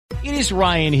It is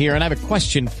Ryan here, and I have a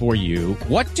question for you.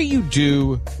 What do you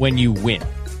do when you win?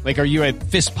 Like, are you a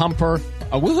fist pumper,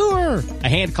 a woohooer, a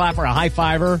hand clapper, a high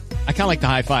fiver? I kind of like the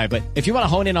high five, but if you want to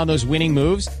hone in on those winning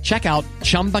moves, check out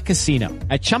Chumba Casino.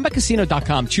 At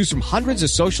ChumbaCasino.com, choose from hundreds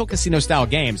of social casino-style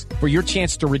games for your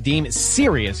chance to redeem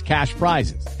serious cash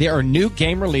prizes. There are new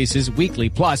game releases weekly,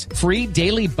 plus free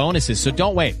daily bonuses. So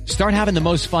don't wait. Start having the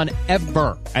most fun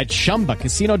ever at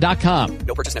ChumbaCasino.com.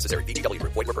 No purchase necessary. VGW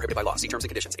Group. Void where prohibited by law. See terms and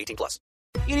conditions. 18+.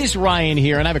 It is Ryan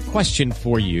here, and I have a question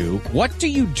for you. What do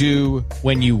you do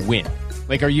when you win?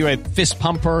 Like, are you a fist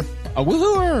pumper, a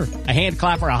woohooer, a hand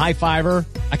clapper, a high fiver?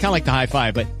 I kind of like the high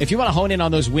five, but if you want to hone in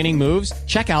on those winning moves,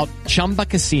 check out Chumba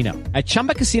Casino. At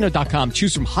ChumbaCasino.com,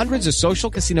 choose from hundreds of social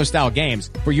casino-style games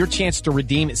for your chance to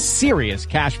redeem serious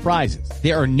cash prizes.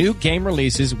 There are new game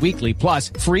releases weekly, plus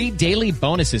free daily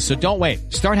bonuses. So don't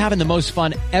wait. Start having the most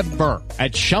fun ever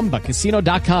at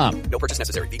ChumbaCasino.com. No purchase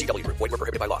necessary. VGW Group. Void where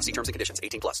prohibited by law. See terms and conditions.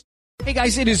 18+. Hey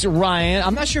guys, it is Ryan.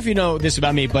 I'm not sure if you know this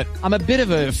about me, but I'm a bit of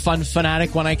a fun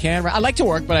fanatic when I can. I like to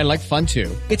work, but I like fun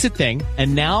too. It's a thing.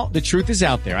 And now the truth is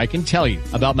out there. I can tell you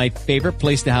about my favorite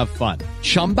place to have fun.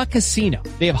 Chumba Casino.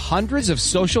 They have hundreds of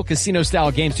social casino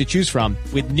style games to choose from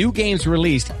with new games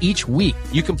released each week.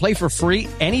 You can play for free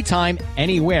anytime,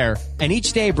 anywhere. And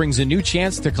each day brings a new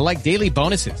chance to collect daily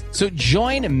bonuses. So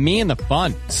join me in the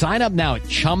fun. Sign up now at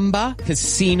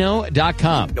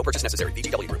ChumbaCasino.com. No purchase necessary.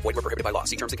 VGW Group. Void where prohibited by law.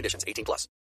 See terms and conditions. 18+.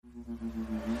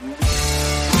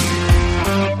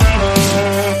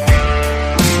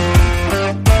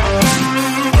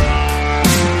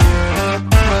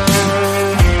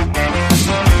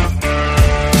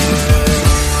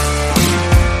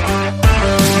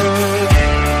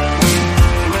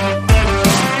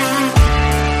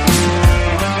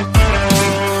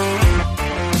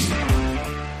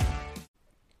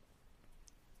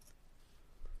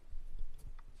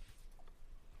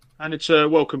 And it's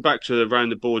welcome back to the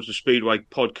Round the Boards of Speedway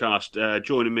podcast.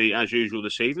 Joining me as usual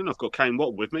this evening, I've got Kane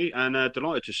Watt with me, and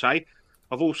delighted to say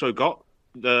I've also got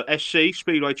the SC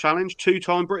Speedway Challenge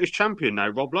two-time British champion now,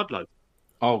 Rob Ludlow.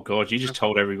 Oh God, you just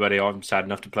told everybody I'm sad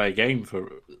enough to play a game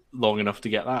for long enough to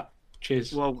get that.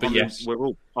 Cheers. Well, but yes, we're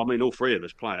all. I mean, all three of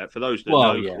us play it. For those that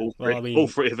know, yeah. all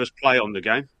three of us play on the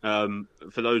game.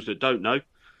 For those that don't know,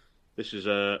 this is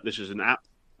an app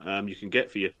you can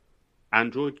get for your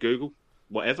Android, Google,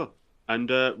 whatever.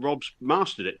 And Rob's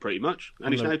mastered it pretty much,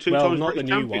 and he's now two times not British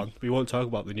the new champion. one. We won't talk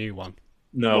about the new one.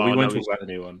 No, we won't talk about the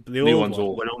new one. The new old one's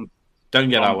one. all. Don't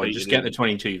get that one. Just get the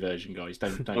 22 version, guys.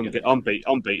 Don't get. I'm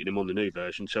beating him on the new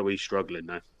version, so he's struggling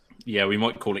now. Yeah, we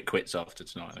might call it quits after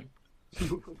tonight, I think.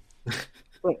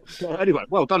 Well, anyway,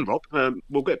 well done, Rob.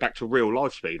 We'll get back to real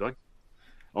life Speedway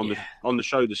on the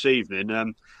show this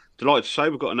evening. Delighted to say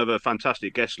we've got another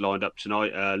fantastic guest lined up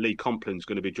tonight. Lee Complin's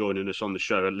going to be joining us on the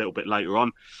show a little bit later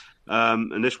on.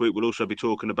 And this week we'll also be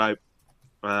talking about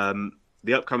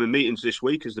the upcoming meetings this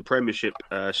week as the Premiership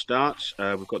starts.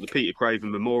 We've got the Peter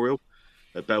Craven Memorial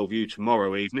at Bellevue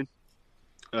tomorrow evening.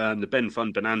 The Ben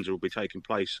Fund Bonanza will be taking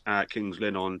place at Kings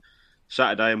Lynn on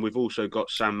Saturday, and we've also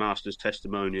got Sam Masters'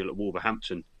 testimonial at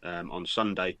Wolverhampton on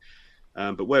Sunday.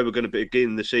 But where we're going to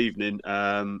begin this evening,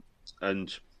 and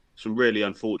some really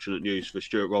unfortunate news for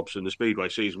Stuart Robson. The Speedway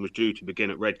season was due to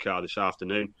begin at Redcar this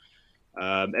afternoon.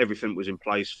 Everything was in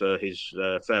place for his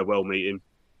farewell meeting.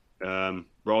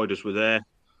 Riders were there,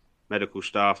 medical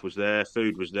staff was there,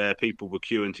 food was there, people were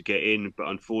queuing to get in, but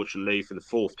unfortunately for the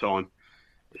fourth time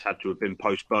it had to have been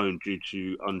postponed due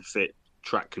to unfit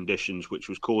track conditions, which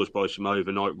was caused by some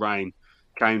overnight rain.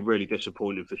 Came really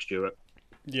disappointing for Stuart.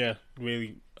 Yeah,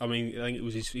 really. I mean, I think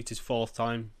it's his fourth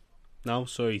time now,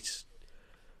 so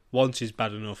once is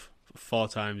bad enough. 4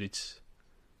 times it's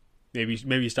maybe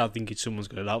you start thinking someone's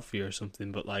got it out for you or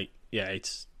something. But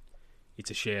it's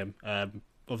a shame.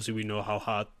 Obviously, we know how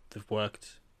hard they've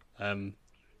worked. I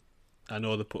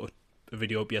know they put a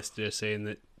video up yesterday saying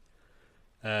that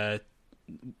I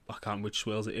can't remember which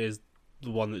Swales it is,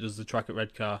 the one that does the track at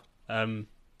Redcar.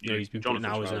 He's been putting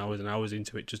hours and hours and hours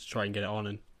into it just to try and get it on,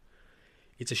 and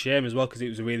it's a shame as well because it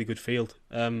was a really good field.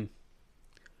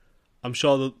 I'm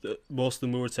sure that most of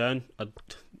them will return.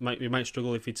 We might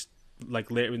struggle if it's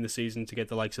like later in the season to get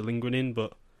the likes of Lindgren in,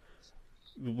 but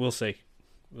we'll see.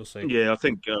 Yeah, I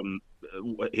think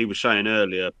he was saying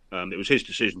earlier it was his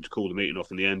decision to call the meeting off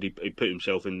in the end. He put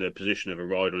himself in the position of a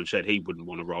rider and said he wouldn't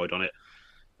want to ride on it.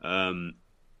 I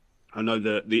know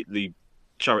the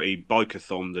charity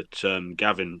bikeathon that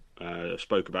Gavin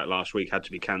spoke about last week had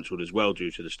to be cancelled as well due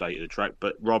to the state of the track.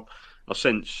 But Rob, I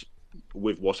sense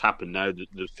with what's happened now that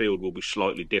the field will be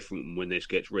slightly different when this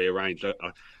gets rearranged.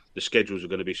 The schedules are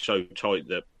going to be so tight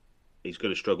that he's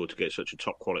going to struggle to get such a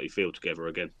top quality field together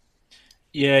again.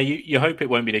 Yeah, you hope it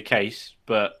won't be the case,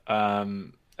 but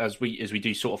as we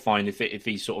do sort of find if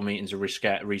these sort of meetings are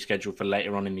rescheduled for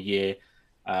later on in the year,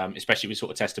 especially with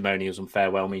sort of testimonials and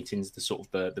farewell meetings,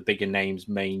 the bigger names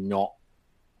may not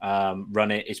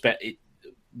run it. It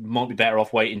might be better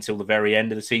off waiting until the very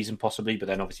end of the season, possibly. But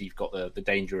then obviously you've got the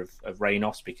danger of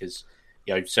rain-offs because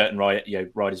certain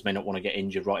riders may not want to get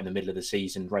injured right in the middle of the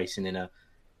season racing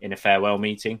in a farewell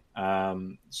meeting.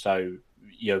 So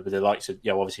with the likes of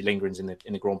obviously Lindgren's in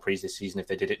the Grand Prix this season. If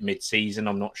they did it mid-season,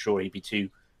 I'm not sure he'd be too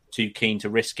keen to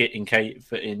risk it in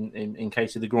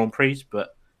case of the Grand Prix.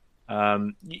 But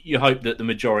you hope that the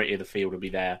majority of the field will be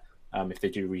there if they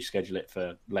do reschedule it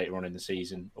for later on in the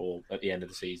season or at the end of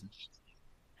the season.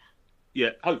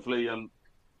 Yeah, hopefully,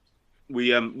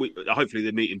 hopefully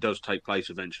the meeting does take place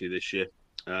eventually this year,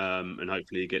 and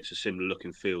hopefully it gets a similar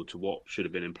looking field to what should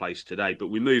have been in place today. But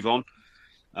we move on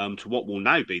to what will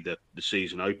now be the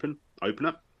season opener. I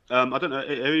don't know. Are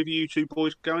any of you two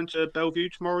boys going to Bellevue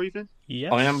tomorrow evening?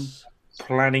 Yes. I am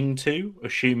planning to,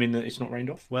 assuming that it's not rained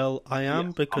off. Well, I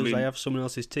am because I have someone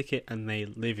else's ticket and they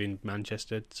live in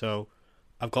Manchester, so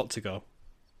I've got to go.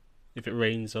 If it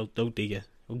rains, oh dear.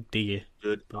 Oh dear.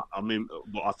 Good. I mean,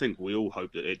 well, I think we all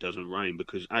hope that it doesn't rain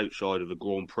because outside of the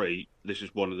Grand Prix, this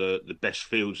is one of the best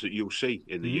fields that you'll see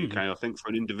in the UK, I think, for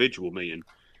an individual meeting.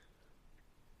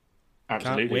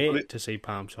 Absolutely. Can't wait to see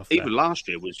Palms off Even there. last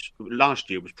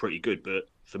year was pretty good, but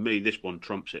for me, this one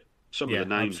trumps it. Some of the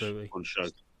names on show.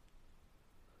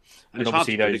 And it's hard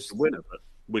to predict the winner, but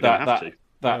we're going to have to.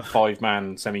 That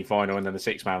 5-man semi-final and then the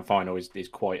 6-man final is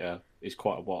quite a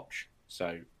watch. So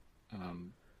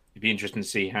it'd be interesting to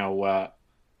see how.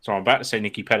 So I'm about to say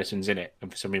Nicky Pedersen's in it,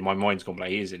 and for some reason my mind's gone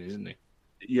blank. He is in, isn't he?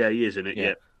 Yeah, he is in it.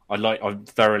 Yeah. I'm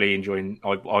thoroughly enjoying.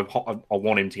 I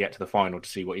want him to get to the final to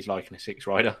see what he's like in a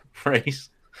 6-rider race.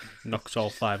 Knocks all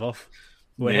 5 off.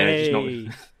 Just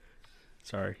not.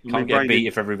 Sorry, can't get beat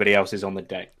if everybody else is on the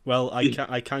deck. Well,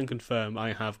 I can confirm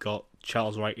I have got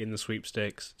Charles Wright in the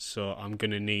sweepstakes, so I'm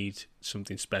going to need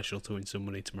something special to win some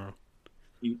money tomorrow.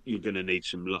 You're going to need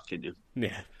some luck in you.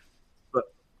 Yeah. But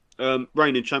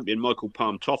reigning champion Michael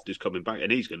Palm-Toft is coming back,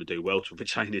 and he's going to do well to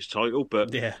retain his title.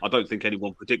 But I don't think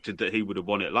anyone predicted that he would have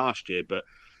won it last year. But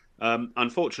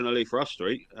unfortunately for us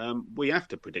three, we have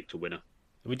to predict a winner.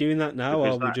 Are we doing that now, or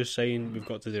are we just saying we've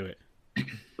got to do it?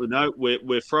 No,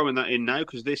 we're throwing that in now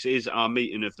because this is our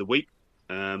meeting of the week,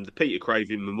 the Peter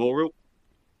Craven Memorial.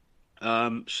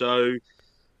 So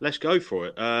let's go for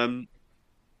it.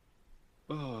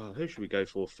 Who should we go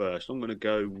for first? I'm going to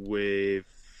go with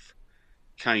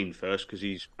Kane first because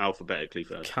he's alphabetically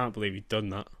first. Can't believe you've done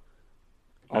that.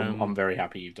 I'm very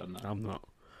happy you've done that. I'm not.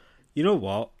 You know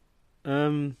what?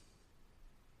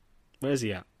 Where's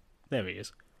he at? There he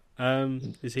is.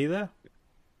 Is he there?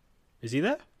 Is he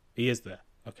there? He is there.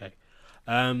 Okay.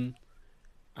 I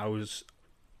was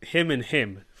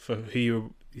him for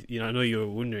who I know you were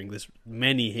wondering. There's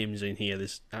many hymns in here.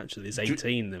 There's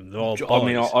 18 of them. They're all boys. I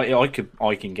mean,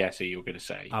 I can guess who you're going to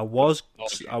say. I was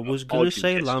going to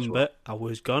say Lambert. I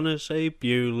was going to say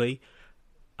Bewley.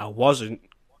 I wasn't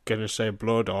going to say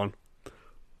Blood On,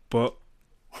 but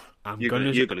you're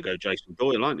going to go Jason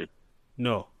Doyle, aren't you?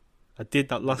 No, I did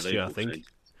that last year. I think. Scenes.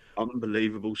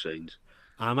 Unbelievable scenes.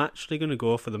 I'm actually going to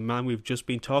go for the man we've just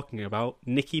been talking about,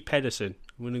 Nicky Pedersen.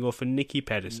 I'm going to go for Nicky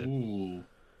Pedersen. Ooh.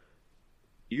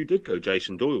 You did go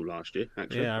Jason Doyle last year,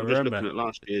 actually. Yeah, I remember. just looking at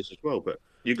last year's as well, but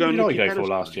you're going. Who did I go for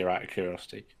last year out of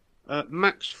curiosity?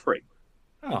 Max Free.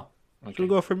 Oh, okay. Should we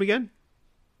go for him again?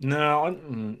 No,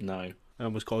 no. I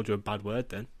almost called you a bad word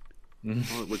then.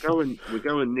 Right, we're going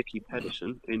Nicky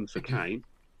Pedersen in for Kane.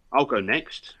 I'll go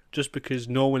next. Just because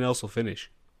no one else will finish.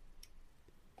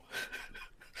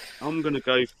 I'm going to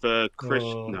go for Chris.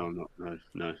 Oh. No.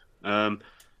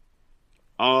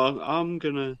 I'm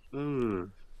going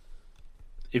to.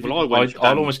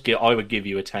 I would give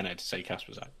you a tenner to say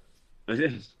Kasperzak.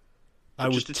 I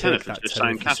would just a tenner for just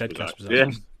saying Kasperzak.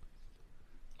 Yeah.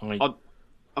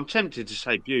 I'm tempted to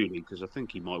say Bewley because I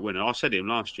think he might win. I said him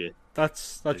last year.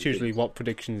 That's usually what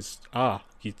predictions are.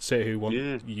 You'd say who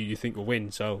you think will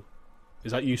win. So,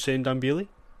 is that you saying Dan Bewley?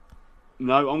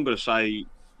 No, I'm going to say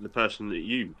the person that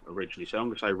you originally said. I'm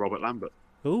going to say Robert Lambert.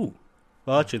 Ooh.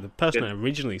 Well, actually, the person I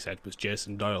originally said was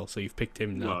Jason Doyle, so you've picked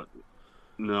him now. Right.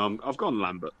 No, I've gone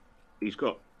Lambert. He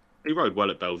rode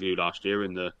well at Bellevue last year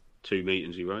in the 2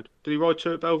 meetings he rode. Did he ride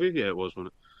 2 at Bellevue? Yeah, it was,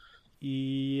 wasn't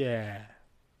it?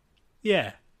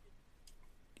 Yeah,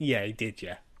 he did,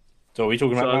 yeah. So are we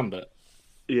talking about Lambert?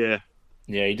 Yeah.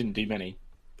 Yeah, he didn't do many.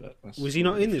 But was he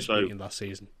not in this meeting last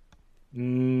season? I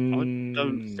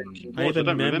don't think he was. I have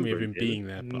a memory of him being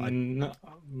there,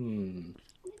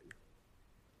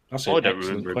 but That's I an don't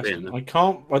excellent remember him being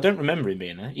question. I don't remember him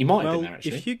being there. He might have been Well, there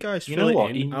actually. if you guys You fill know it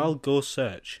what? in, I'll go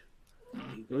search.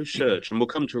 Go search, and we'll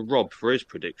come to Rob for his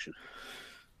prediction.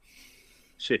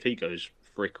 See if he goes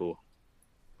Frick or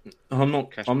I'm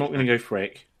not Casper going to go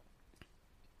Frick.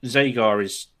 Zagar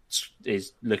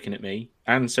is looking at me,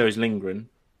 and so is Lindgren,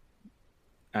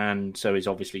 and so is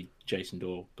obviously Jason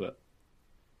Dorr. But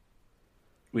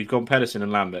we've gone Pedersen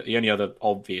and Lambert. The only other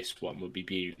obvious one would be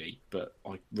Bewley, but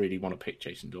I really want to pick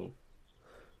Jason Dorr.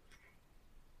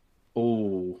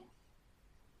 Oh.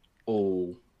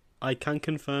 I can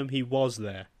confirm he was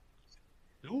there.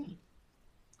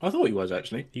 I thought he was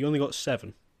actually. He only got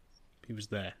 7. He was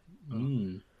there. All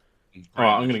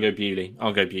right, I'm going to go Bewley.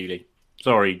 I'll go Bewley.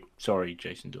 Sorry,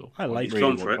 Jason Dorr. I like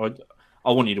Really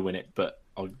I want you to win it, but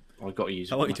I got to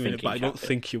use. I want you to win it, but I don't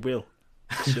think you will.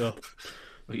 So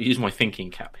use my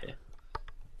thinking cap here.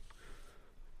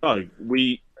 So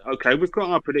we've got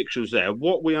our predictions there.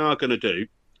 What we are going to do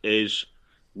is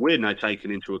we're now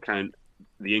taking into account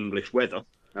the English weather,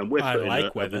 and we're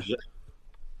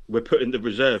putting the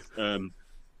reserve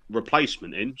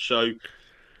replacement in. So,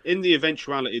 in the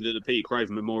eventuality that the Peter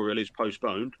Craven Memorial is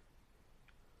postponed,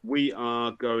 we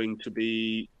are going to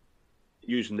be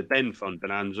using the Ben Fund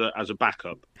Bonanza as a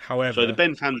backup. However, so the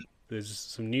Ben Fund, there's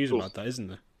some news about that, isn't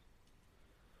there?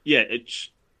 Yeah, it's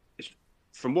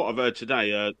from what I've heard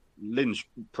today. Lynn's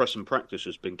press and practice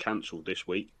has been cancelled this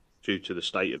week due to the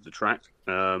state of the track,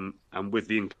 and with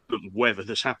the inclement weather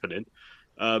that's happening,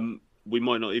 we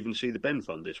might not even see the Ben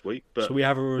Fund this week. But so we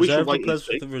have a reserve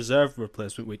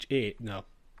replacement, which no,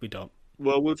 we don't.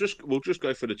 Well, we'll just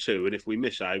go for the 2, and if we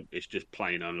miss out, it's just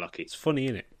plain unlucky. It's funny,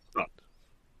 isn't it? But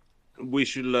we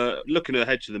should looking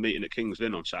ahead to the meeting at King's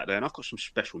Lynn on Saturday, and I've got some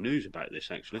special news about this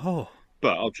actually. Oh,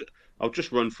 but I'll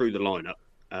just run through the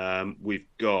lineup. We've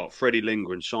got Freddie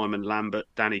Lindgren, Simon Lambert,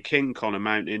 Danny King, Connor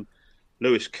Mountain,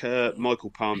 Lewis Kerr,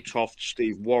 Michael Palm Toft,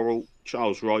 Steve Worrell,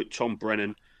 Charles Wright, Tom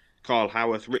Brennan, Kyle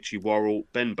Howarth, Richie Worrell,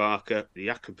 Ben Barker,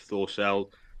 Jakob Thorsell,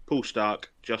 Paul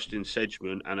Stark, Justin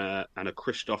Sedgman, and a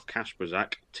Christoph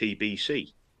Kasperzak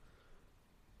TBC.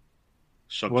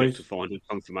 Subject to final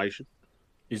confirmation.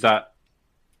 Is that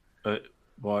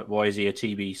why is he a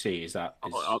TBC? Is that?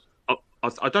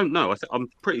 I don't know. I'm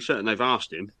pretty certain they've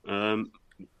asked him.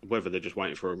 Whether they're just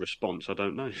waiting for a response, I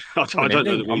don't know. I don't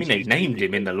know. They've named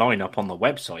him in the lineup on the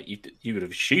website. You would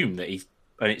have assumed that he's,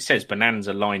 and it says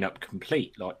Bonanza lineup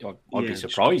complete. Like I'd be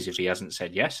surprised if he hasn't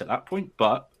said yes at that point.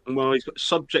 But he's got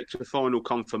subject to final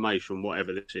confirmation,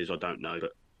 whatever this is. I don't know,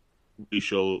 but we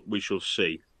shall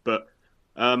see. But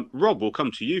Rob, we'll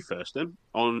come to you first then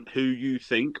on who you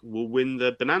think will win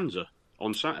the Bonanza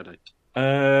on Saturday.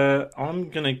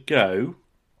 I'm gonna go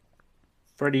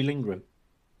Freddie Lindgren.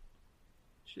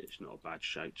 It's not a bad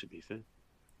shape, to be fair.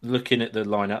 Looking at the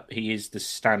lineup, he is the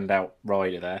standout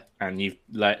rider there, and you've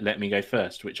let me go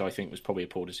first, which I think was probably a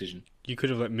poor decision. You could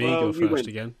have let me go first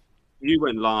again. You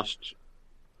went last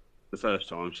the first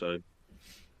time, so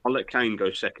I'll let Kane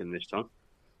go second this time.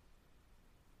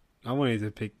 I wanted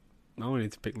to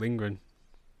pick Lindgren,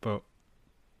 but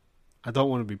I don't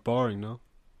want to be boring, no.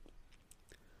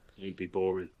 You'd be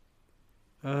boring.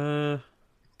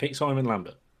 Pick Simon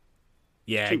Lambert.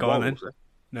 Yeah, go on then.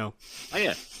 No. Oh,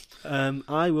 yeah.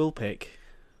 I will pick.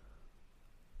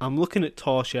 I'm looking at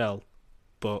Torshell,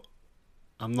 but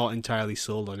I'm not entirely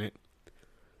sold on it.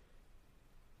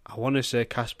 I want to say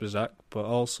Kasperzak, but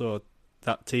also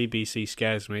that TBC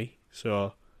scares me,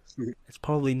 so it's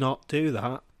probably not do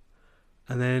that.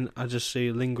 And then I just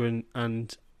see Lindgren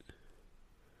and,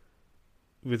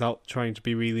 without trying to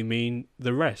be really mean,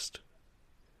 the rest.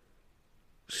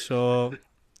 So,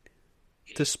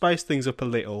 to spice things up a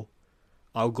little,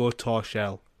 I'll go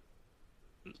Torshell.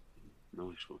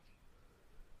 Nice one.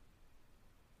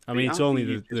 I mean, it's only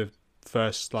the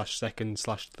first / second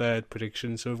 / third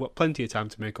prediction, so we've got plenty of time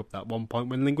to make up that 1 point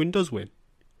when Lindgren does win.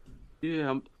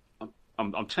 Yeah,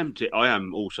 I'm tempted. I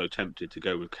am also tempted to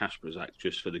go with Kasperzak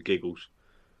just for the giggles.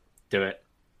 Do it.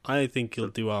 I think he'll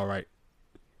do all right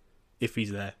if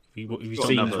he's there. If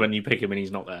seems when you pick him and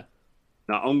he's not there.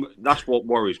 No, that's what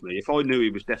worries me. If I knew he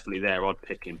was definitely there, I'd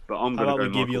pick him. But I'm going to go. How about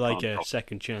we give you like Palm a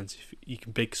second chance if you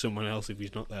can pick someone else if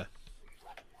he's not there?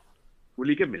 Will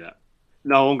you give me that?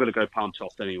 No, I'm going to go Palm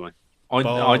Toft anyway. I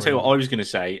tell you what I was going to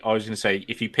say.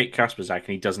 If you pick Kasperzak and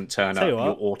he doesn't turn up, you're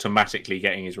automatically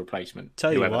getting his replacement.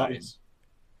 Tell you what, that is.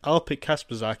 I'll pick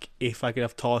Kasperzak if I could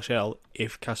have Torshell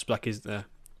if Kasperzak isn't there.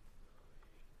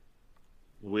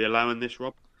 Are we allowing this,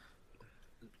 Rob?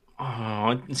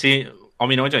 See, I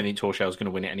mean, I don't think Torshell's going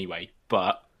to win it anyway,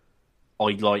 but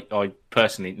I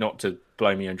personally, not to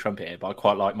blow my own trumpet here, but I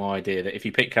quite like my idea that if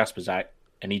you pick Kasperzak,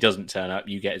 and he doesn't turn up,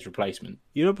 you get his replacement.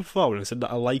 You know, before when I said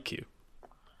that I like you,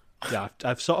 yeah,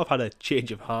 I've sort of had a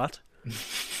change of heart.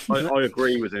 I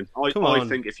agree with him. I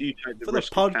think if you take the For the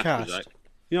risk of podcast, Kasperzak,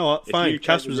 you know what? Fine,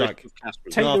 Kasperzak.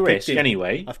 Take No, the I've risk picked him.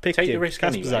 anyway. I've picked Take him. the risk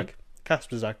anyway.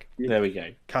 Kasperzak. There we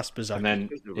go. Kasperzak. And then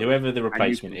whoever the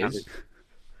replacement can have is,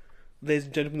 Ladies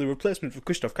and gentlemen, the replacement for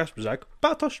Krzysztof Kasperzak,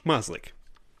 Bartosz Mazlik.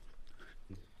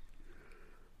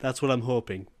 That's what I'm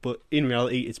hoping. But in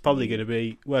reality, it's probably going to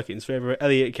be Working's favourite,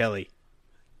 Elliot Kelly.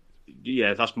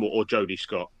 yeah, that's more, or Jody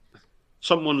Scott,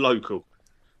 someone local.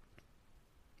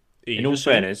 in all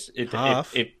fairness,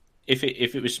 half. if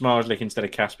it was Smarslik instead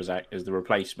of Kasperzak as the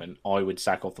replacement, I would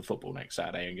sack off the football next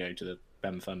Saturday and go to the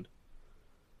BEM Fund.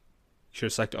 Should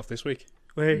have sacked it off this week.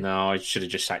 No, I should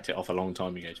have just sacked it off a long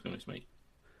time ago, to be honest, mate.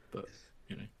 But,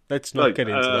 you know. Let's not get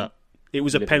into that. It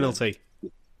was a penalty.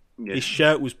 Yeah. His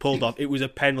shirt was pulled off. It was a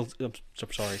penalty. I'm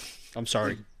sorry. I'm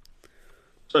sorry.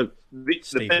 So the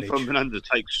Steve Bet Leach. from Bonanza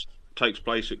takes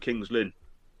place at Kings Lynn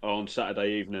on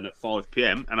Saturday evening at 5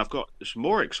 p.m. and I've got some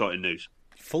more exciting news.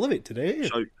 Full of it today.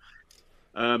 So,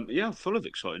 yeah, full of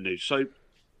exciting news. So,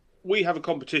 we have a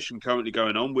competition currently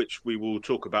going on, which we will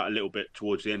talk about a little bit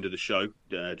towards the end of the show,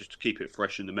 just to keep it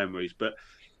fresh in the memories. But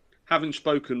having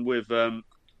spoken with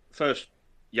first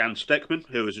Jan Steckman,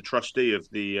 who is a trustee of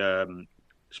the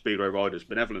Speedway Riders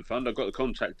Benevolent Fund, I've got the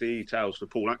contact details for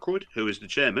Paul Ackroyd, who is the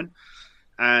chairman.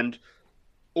 And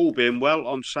all being well,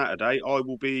 on Saturday, I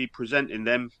will be presenting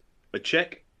them a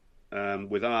cheque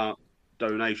with our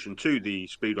donation to the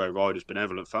Speedway Riders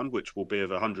Benevolent Fund, which will be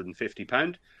of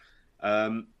 £150,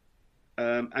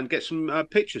 and get some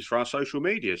pictures for our social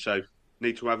media. So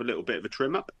need to have a little bit of a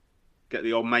trim up, get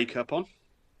the old makeup on.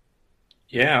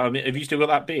 Yeah, I mean, have you still got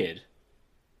that beard?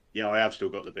 Yeah, I have still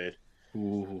got the beard.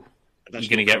 Ooh. Are That's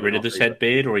you going to not get rid coming of the off said either.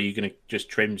 beard, or are you going to just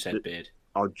trim said beard?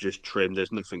 I'll just trim.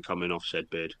 There's nothing coming off said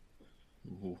beard.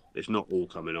 Ooh. It's not all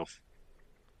coming off.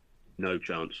 No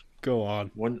chance. Go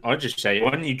on. I'd just say,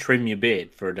 why don't you trim your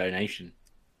beard for a donation?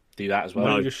 Do that as well.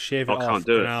 Why No, don't you just shave it I off can't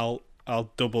do and it.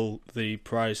 I'll double the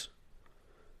price.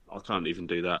 I can't even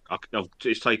do that.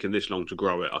 It's taken this long to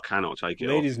grow it. I cannot take it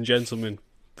Ladies off. and gentlemen,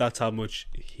 that's how much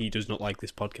he does not like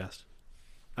this podcast.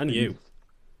 And you.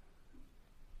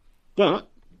 But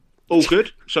all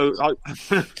good. So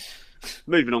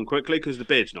moving on quickly because the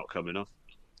beard's not coming off.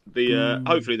 The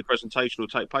hopefully the presentation will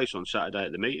take place on Saturday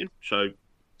at the meeting. So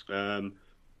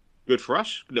good for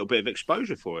us. A little bit of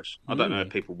exposure for us. I don't know if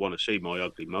people want to see my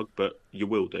ugly mug, but you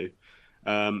will do.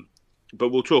 But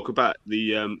we'll talk about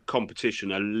the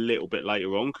competition a little bit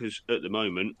later on because at the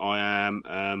moment I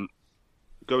am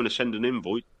going to send an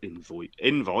invite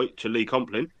to Lee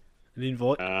Complin. An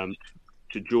invite.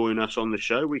 To join us on the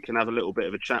show. We can have a little bit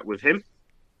of a chat with him.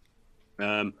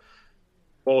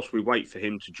 Whilst we wait for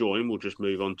him to join, we'll just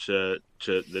move on to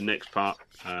the next part,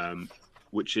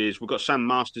 which is we've got Sam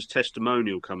Masters'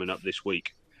 testimonial coming up this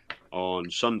week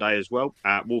on Sunday as well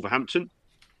at Wolverhampton.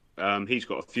 He's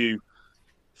got a few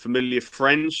familiar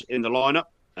friends in the lineup,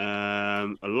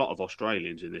 a lot of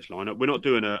Australians in this lineup. We're not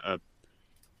doing a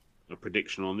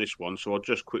prediction on this one, so I'll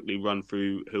just quickly run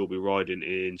through who'll be riding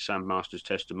in Sam Masters'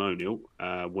 testimonial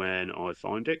when I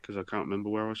find it, because I can't remember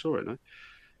where I saw it now.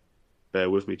 Bear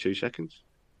with me 2 seconds.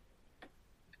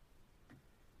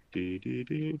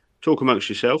 Talk amongst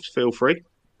yourselves, feel free.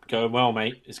 Going well,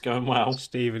 mate. It's going well.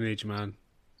 Stevenage, man.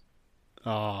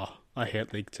 Oh, I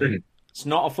hate League Two. It's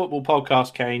not a football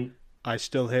podcast, Kane. I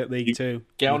still hate League Two.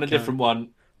 Get on a different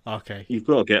one. Okay. You've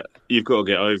got to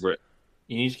get over it.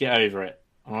 You need to get over it.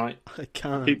 All right. I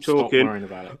can't. Keep Stop talking. worrying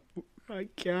about it. I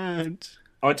can't.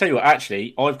 I'll tell you what.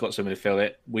 Actually, I've got something to fill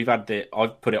it.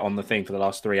 I've put it on the thing for the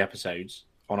last 3 episodes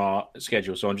on our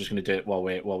schedule, so I'm just going to do it while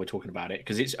we're talking about it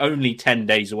because it's only 10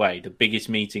 days away. The biggest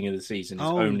meeting of the season is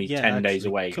only 10 days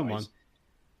away. Come guys.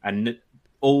 on. And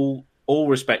all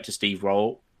respect to Steve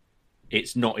Roll,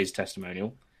 it's not his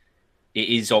testimonial. It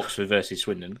is Oxford versus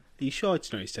Swindon. Are you sure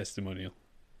it's not his testimonial?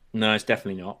 No, it's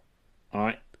definitely not. All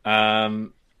right.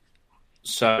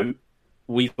 So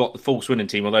we've got the full Swindon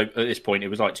team, although at this point it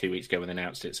was like 2 weeks ago when they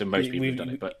announced it, so most people have done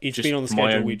it. But it's just been on the for my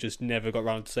schedule, own- we just never got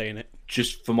around to saying it.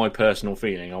 just for my personal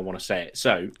feeling, I want to say it.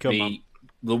 So Come on.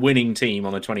 the winning team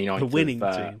on the 29th The winning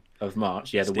team of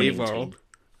March, the Steve winning Earle. team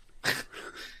That's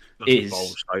a is bold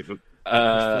statement.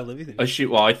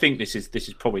 Everything. I think this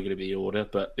is probably going to be the order,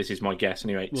 but this is my guess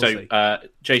anyway. We'll so see.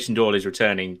 Jason Doyle is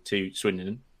returning to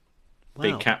Swindon,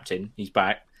 big Wow. captain. He's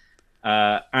back.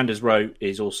 Anders Rowe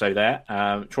is also there.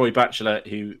 Troy Batchelor,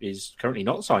 who is currently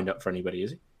not signed up for anybody,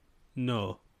 is he?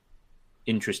 No.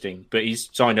 Interesting, but he's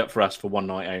signed up for us for one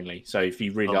night only. So if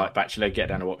you really like Batchelor, get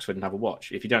down to Oxford and have a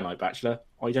watch. If you don't like Batchelor,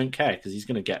 I don't care because he's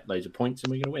going to get loads of points and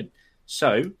we're going to win.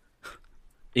 So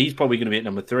He's probably going to be at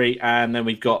number 3. And then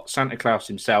we've got Santa Claus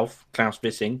himself, Klaus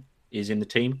Bissing, is in the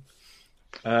team.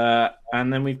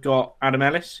 And then we've got Adam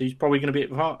Ellis, who's probably going to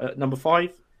be at number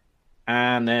 5.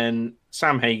 And then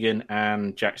Sam Hagan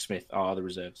and Jack Smith are the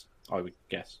reserves, I would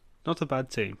guess. Not a bad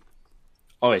team.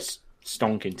 Oh, it's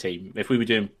stonking team. If we were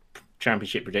doing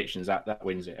championship predictions, that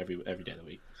wins it every day of the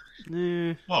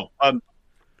week. Well,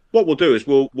 what we'll do is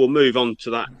we'll move on to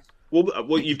that.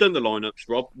 Well, you've done the lineups,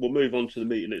 Rob. We'll move on to the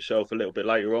meeting itself a little bit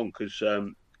later on because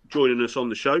joining us on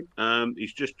the show,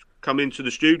 he's just come into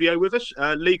the studio with us.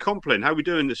 Lee Complin, how are we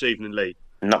doing this evening, Lee?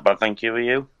 Not bad, thank you. Are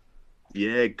you?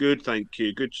 Yeah, good, thank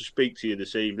you. Good to speak to you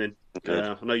this evening.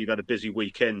 I know you've had a busy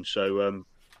weekend, so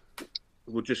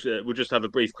we'll just have a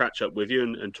brief catch up with you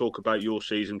and talk about your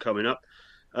season coming up.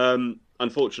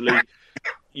 Unfortunately,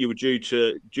 you were due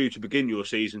to begin your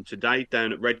season today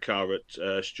down at Redcar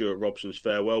at Stuart Robson's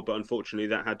farewell, but unfortunately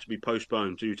that had to be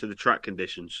postponed due to the track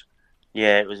conditions.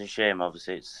 Yeah, it was a shame.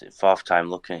 Obviously, it's fourth time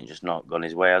looking. It's just not gone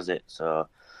his way, has it? So,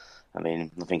 I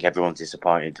mean, I think everyone's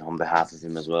disappointed on behalf of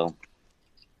him as well.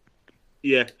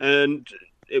 Yeah, and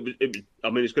it was. I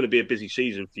mean, it's going to be a busy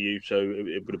season for you, so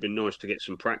it would have been nice to get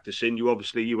some practice in. You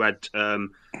had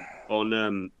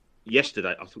on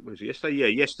yesterday. I think it was yesterday. Yeah,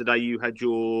 yesterday you had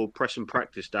your press and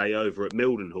practice day over at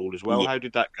Mildenhall as well. Yeah. How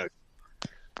did that go?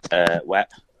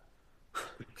 Wet.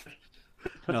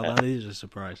 No, that is a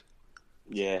surprise.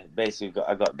 Yeah, basically,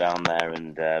 I got down there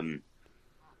and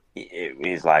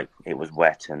it was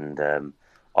wet, and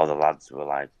all the lads were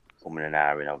like umming and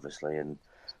ahhing, obviously, and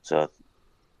so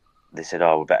they said,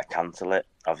 "Oh, we better cancel it."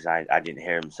 Obviously, I didn't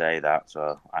hear them say that,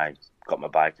 so I got my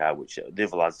bike out, which the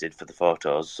other lads did for the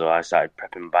photos. So I started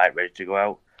prepping my bike, ready to go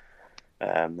out.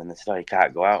 And they said, "Oh, you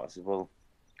can't go out." I said, "Well,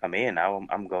 I'm here now.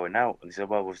 I'm going out." And they said,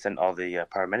 "Well, we've sent all the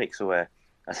paramedics away."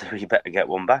 I said, "Well, you better get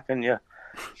one back, haven't you?"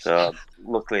 So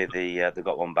luckily they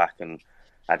got one back, and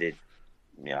I did,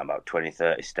 about 20,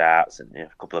 30 starts and a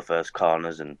couple of first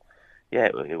corners, and yeah,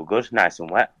 it was good, nice and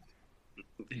wet.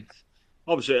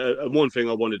 Obviously, one thing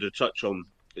I wanted to touch on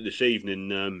this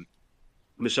evening,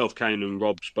 myself, Kane, and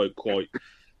Rob spoke quite.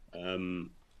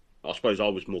 I suppose I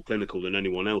was more clinical than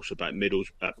anyone else about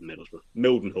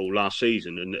Mildenhall last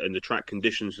season and the track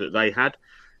conditions that they had.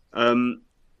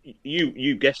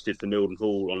 You guested for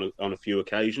Mildenhall on a few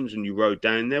occasions, and you rode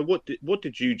down there. What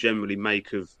did you generally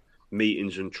make of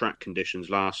meetings and track conditions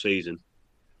last season?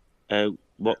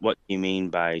 What do you mean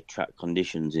by track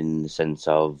conditions in the sense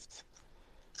of?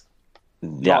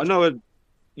 Yeah,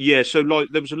 so like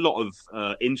there was a lot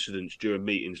of incidents during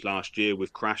meetings last year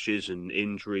with crashes and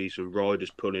injuries and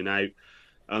riders pulling out.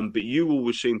 But you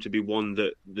always seem to be one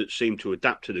that seemed to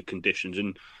adapt to the conditions.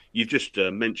 And you've just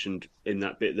mentioned in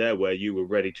that bit there where you were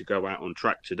ready to go out on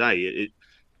track today.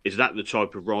 Is that the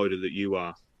type of rider that you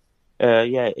are?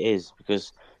 Yeah, it is,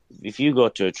 because if you go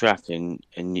to a track and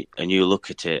you look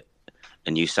at it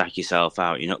and you sack yourself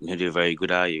out, you're not going to do very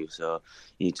good, are you? So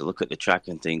you need to look at the track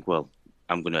and think, well,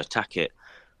 I'm going to attack it.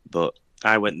 But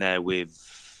I went there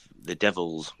with the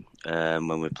Devils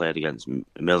when we played against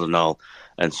Mildenhall,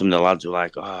 and some of the lads were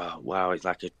like, "Oh, wow, it's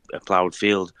like a ploughed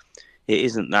field." It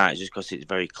isn't that. It's just because it's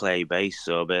very clay based.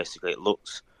 So basically, it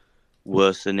looks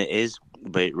worse than it is,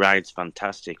 but it rides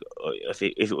fantastic. If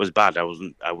it was bad, I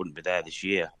wouldn't be there this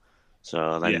year.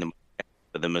 So then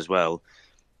for them as well.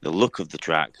 The look of the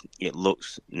track, it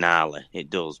looks gnarly.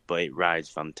 It does, but it rides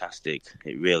fantastic.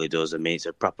 It really does. I mean, it's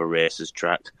a proper racer's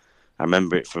track. I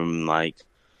remember it from like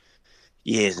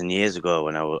years and years ago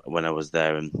when I was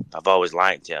there, and I've always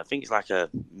liked it. I think it's like a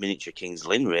miniature Kings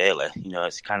Lynn, really.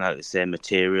 It's kind of like the same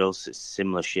materials, it's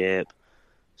similar shape,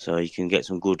 so you can get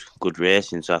some good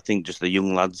racing. So I think just the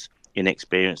young lads,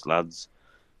 inexperienced lads,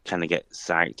 kind of get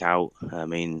psyched out. I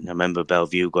mean, I remember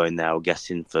Bellevue going there,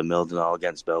 guessing for Mildenhall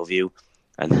against Bellevue.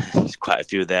 And there's quite a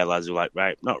few of their lads who were like,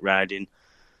 right, not riding.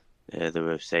 They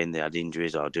were saying they had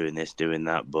injuries or doing this, doing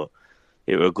that, but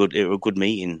it were a good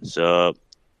meeting. So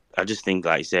I just think,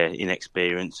 like you say,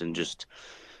 inexperience and just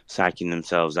psyching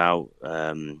themselves out.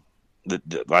 Like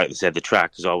I said, the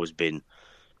track has always been.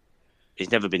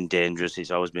 It's never been dangerous.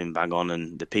 It's always been bang on.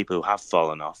 And the people who have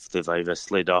fallen off, they've either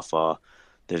slid off or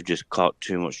they've just caught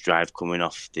too much drive coming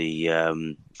off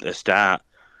the start.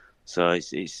 So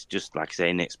it's just, like I say,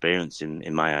 inexperience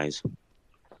in my eyes.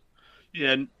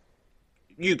 Yeah, and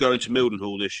you going to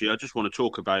Mildenhall this year, I just want to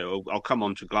talk about it. I'll come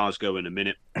on to Glasgow in a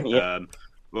minute. Yeah.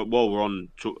 But while we're on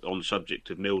the subject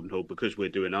of Mildenhall, because we're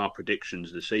doing our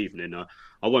predictions this evening,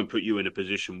 I won't put you in a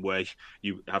position where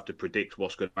you have to predict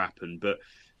what's going to happen. But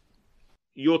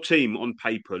your team on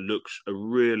paper looks a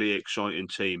really exciting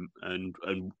team, and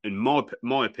in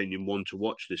my opinion, one to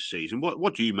watch this season.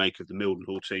 What do you make of the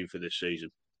Mildenhall team for this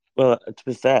season? Well, to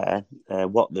be fair,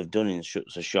 what they've done in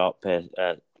such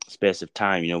a space of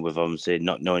time, with obviously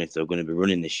not knowing if they're going to be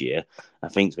running this year, I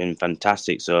think it's been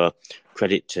fantastic. So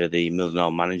credit to the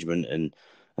Mildenhall management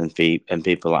and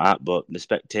people like that. But the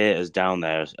spectators down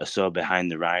there are so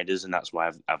behind the riders, and that's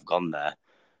why I've gone there.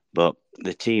 But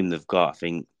the team they've got, I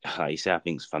think, like you say, I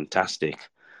think it's fantastic.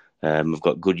 We've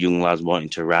got good young lads wanting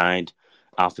to ride.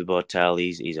 Alfie Botel,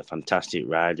 he's a fantastic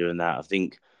rider, and that I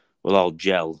think we'll all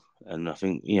gel, and I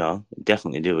think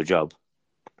definitely do a job.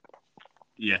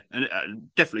 Yeah, and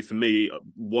definitely for me,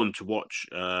 one to watch.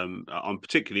 I'm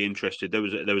particularly interested. There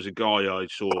was a guy I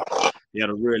saw. He had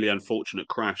a really unfortunate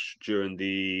crash during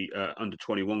the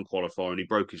under-21 qualifier, and he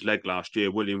broke his leg last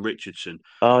year. William Richardson.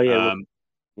 Oh yeah, Um,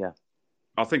 yeah,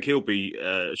 I think he'll be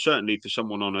certainly for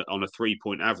someone on a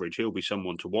 3-point average. He'll be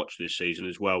someone to watch this season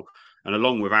as well. And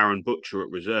along with Aaron Butcher at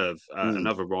reserve,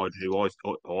 another rider who I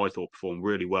thought performed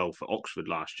really well for Oxford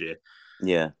last year.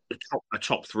 yeah. A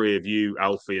top three of you,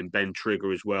 Alfie and Ben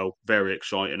Trigger as well. Very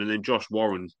exciting. And then Josh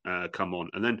Warren come on.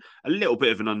 And then a little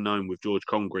bit of an unknown with George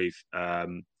Congreve,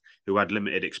 who had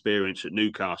limited experience at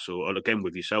Newcastle, and again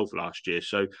with yourself last year.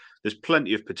 So there's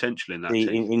plenty of potential in that See,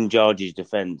 team. in George's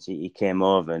defence, he came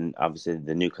over, and obviously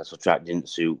the Newcastle track didn't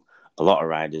suit a lot of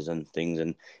riders and things,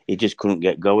 and he just couldn't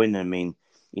get going. I mean,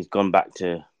 he's gone back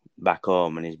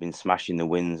home, and he's been smashing the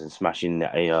wins and smashing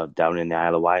down in the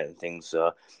Isle of Wight and things.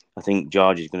 So I think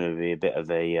George is going to be a bit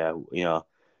of a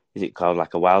is it called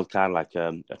like a wild card, like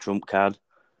a trump card?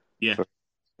 Yeah.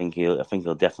 I think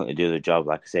he'll definitely do the job.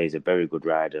 Like I say, he's a very good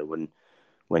rider when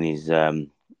he's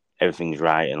everything's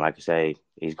right, and like I say,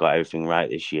 he's got everything right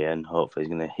this year, and hopefully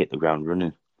he's going to hit the ground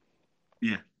running.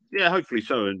 Yeah, yeah, hopefully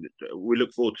so. And we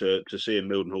look forward to seeing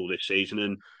Mildenhall this season.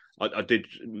 And I did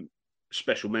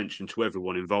special mention to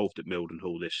everyone involved at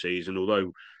Mildenhall this season.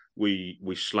 Although we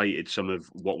slated some of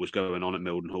what was going on at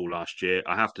Mildenhall last year,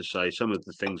 I have to say some of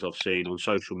the things I've seen on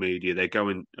social media, they're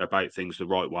going about things the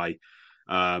right way.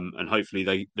 And hopefully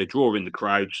they draw in the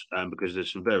crowds because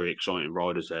there's some very exciting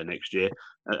riders there next year,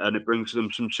 and it brings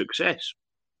them some success.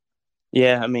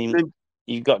 Yeah, I mean, Then,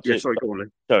 you've got yeah, to. sorry, go on, Lee.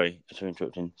 Sorry for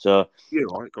interrupting. So Yeah,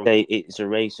 all right, go on. it's a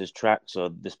racer's track, so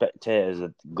the spectators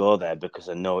that go there because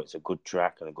they know it's a good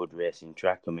track and a good racing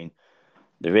track. I mean,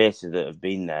 the races that have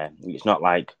been there, it's not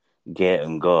like gate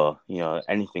and go.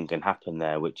 Anything can happen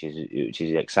there, which is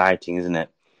exciting, isn't it?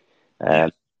 Yeah.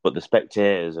 But the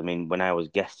spectators, I mean, when I was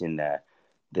guesting there,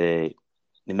 they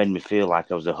made me feel like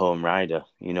I was a home rider.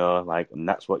 And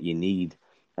that's what you need,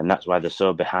 and that's why they're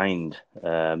so behind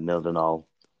Mildenhall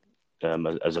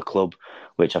as a club,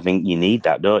 which I think you need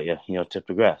that, don't you? To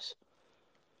progress.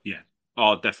 Yeah.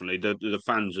 Oh, definitely. The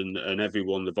fans and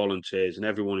everyone, the volunteers and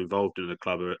everyone involved in the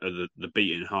club are the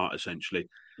beating heart, essentially.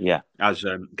 Yeah. As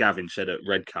Gavin said at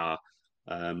Redcar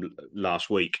last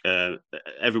week,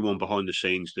 everyone behind the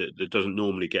scenes that doesn't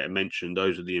normally get mentioned,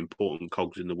 those are the important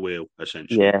cogs in the wheel,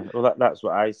 essentially. Yeah, well, that's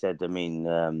what I said. I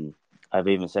mean, I've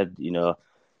even said,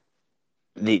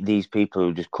 these people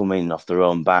who just come in off their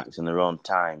own backs and their own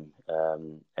time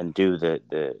and do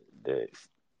the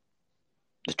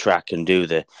track and do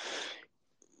the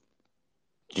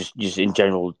just in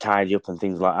general tidy up and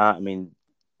things like that. I mean,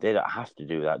 they don't have to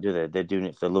do that, do they? They're doing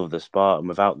it for the love of the sport, and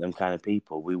without them kind of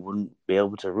people, we wouldn't be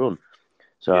able to run.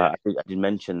 So Yeah. I did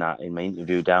mention that in my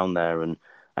interview down there, and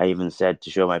I even said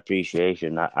to show my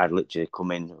appreciation, I'd literally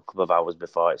come in a couple of hours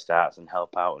before it starts and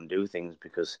help out and do things,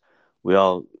 because we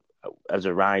all, as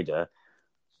a rider,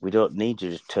 we don't need to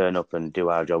just turn up and do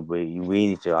our job. We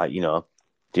need to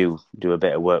do a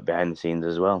bit of work behind the scenes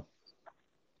as well.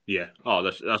 Yeah. Oh,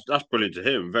 that's brilliant to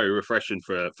hear, and very refreshing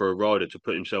for a rider to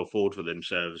put himself forward for them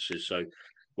services. So,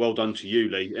 well done to you,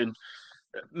 Lee. And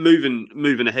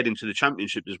moving ahead into the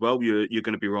championship as well, you're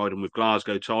going to be riding with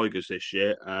Glasgow Tigers this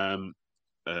year.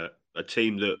 A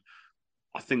team that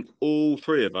I think all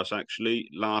three of us actually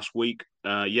last week,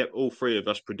 all three of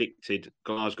us predicted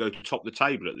Glasgow to top the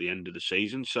table at the end of the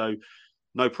season. So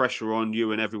no pressure on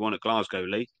you and everyone at Glasgow,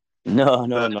 Lee. No, But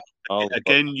not at all.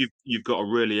 again, you've got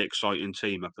a really exciting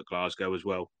team up at Glasgow as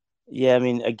well. Yeah, I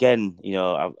mean, again,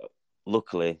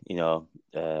 luckily,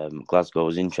 Glasgow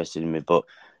was interested in me, but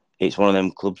it's one of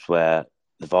them clubs where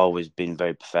they've always been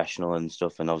very professional and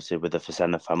stuff. And obviously, with the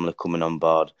Fasena family coming on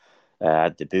board, I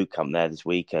had the boot camp there this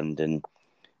weekend, and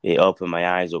it opened my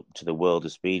eyes up to the world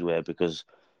of speedway, because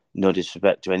no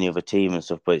disrespect to any other team and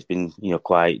stuff, but it's been,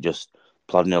 quite just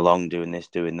plodding along, doing this,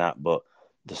 doing that. But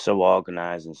they're so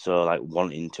organised and so like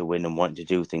wanting to win and wanting to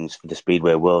do things for the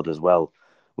speedway world as well,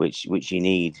 which you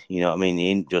need. You know what I mean?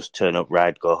 You didn't just turn up,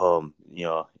 ride, go home.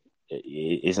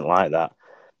 It isn't like that.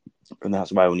 And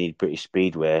that's why we need British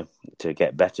Speedway to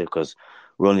get better, because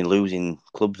we're only losing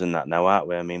clubs and that now, aren't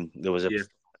we? I mean, there was a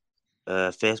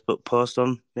Facebook post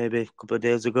on maybe a couple of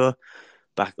days ago,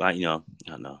 back like, I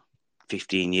don't know,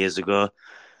 15 years ago,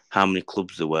 how many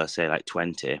clubs there were, say like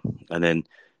 20, and then,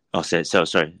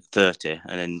 30,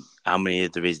 and then how many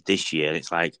there is this year, and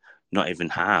it's like not even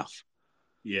half.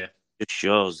 Yeah. It just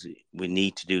shows we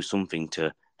need to do something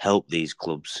to help these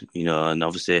clubs, and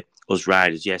obviously us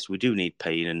riders, yes, we do need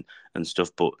paying and stuff,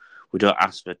 but we don't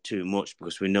ask for too much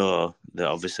because we know that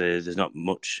obviously there's not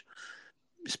much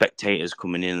spectators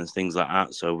coming in and things like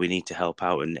that, so we need to help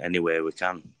out in any way we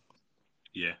can.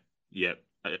 Yeah,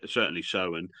 certainly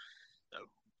so. And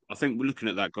I think we're looking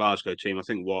at that Glasgow team. I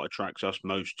think what attracts us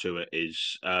most to it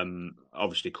is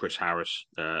obviously Chris Harris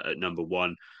at number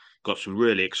one. Got some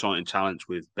really exciting talents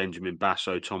with Benjamin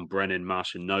Basso, Tom Brennan,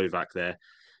 Marcin Novak there.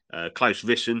 Klaus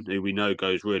Vissen, who we know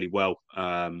goes really well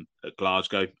at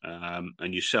Glasgow,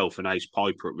 and yourself and Ace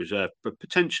Piper at reserve, but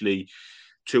potentially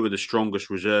two of the strongest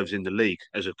reserves in the league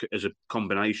as a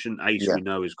combination. Ace, we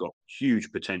know, has got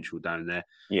huge potential down there.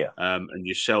 Yeah. And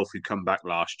yourself, who come back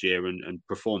last year and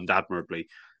performed admirably.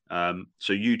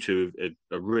 So you two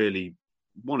are really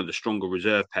one of the stronger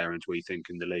reserve pairings, we think,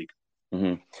 in the league.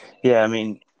 Mm-hmm. Yeah, I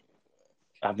mean,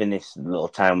 having this little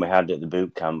time we had at the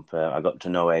boot camp, I got to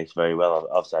know Ace very well.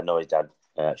 Obviously, I know his dad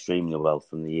extremely well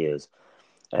from the years.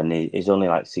 And he's only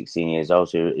like 16 years old,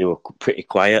 so he was pretty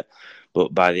quiet.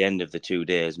 But by the end of the 2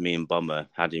 days, me and Bomber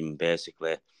had him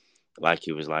basically like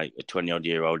he was like a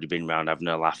 20-odd-year-old. He'd been round having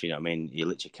a laugh, you know what I mean? He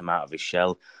literally came out of his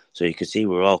shell. So you could see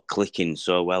we were all clicking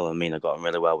so well. I mean, I got on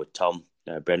really well with Tom.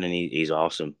 Brennan, he's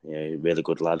awesome. Really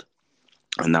good lad.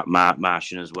 And that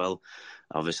Martian as well.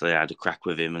 Obviously, I had a crack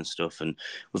with him and stuff. And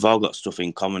we've all got stuff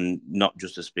in common, not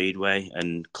just the Speedway.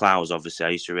 And Klaus, obviously, I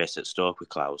used to race at Stoke with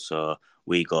Klaus. So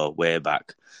we go way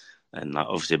back. And like,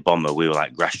 obviously, Bomber, we were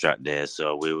like grass track days.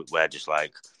 So we're just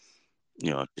like,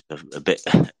 just a bit,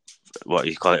 what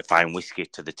you call it, fine whiskey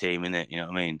to the team, innit? You know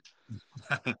what I mean?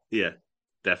 Yeah,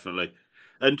 definitely.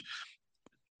 And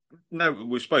no,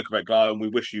 we spoke about Glasgow, and we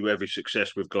wish you every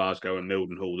success with Glasgow and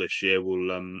Mildenhall this year.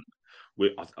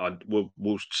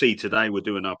 We'll see today. We're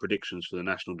doing our predictions for the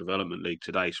National Development League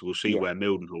today, so we'll see where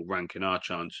Mildenhall rank in our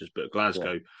chances. But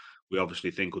Glasgow, we obviously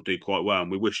think will do quite well,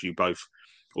 and we wish you both,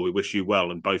 or we wish you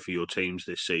well in both of your teams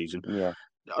this season. Yeah.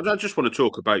 I just want to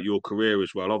talk about your career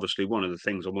as well. Obviously, one of the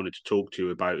things I wanted to talk to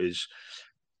you about is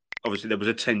obviously there was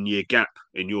a 10-year gap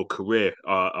in your career.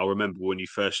 I remember when you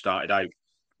first started out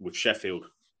with Sheffield.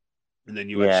 And then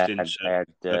you had stints at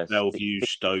Bellevue,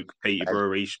 Stoke,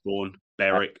 Peterborough, Eastbourne,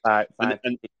 Berwick. Five and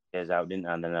 6 years out, didn't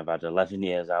I? And then I've had 11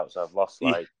 years out, so I've lost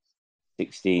like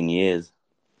 16 years.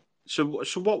 So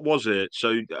what was it?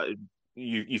 So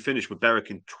you finished with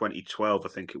Berwick in 2012, I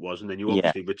think it was, and then you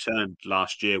obviously returned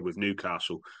last year with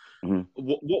Newcastle. Mm-hmm.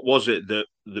 What was it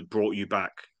that brought you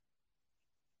back?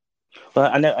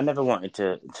 Well, I never wanted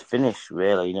to finish,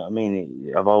 really. You know what I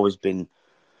mean? I've always been.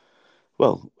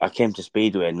 Well, I came to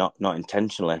Speedway not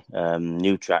intentionally.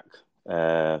 New Track,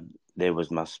 they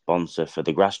was my sponsor for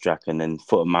the grass track, and then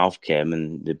Foot and Mouth came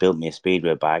and they built me a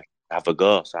Speedway bike. Have a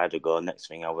go, so I had to go. Next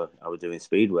thing I was doing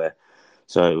Speedway,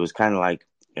 so it was kind of like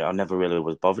I never really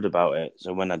was bothered about it.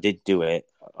 So when I did do it,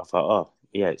 I thought, oh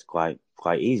yeah, it's quite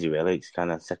easy, really. It's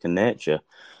kind of second nature.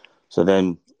 So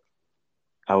then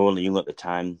I was only young at the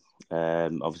time.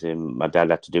 Obviously, my dad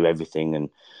had to do everything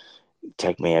and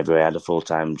take me everywhere. I had a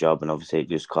full-time job, and obviously it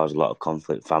just caused a lot of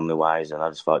conflict family-wise, and I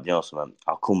just thought, something,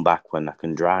 I'll come back when I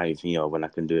can drive, when I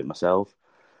can do it myself.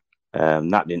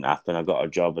 That didn't happen. I got a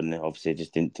job, and obviously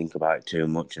just didn't think about it too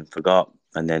much and forgot.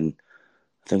 And then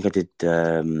I think I did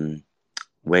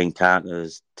Wayne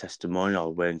Carter's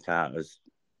testimonial, Wayne Carter's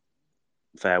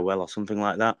farewell or something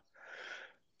like that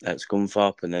at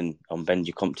Scunthorpe, and then on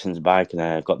Benji Compton's bike, and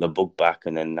I got the bug back,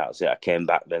 and then that was it. I came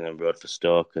back then and rode for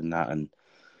Stoke and that, and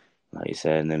like you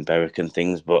say, and then Berwick and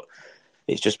things. But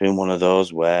it's just been one of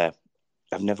those where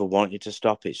I've never wanted to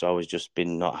stop. It's always just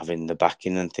been not having the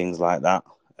backing and things like that.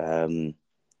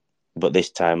 But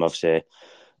this time, obviously,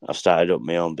 I've started up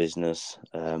my own business.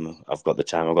 I've got the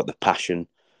time, I've got the passion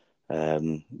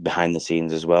behind the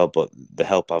scenes as well. But the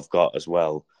help I've got as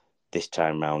well this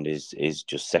time round is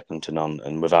just second to none.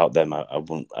 And without them, I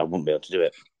wouldn't be able to do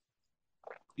it.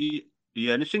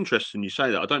 Yeah, and it's interesting you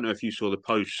say that. I don't know if you saw the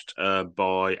post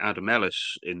by Adam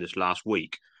Ellis in this last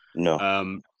week.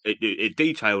 No. It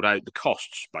detailed out the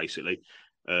costs, basically,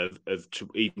 of to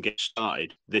even get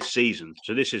started this season.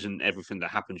 So this isn't everything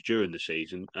that happens during the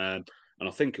season. And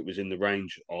I think it was in the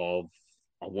range of,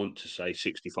 I want to say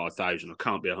 65,000. I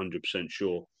can't be 100%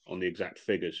 sure on the exact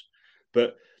figures.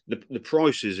 But the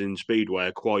prices in Speedway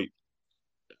are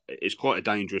it's quite a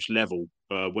dangerous level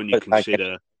when you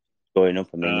consider... going up.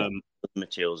 I mean, Um,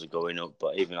 materials are going up,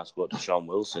 but even I spoke to Sean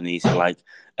Wilson, he said like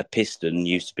a piston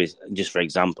used to be, just for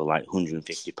example, like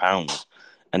 £150,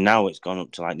 and now it's gone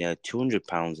up to like nearly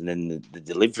 £200, and then the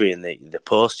delivery and the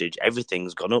postage,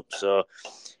 everything's gone up. So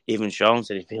even Sean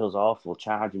said he feels awful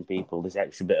charging people this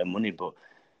extra bit of money, but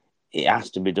it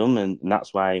has to be done, and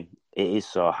that's why it is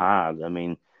so hard. I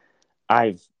mean,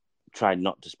 I've tried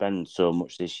not to spend so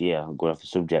much this year. I'm going off the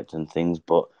subject and things,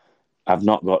 but I've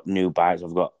not got new bikes.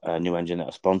 I've got a new engine that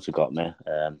a sponsor got me,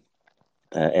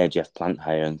 AGF plant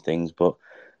hire and things. But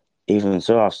even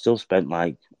so, I've still spent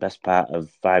like best part of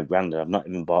 £5,000. And I've not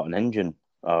even bought an engine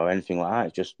or anything like that.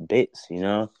 It's just bits, you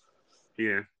know.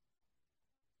 yeah,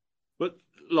 but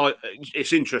like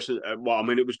it's interesting. Well, I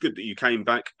mean, it was good that you came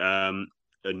back.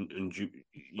 And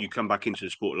you come back into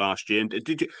the sport last year. And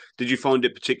did you find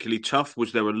it particularly tough?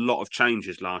 Was there a lot of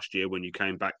changes last year when you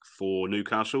came back for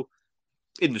Newcastle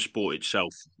in the sport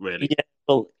itself? Really? Yeah,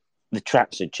 well, the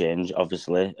tracks had changed,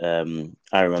 obviously.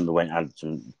 I remember when I had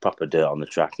some proper dirt on the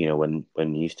track, you know, when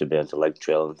you used to be able to leg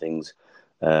trail and things.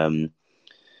 Um,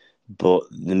 but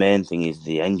the main thing is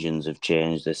the engines have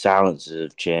changed, the silencers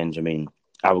have changed. I mean,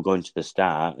 I would go into the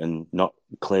start and not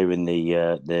clearing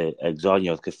the exhaust,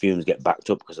 you know, the fumes get backed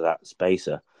up because of that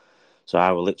spacer. So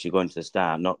I would literally go into the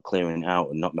start, not clearing it out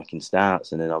and not making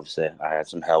starts. And then obviously I had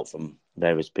some help from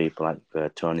various people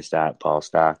like Tony Stark, Paul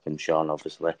Stark, and Sean,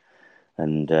 obviously,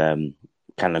 and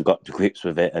kind of got to grips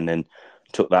with it. And then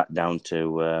took that down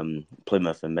to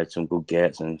Plymouth and made some good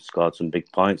gates and scored some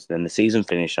big points. Then the season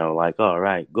finished, I was like, all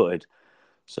right, good.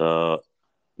 So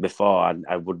before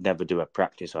I would never do a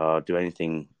practice or do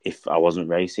anything if I wasn't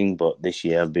racing. But this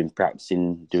year I've been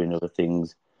practicing, doing other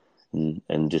things,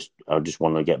 and just I just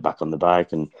want to get back on the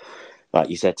bike. And like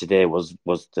you said, today was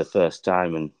the first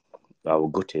time, and I was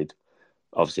gutted,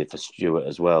 obviously for Stuart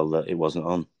as well, that it wasn't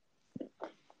on.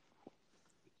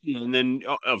 And then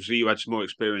obviously you had some more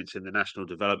experience in the National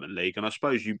Development League, and I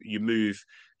suppose you move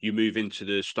into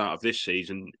the start of this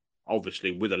season,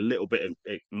 obviously with a little bit of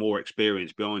more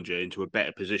experience behind you, into a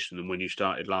better position than when you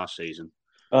started last season.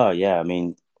 Oh yeah, I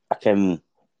mean, I came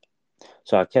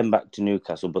back to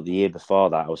Newcastle, but the year before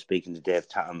that, I was speaking to Dave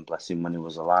Tatton, bless him, when he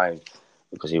was alive,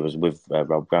 because he was with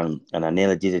Rob Grant, and I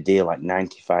nearly did a deal, like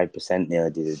 95%,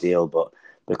 nearly did a deal, but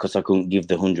because I couldn't give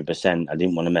the 100%, I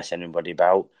didn't want to mess anybody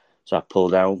about, so I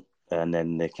pulled out, and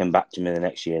then they came back to me the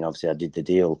next year, and obviously I did the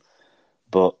deal,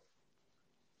 but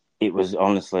it was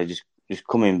honestly just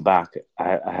coming back.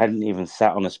 I hadn't even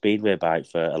sat on a speedway bike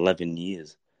for 11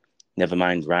 years, never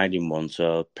mind riding one,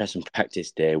 so press and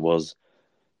practice day was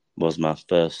my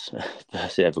first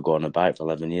ever go on a bike for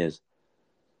 11 years.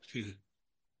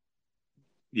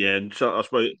 Yeah, and so I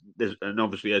suppose and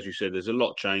obviously, as you said, there's a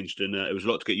lot changed, and it was a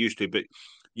lot to get used to. But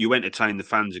you entertained the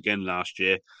fans again last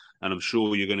year, and I'm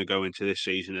sure you're going to go into this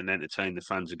season and entertain the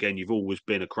fans again. You've always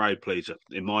been a crowd pleaser,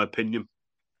 in my opinion.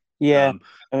 Yeah, Um,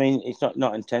 I mean it's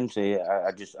not intentionally.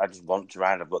 I just want to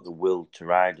ride. I've got the will to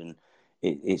ride, and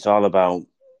it's all about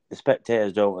the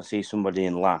spectators don't want to see somebody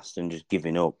in last and just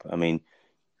giving up. I mean,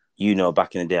 you know,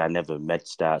 back in the day, I never made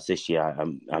starts. This year,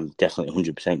 I'm definitely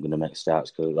 100% going to make starts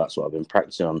because that's what I've been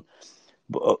practicing on.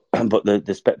 But but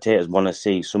the spectators want to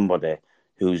see somebody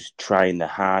who's trying the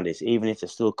hardest, even if they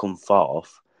still come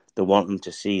fourth. They want them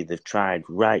to see they've tried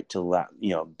right till that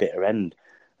bitter end,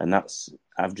 and that's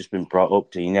I've just been brought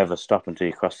up to. You never stop until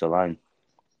you cross the line.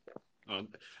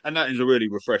 and that is a really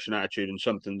refreshing attitude and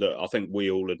something that I think we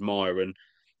all admire. And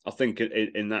I think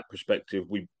in that perspective,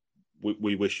 we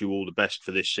wish you all the best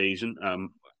for this season.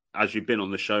 As you've been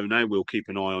on the show now, we'll keep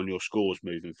an eye on your scores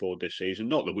moving forward this season.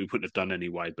 Not that we wouldn't have done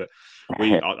anyway, but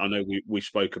I know we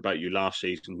spoke about you last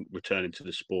season returning to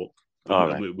the sport, All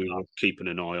and right, we were keeping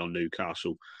an eye on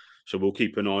Newcastle. So we'll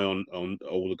keep an eye on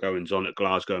all the goings on at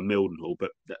Glasgow and Mildenhall.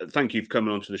 But thank you for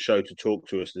coming onto the show to talk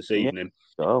to us this yeah. evening.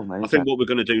 Oh, I many think times. what we're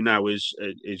going to do now is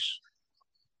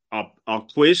our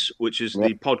quiz, which is Yeah,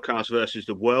 the podcast versus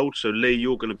the world. So Lee,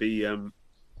 you're going to be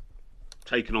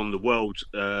taking on the world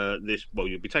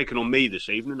you'll be taking on me this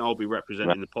evening. I'll be right.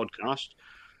 representing the podcast.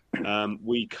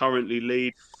 We currently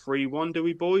lead 3-1, do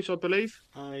we, boys? I believe.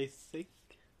 I think.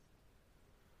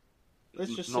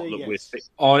 Let's just Not say that we're yes. fit.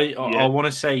 I want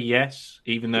to say yes,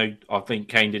 even though I think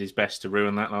Kane did his best to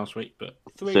ruin that last week. But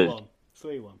 3-1.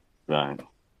 3-1. Right.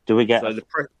 Do we get So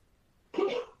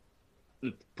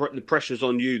the pressure's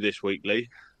on you this week, Lee.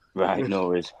 right? No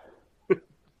worries.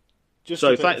 Just So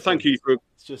a bit of fun. thank you for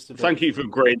It's just a bit thank of you fun. for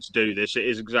agreeing to do this. It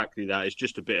is exactly that. It's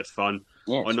just a bit of fun.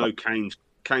 Yeah, I know Kane's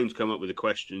come up with a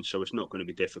question, so it's not going to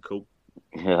be difficult.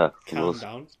 yeah. Calm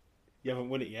down. You haven't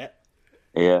won it yet.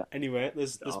 Yeah. Anyway,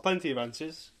 there's plenty of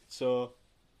answers. So,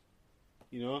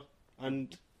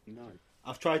 and No.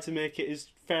 I've tried to make it as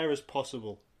fair as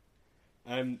possible.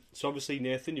 So obviously,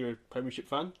 Nathan, you're a Premiership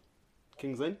fan,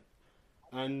 Kings Lynn,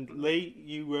 and Lee,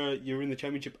 you're in the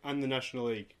Championship and the National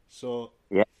League. So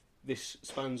Yeah. this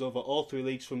spans over all 3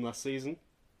 leagues from last season.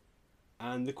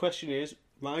 And the question is,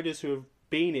 riders who have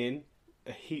been in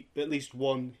at least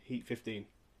one Heat 15.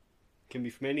 Can be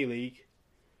from any league.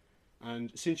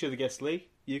 And since you're the guest, Lee,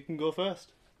 you can go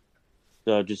first.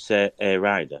 So I'll just say a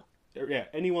rider. Yeah,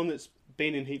 anyone that's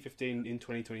been in Heat 15 in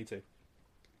 2022.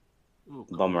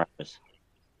 Bomber Harris.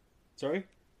 Sorry?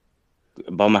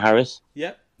 Bomber Harris.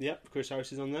 Yep, Chris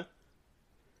Harris is on there.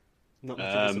 Not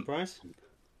much of a surprise.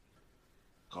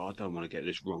 God, I don't want to get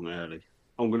this wrong early.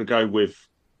 I'm going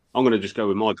to just go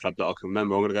with my club that I can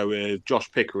remember. I'm going to go with Josh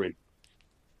Pickering.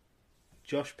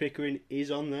 Josh Pickering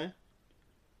is on there.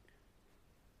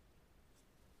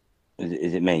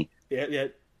 Is it me? Yeah.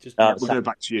 We'll go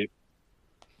back to you.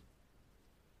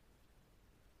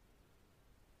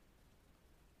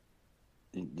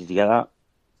 Did you get that?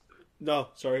 No,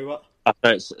 sorry, what? I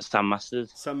thought it's Sam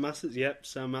Masters. Sam Masters, yep,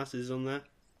 Sam Masters is on there.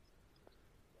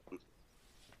 Do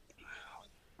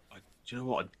you know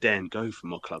what? I daren't go for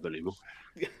my club anymore.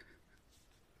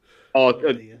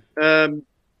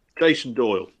 Jason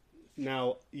Doyle.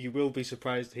 Now, you will be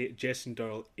surprised to hear Jason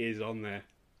Doyle is on there.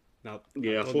 Now,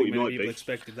 yeah, I don't thought think you many might people be.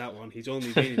 expected that one. He's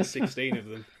only been in 16 of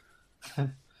them.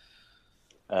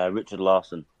 Richard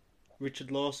Lawson.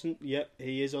 Richard Lawson, yep,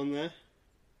 he is on there.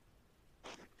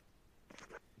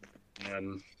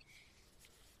 Do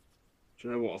you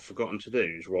know what I've forgotten to do?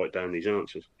 Is write down these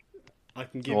answers. I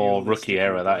can give you a list rookie if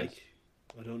error, you'd that like. is.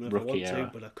 I don't know if Rookie I want error.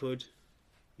 to, but I could.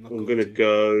 I'm going to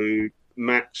go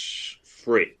Max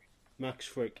Frick. Max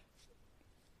Frick.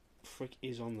 Frick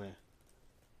is on there.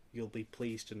 You'll be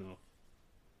pleased to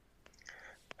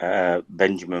know.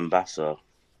 Benjamin Basso.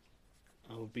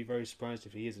 I would be very surprised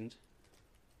if he isn't.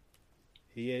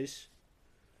 He is.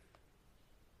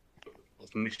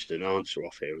 I've missed an answer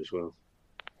off here as well.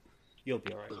 You'll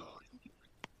be alright.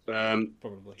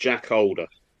 Probably. Jack Holder.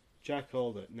 Jack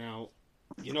Holder. Now,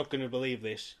 you're not going to believe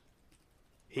this.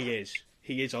 He is.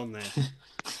 He is on there.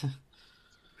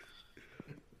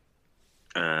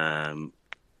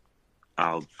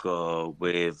 I'll go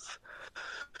with.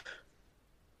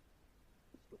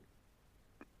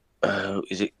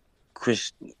 Is it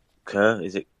Chris Kerr?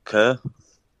 Is it Kerr?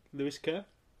 Lewis Kerr?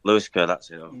 Lewis Kerr,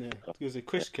 that's it. No, it was a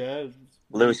Chris Kerr.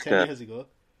 Lewis 10 Kerr. years ago.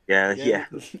 Yeah.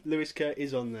 Lewis Kerr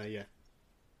is on there, yeah.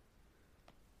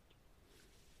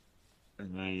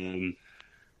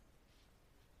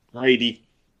 Brady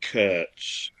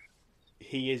Kurtz.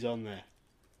 He is on there.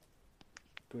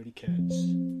 Brady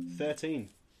Kurtz. 13.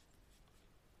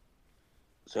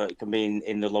 So it can be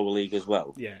in the lower league as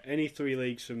well. Yeah, any 3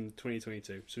 leagues from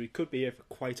 2022. So he could be here for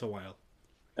quite a while.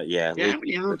 Yeah.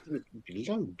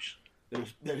 Loads.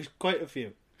 There's quite a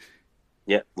few.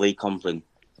 Yeah, Lee Complin.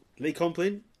 Lee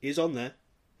Complin is on there.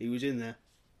 He was in there.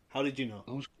 How did you know?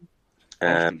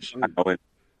 I know him.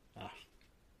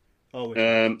 Oh,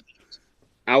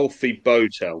 Alfie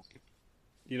Botel.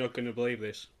 you're not going to believe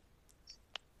this.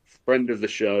 Friend of the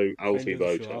show, Alfie Friend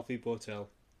of the show, Botel. Alfie Botel.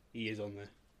 He is on there.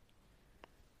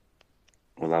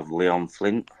 We'll have Leon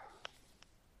Flint.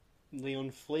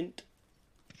 Leon Flint.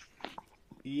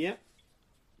 Yep.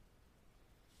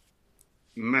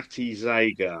 Matty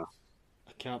Zager.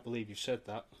 I can't believe you said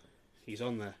that. He's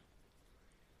on there.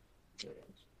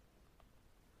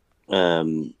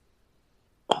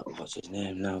 What's his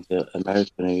name now? The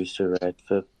American who used to ride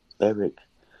for Berwick.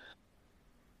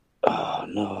 Oh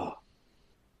no.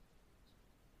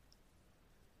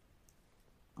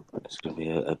 It's going to be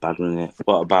a bad one, isn't it?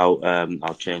 What about,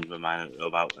 I'll change my mind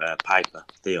about Piper,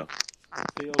 Theo.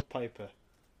 Theo Piper.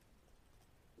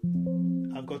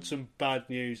 I've got some bad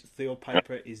news. Theo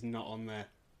Piper is not on there.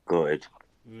 Good.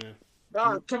 Yeah.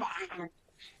 Oh, come on.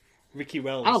 Ricky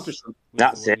Wells I'll was just-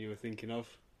 That's the one it. you were thinking of.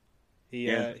 He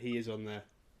is on there.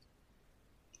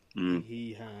 Mm.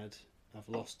 He had, I've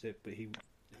lost it, but he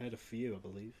had a few, I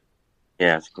believe.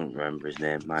 Yeah, I just couldn't remember his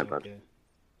name, my It's bad. okay.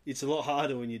 It's a lot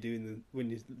harder when you're doing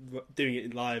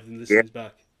it live than listening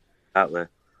back. Exactly.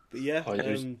 But yeah, Oh,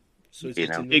 yeah. so it's You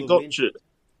know. another It got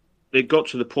win.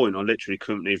 to the point I literally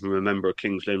couldn't even remember a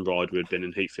Kings Lynn ride who had been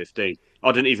in Heat 15.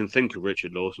 I didn't even think of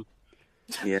Richard Lawson.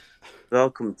 Yeah. They're all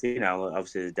coming to you now.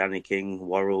 Obviously, the Danny King,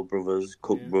 Worrell brothers,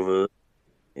 Cook Yeah. brothers.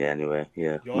 Yeah, anyway,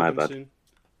 yeah, my bad. Jorgensen.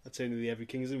 I'd say nearly every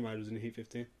Kingsland rider was in the Heat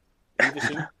 15.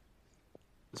 Iverson.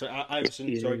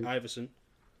 Iverson. Sorry, Iverson.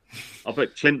 I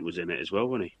bet Clint was in it as well,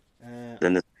 wasn't he?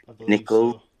 Then the I believe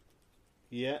Nickel. so.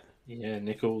 Yeah. Yeah,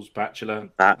 Nichols, Bachelor.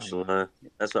 Bachelor.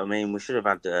 That's what I mean. We should have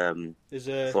had.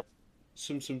 There's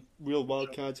some real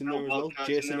wild cards in there as well.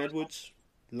 Jason Edwards,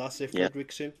 Lasse Yeah.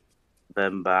 Fredriksson.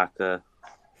 Ben Barker.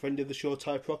 Friend of the show,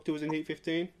 Ty Proctor was in Heat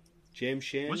 15. James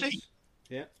Shanes. Was he?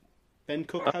 Yeah. Ben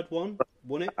Cook had one.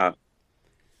 Won it. Uh,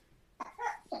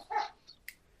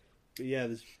 But yeah,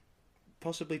 there's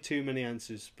possibly too many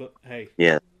answers. But hey.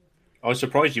 yeah. I was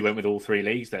surprised you went with all three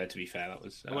leagues there. To be fair, that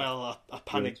was Well, I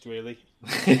panicked really.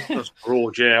 That's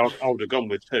broad, yeah. I would have gone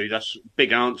with 2. That's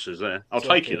big answers there. I'll It's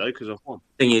take okay. it, though, because I've won.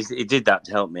 Thing is, he did that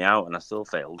to help me out, and I still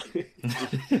failed.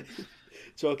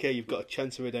 It's okay. You've got a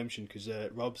chance of redemption because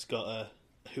Rob's got a.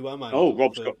 Who am I? Oh,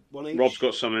 Rob's for one each.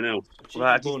 got something else. Cheeky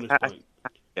Well, bonus I point.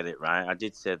 get it right. I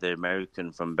did say the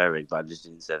American from Berwick, but I just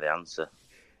didn't say the answer.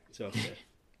 It's okay.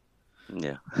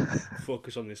 Yeah.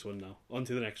 Focus on this one now. On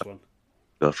to the next one.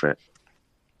 Go for it.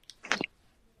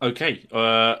 Okay,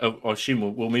 I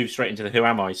assume we'll move straight into the Who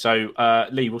Am I. So,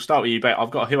 Lee, we'll start with you. But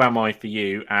I've got a Who Am I for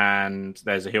you, and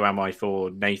there's a Who Am I for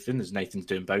Nathan, as Nathan's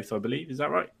doing both, I believe. Is that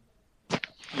right?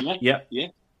 Yeah.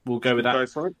 We'll go with that. Go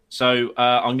for it. So,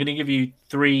 I'm going to give you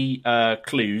 3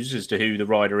 clues as to who the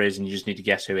rider is, and you just need to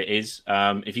guess who it is.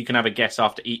 If you can have a guess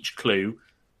after each clue,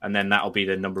 and then that'll be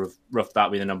the number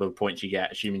of points you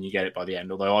get, assuming you get it by the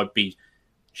end. Although I'd be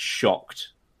shocked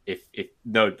if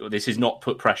no, this is not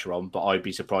put pressure on, but I'd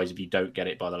be surprised if you don't get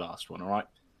it by the last one. All right.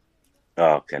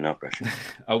 Oh, okay, no pressure.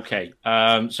 Okay.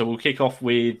 So we'll kick off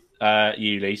with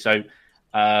you, Lee. So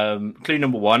clue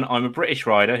number 1: I'm a British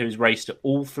rider who's raced at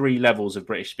all 3 levels of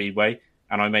British Speedway,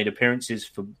 and I made appearances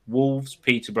for Wolves,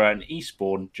 Peterborough, and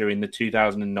Eastbourne during the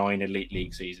 2009 Elite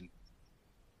League season.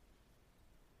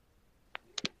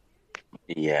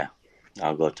 Yeah,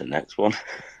 I'll go to the next one.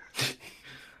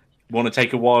 Want to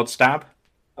take a wild stab?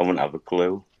 I wouldn't have a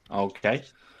clue. Okay.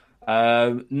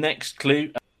 Next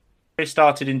clue. I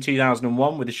started in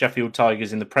 2001 with the Sheffield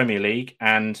Tigers in the Premier League,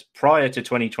 and prior to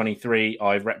 2023,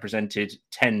 I've represented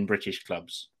 10 British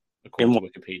clubs, according to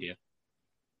Wikipedia.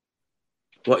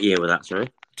 What year was that, sorry?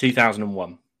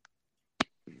 2001.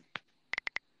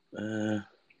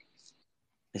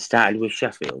 It started with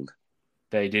Sheffield.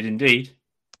 They did indeed.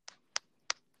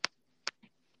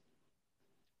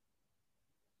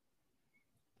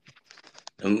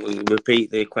 And repeat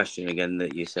the question again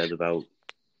that you said about...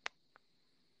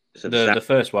 So The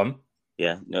first one.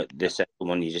 Yeah, no, the second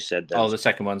one you just said. Then. Oh, the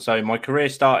second one. So my career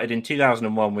started in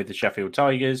 2001 with the Sheffield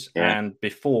Tigers, and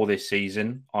before this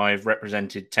season, I've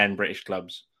represented 10 British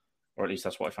clubs. Or at least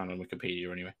that's what I found on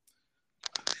Wikipedia anyway.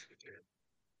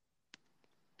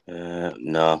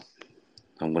 No,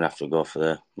 I'm going to have to go for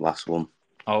the last one.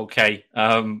 Okay,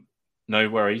 no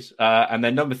worries. And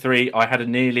then number 3, I had a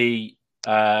nearly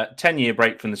 10-year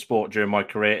break from the sport during my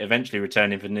career, eventually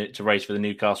returning to race for the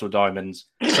Newcastle Diamonds.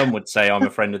 Some would say I'm a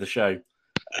friend of the show.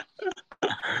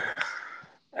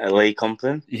 Lee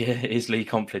Complin? Yeah, it is Lee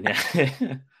Complin,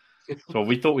 yeah. So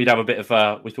we thought we'd have a bit of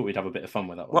fun with that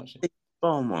one. What's the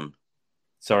Eastbourne one?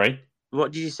 Sorry?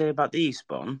 What did you say about the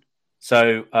Eastbourne?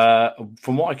 So,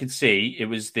 from what I could see, it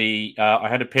was the I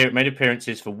had made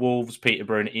appearances for Wolves,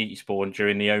 Peterborough, and Eastbourne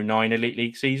during the 09 Elite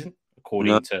League season,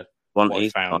 according to what I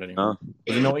found. Anyway. No.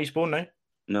 Was it not Eastbourne? No.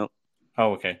 No.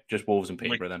 Oh, okay. Just Wolves and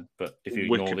Peterborough then. But if you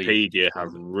ignore Wikipedia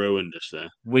have ruined us there.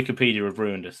 Wikipedia have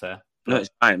ruined us there. No, it's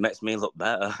fine. It makes me look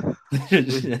better.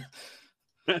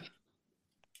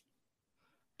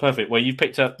 Perfect. Well, you've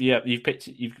picked up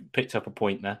a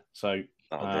point there. So,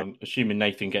 assuming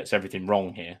Nathan gets everything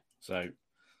wrong here, so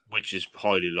which is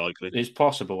highly likely. It's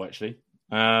possible, actually.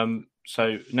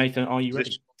 So, Nathan, are you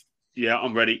ready? Yeah,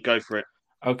 I'm ready. Go for it.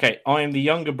 Okay. I am the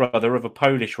younger brother of a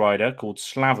Polish rider called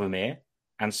Slavomir,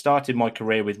 and started my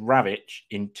career with Ravitch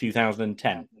in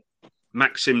 2010.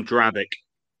 Maxim Drabic.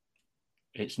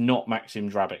 It's not Maxim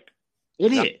Drabic.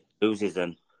 Idiot. Loses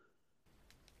then.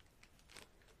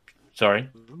 Sorry?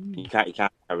 You can't carry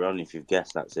on if you've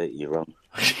guessed. That's it. You're wrong.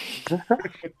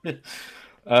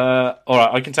 All right,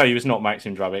 I can tell you it's not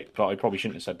Maxim Drabic, but I probably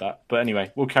shouldn't have said that. But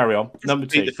anyway, we'll carry on. Number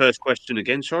 2. Repeat the first question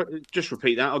again. Sorry, just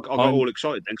repeat that. I got all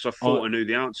excited then because I thought I knew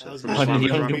the answer. I'm the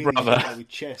younger brother.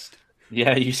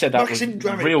 Yeah, you said that Maxim with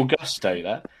Drabic. Real gusto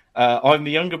there. I'm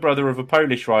the younger brother of a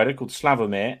Polish rider called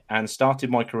Slavomir, and started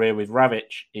my career with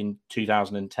Ravitch in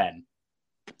 2010.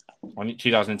 I think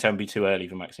 2010 would be too early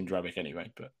for Maxim Drabic anyway,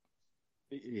 but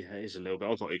yeah, it is a little bit.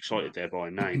 I got excited there by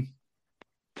a name.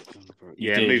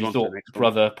 You thought to the next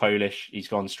brother one. Polish. He's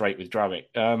gone straight with Drabic.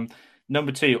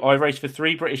 Number 2, I raced for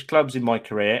 3 British clubs in my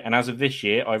career, and as of this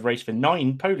year, I've raced for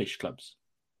 9 Polish clubs.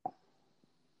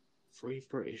 3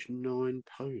 British, 9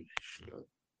 Polish.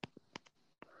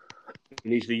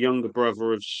 And he's the younger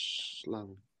brother of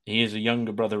Slavomir. He is a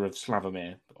younger brother of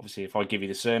Slavomir. Obviously, if I give you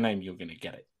the surname, you're going to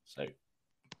get it. So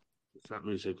that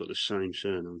means they've got the same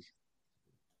surname.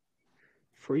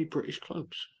 3 British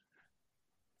clubs.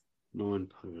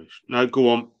 9 Polish. No, go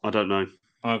on. I don't know.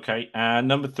 Okay, and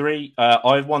number 3,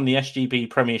 I've won the SGP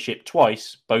Premiership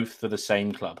twice, both for the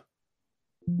same club.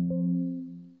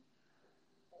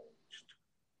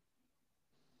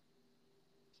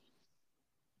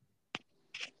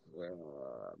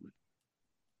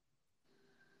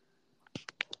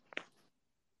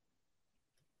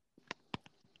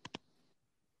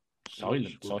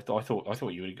 Silence. I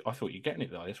thought you're getting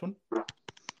it there. This one.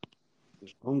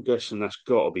 I'm guessing that's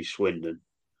got to be Swindon.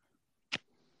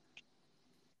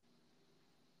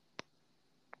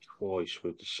 Twice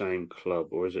with the same club,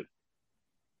 or is it?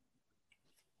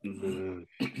 No.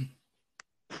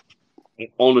 I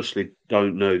honestly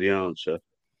don't know the answer,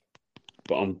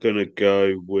 but I'm gonna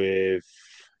go with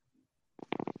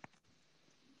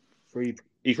three.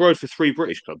 He's rode for 3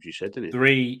 British clubs. You said, didn't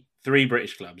he? Three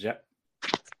British clubs. Yeah.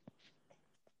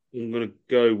 I'm gonna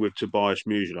go with Tobias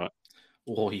Musilak.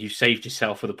 Oh, you saved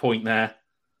yourself for the point there.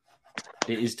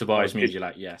 It is Tobias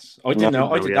Musilak, yes. I didn't didn't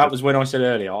know. know That was when I said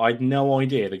earlier. I had no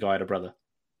idea the guy had a brother.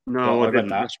 No, But I didn't. read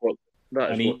that.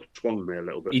 That is what swung me a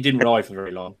little bit. He didn't ride for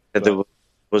very long. There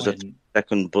was a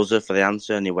second buzzer for the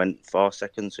answer, and he went 4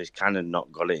 seconds, so he's kind of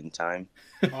not got it in time.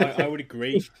 I would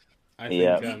agree. I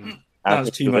think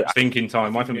that's too much thinking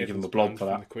time. I think we give him a blob for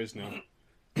that. The quiz now.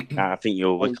 I think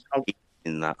you're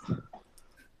in that.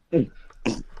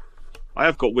 I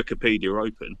have got Wikipedia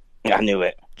open. Yeah, I knew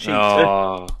it.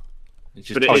 Oh,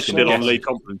 but it is still on Lee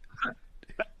Complin.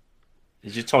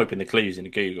 He's just typing the clues into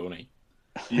Google, isn't he?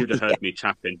 You'd have heard me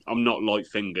tapping. I'm not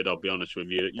light-fingered, I'll be honest with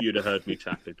you. You'd have heard me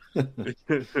tapping.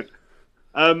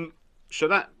 So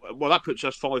that puts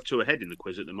us 5-2 ahead in the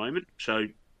quiz at the moment. So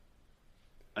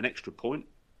an extra point.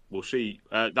 We'll see.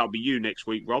 That'll be you next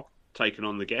week, Rob, taking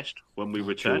on the guest when we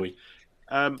return.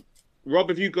 Rob,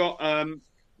 have you got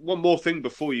one more thing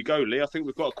before you go, Lee? I think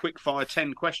we've got a quick fire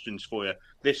 10 questions for you.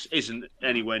 This isn't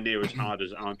anywhere near as hard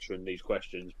as answering these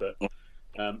questions, but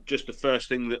just the first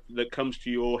thing that comes to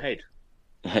your head.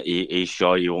 Are you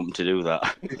sure you want me to do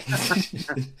that?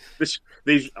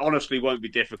 These honestly won't be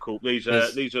difficult. These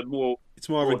are more. It's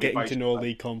more of a getting to know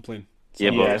Lee Complin. So,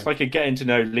 yeah, it's like a getting to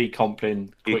know Lee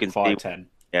Complin. Quick fire 10.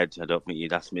 Yeah, I don't think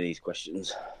you'd ask me these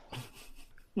questions.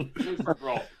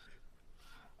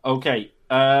 Okay,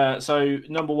 so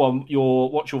number 1,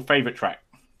 what's your favourite track?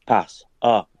 Pass.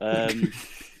 Oh,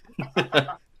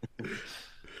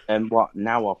 what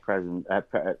now or present?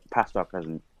 Past or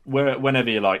present? Whenever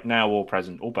you like, now or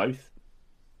present, or both.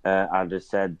 I just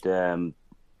said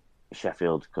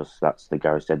Sheffield because that's the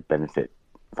Gary said benefit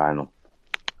final.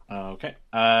 Okay.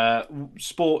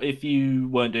 Sport if you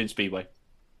weren't doing speedway.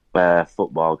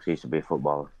 Football, because I used to be a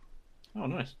footballer. Oh,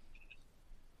 nice.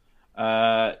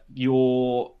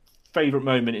 Your favourite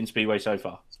moment in speedway so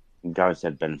far? Gary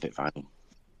said benefit final.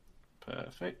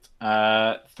 Perfect.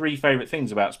 3 favourite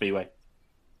things about speedway?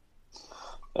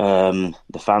 The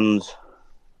fans,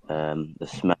 the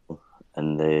smell,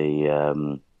 and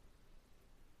the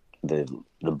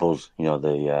buzz. You know,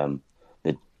 the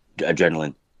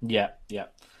adrenaline. Yeah.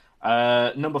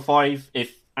 Number 5,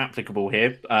 if applicable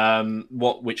here,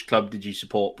 which club did you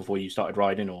support before you started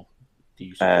riding, or do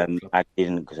you support a club? I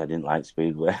didn't, because I didn't like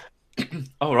speedway.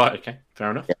 Oh, right, okay,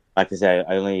 fair enough. Yeah, like I say,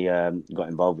 I only got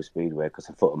involved with speedway because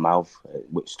I foot and mouth,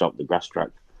 which stopped the grass track.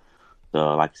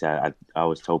 So, like I said, I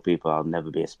always told people I'll never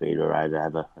be a speedway rider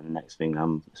ever, and the next thing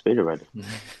I'm a speedway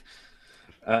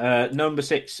rider. Number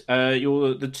 6,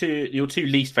 your two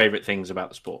least favourite things about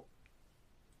the sport?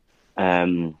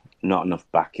 Not enough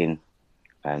backing,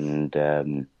 and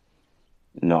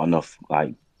not enough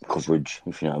coverage,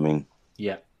 if you know what I mean.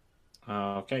 Yeah.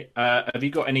 Okay. Have you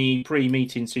got any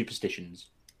pre-meeting superstitions?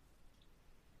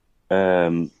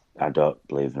 I don't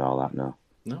believe in all that. No.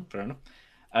 No, fair enough.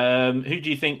 Who do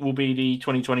you think will be the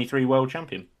 2023 world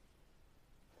champion?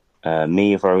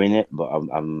 Me, if I win it, but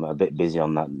I'm a bit busy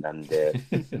on that.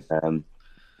 And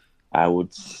I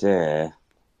would say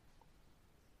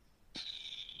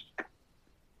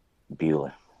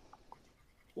Bueller.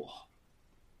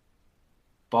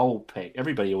 Bold pick.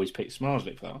 Everybody always picks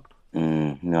Smarslick for that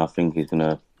one. No, I think he's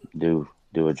gonna do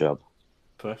a job.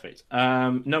 Perfect.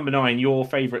 Number 9, your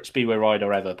favourite speedway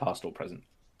rider ever, past or present?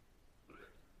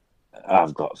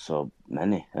 I've got so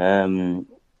many.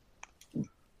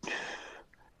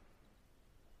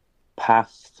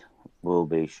 Past will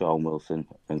be Sean Wilson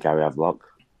and Gary Havelock.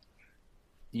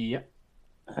 Yeah.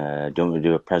 Do you want me to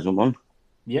do a present one?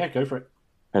 Yeah, go for it.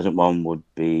 Present one would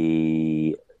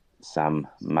be Sam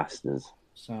Masters.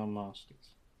 Sam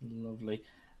Masters. Lovely.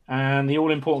 And the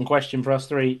all-important question for us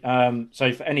 3.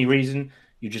 So for any reason,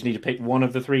 you just need to pick one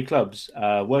of the 3 clubs.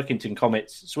 Workington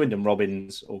Comets, Swindon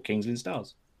Robins, or Kingsland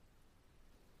Stars.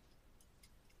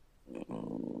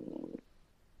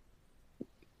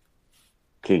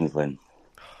 Kings Lynn.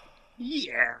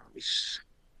 Yes.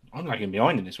 I'm lagging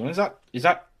behind in this one. Is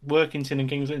that Workington and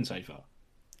Kings Lynn so far?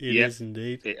 It is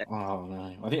indeed. Oh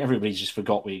no! I think everybody's just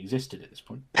forgot we existed at this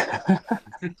point.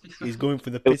 He's going for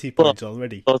the pity points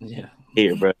already. Yeah.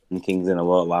 Peterborough and Kings Lynn, I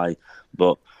won't lie.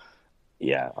 But,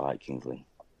 yeah, I like Kings Lynn.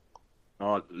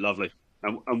 Oh, lovely.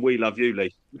 And we love you,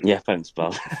 Lee. Yeah, thanks,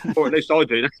 pal. Or at least I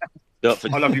do. Don't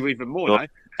forget, I love you even more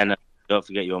now. don't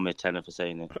forget you owe me a tenner for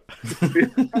saying it.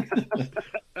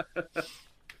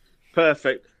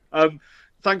 Perfect.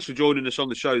 Thanks for joining us on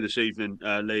the show this evening,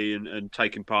 Lee, and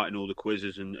taking part in all the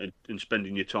quizzes and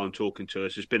spending your time talking to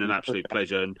us. It's been an absolute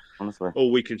pleasure. And Honestly.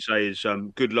 all we can say is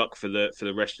good luck for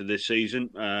the rest of this season.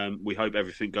 We hope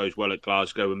everything goes well at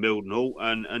Glasgow and Mildenhall,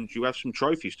 and you have some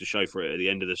trophies to show for it at the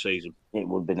end of the season. It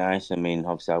would be nice. I mean,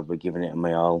 obviously, I'll be giving it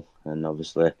my all. And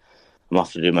obviously, I'm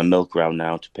off to do my milk round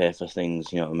now to pay for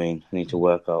things. You know what I mean? I need to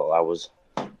work out hours.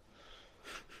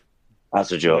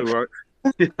 That's a joke.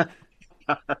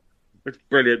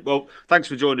 Brilliant. Well, thanks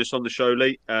for joining us on the show,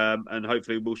 Lee, and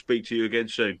hopefully we'll speak to you again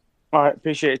soon. All right.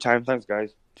 Appreciate your time. Thanks,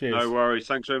 guys. Cheers. No worries.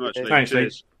 Thanks very much, Lee. Thanks,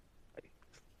 Cheers.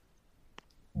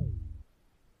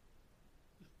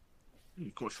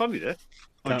 Quite funny there.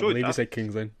 I Can't enjoyed believe you that. said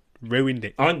Kings Lynn. Ruined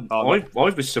it. I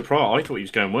was surprised. I thought he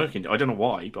was going Workington. I don't know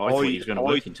why, but I thought he was going to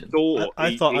Workington.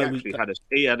 I thought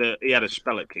he had a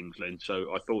spell at Kings Lynn,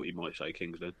 so I thought he might say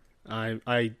Kings Lynn.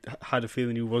 I had a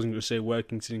feeling he wasn't going to say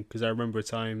Workington because I remember a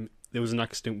time there was an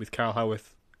accident with Carl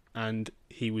Howarth and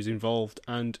he was involved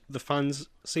and the fans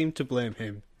seemed to blame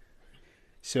him.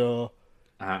 So,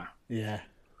 yeah.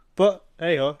 But,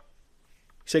 hey, he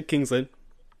said Kings Lynn.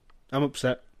 I'm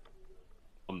upset.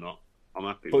 I'm not. I'm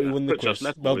happy But with he that. won the Puts us quiz.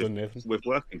 level Well with, done, Nathan. with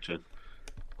Workington.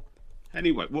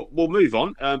 Anyway, we'll move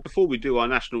on. Before we do our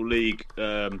National League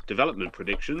development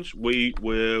predictions, we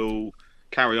will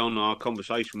carry on our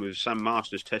conversation with Sam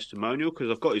Masters' testimonial because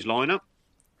I've got his lineup.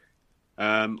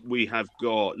 We have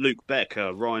got Luke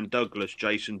Becker, Ryan Douglas,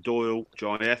 Jason Doyle,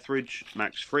 Jai Etheridge,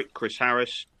 Max Frick, Chris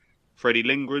Harris, Freddie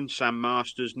Lindgren, Sam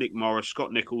Masters, Nick Morris,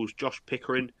 Scott Nichols, Josh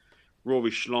Pickering,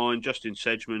 Rory Schlein, Justin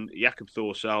Sedgman, Jakob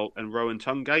Thorsell, and Rowan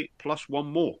Tungate, plus one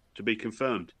more to be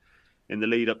confirmed in the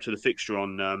lead up to the fixture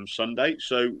on Sunday.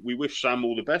 So we wish Sam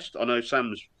all the best. I know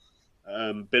Sam's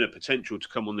been a potential to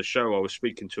come on the show. I was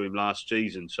speaking to him last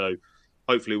season, so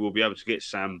hopefully we'll be able to get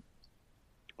Sam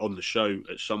on the show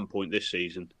at some point this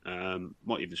season.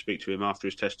 Might even speak to him after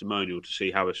his testimonial to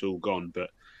see how it's all gone. But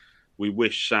we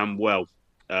wish Sam well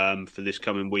for this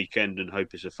coming weekend and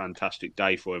hope it's a fantastic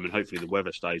day for him, and hopefully the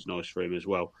weather stays nice for him as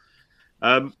well.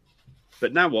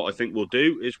 But now what I think we'll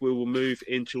do is we will move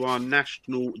into our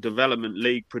National Development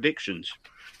League predictions.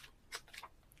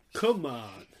 Come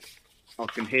on. I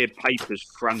can hear papers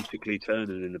frantically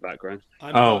turning in the background.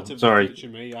 Sorry.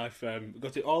 Me. I've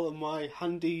got it all on my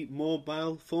handy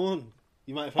mobile phone.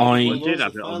 You might have I did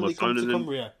have it on my phone and then...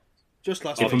 Cumbria. Just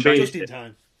last If week, I'm just in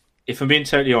time. If I'm being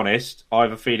totally honest, I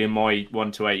have a feeling my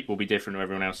 1 to 8 will be different to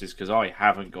everyone else's because I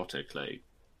haven't got a clue.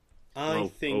 I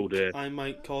think I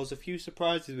might cause a few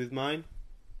surprises with mine.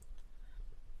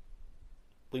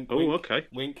 Wink, wink. Okay.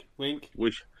 Wink, wink.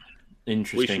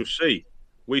 Interesting. We shall see.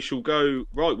 We shall go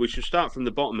right. We shall start from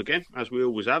the bottom again, as we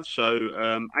always have.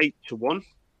 So 8 to 1.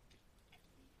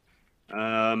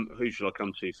 Who shall I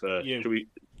come to first? You.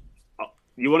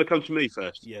 You want to come to me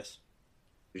first? Yes.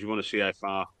 Because you want to see how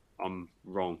far I'm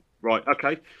wrong. Right.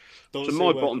 Okay. Don't so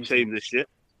my bottom team this year.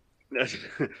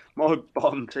 My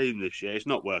bottom team this year is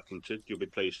not Workington. You'll be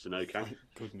pleased to know, Cam.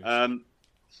 Goodness.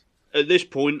 At this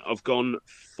point, I've gone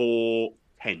for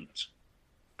Kent,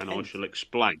 and I shall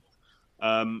explain.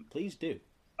 Please do.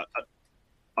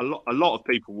 A lot of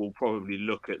people will probably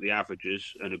look at the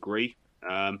averages and agree,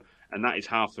 and that is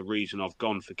half the reason I've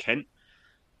gone for Kent.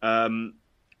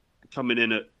 Coming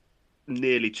in at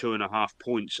nearly 2.5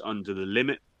 points under the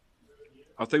limit.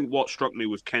 I think what struck me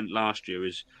with Kent last year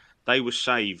is they were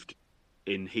saved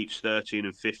in heats 13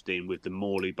 and 15 with the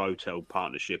Morley-Botel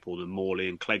partnership or the Morley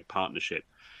and Clegg partnership.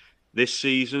 This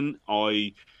season,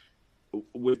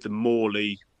 with the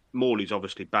Morley's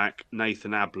obviously back.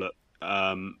 Nathan Ablett,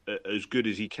 as good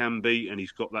as he can be, and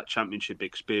he's got that championship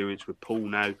experience with Paul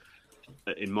now.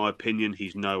 In my opinion,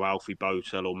 he's no Alfie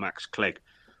Botel or Max Clegg.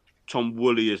 Tom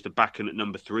Woolley is the backing at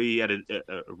number 3. He had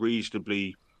a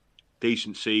reasonably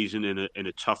decent season in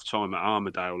a tough time at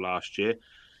Armadale last year.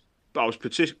 But I was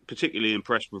particularly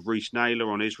impressed with Reece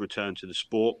Naylor on his return to the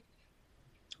sport.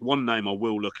 One name I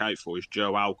will look out for is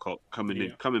Joe Alcott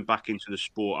coming back into the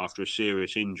sport after a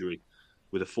serious injury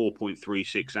with a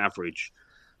 4.36 average.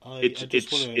 I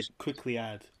just want to quickly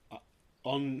add,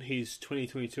 on his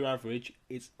 2022 average,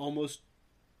 it's almost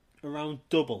around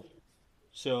double.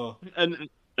 So and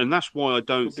and that's why I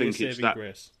don't Could be a think it's saving that.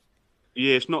 grace.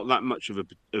 Yeah, it's not that much of a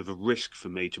risk for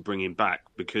me to bring him back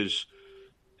because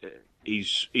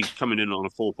he's coming in on a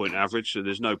 4 point average, so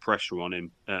there's no pressure on him,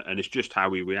 and it's just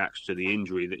how he reacts to the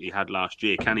injury that he had last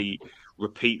year. Can he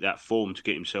repeat that form to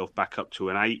get himself back up to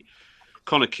an 8?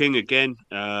 Connor King again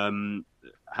had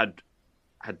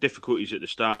difficulties at the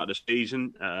start of the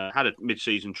season, had a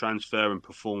mid-season transfer and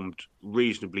performed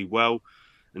reasonably well,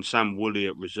 and Sam Woolley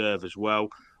at reserve as well.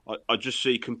 I just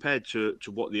see compared to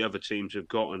what the other teams have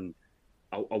got, and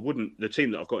I wouldn't. The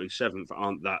team that I've got in 7th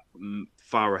aren't that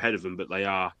far ahead of them, but they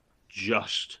are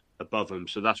just above them.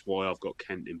 So that's why I've got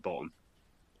Kent in bottom.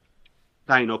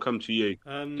 Dane, I'll come to you.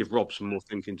 Give Rob some more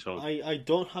thinking time. I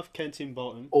don't have Kent in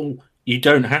bottom. Oh, you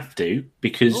don't have to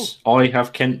because I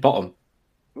have Kent bottom.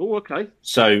 Oh, okay.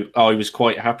 So I was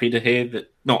quite happy to hear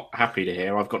that. Not happy to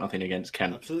hear. I've got nothing against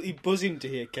Kent. Absolutely buzzing to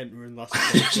hear Kent were in last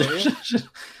place.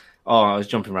 Oh, I was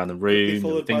jumping around the room.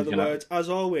 Followed by the words, as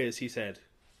always, he said.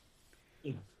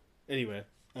 Anyway,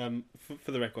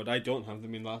 for the record, I don't have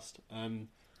them in last.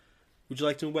 Would you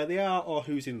like to know where they are or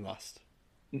who's in last?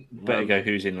 Better go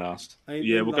who's in last.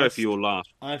 Yeah, we'll go for your last.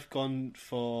 I've gone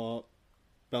for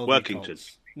Bellevue Workington.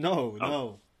 Colts.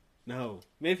 No.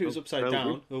 Maybe if it was upside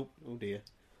Bellevue? down. Oh dear.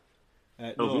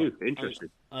 Bellevue, interesting.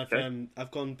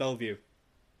 I've gone Bellevue.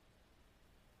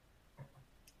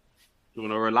 Do you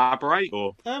want to elaborate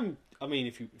or? I mean,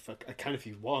 if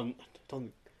you want. I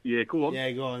don't. Yeah, go on.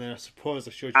 Yeah, go on. Then I suppose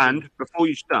I should. And before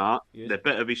you start, Yes. there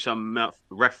better be some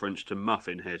reference to Muff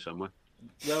in here somewhere.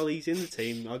 Well, he's in the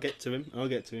team. I'll get to him.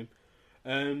 Okay.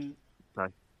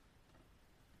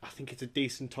 I think it's a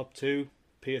decent top 2.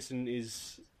 Pearson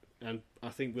is, and I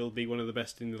think will be one of the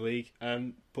best in the league.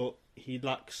 But he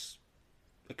lacks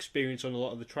experience on a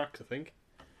lot of the tracks, I think.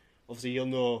 Obviously, you'll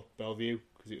know Bellevue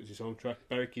because it was his home track.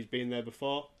 Berwick's been there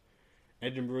before.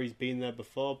 Edinburgh's been there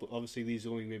before, but obviously these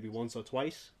only maybe once or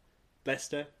twice.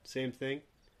 Leicester, same thing.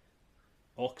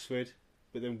 Oxford,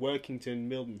 but then Workington,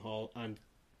 Mildenhall, and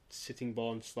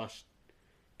Sittingbourne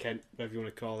 / Kent, whatever you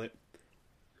want to call it.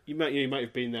 He might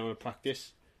have been there on a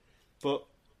practice, but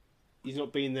he's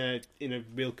not been there in a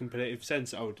real competitive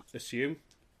sense, I would assume.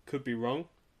 Could be wrong.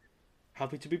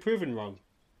 Happy to be proven wrong.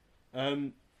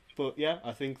 But yeah,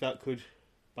 I think that could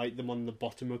bite them on the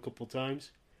bottom a couple of times.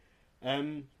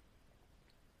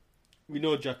 We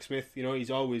know Jack Smith, he's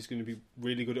always going to be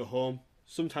really good at home.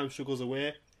 Sometimes struggles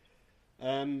away.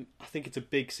 I think it's a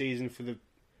big season for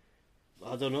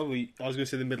I don't know, I was going to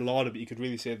say the middle order, but you could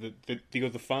really say the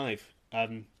other 5.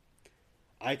 I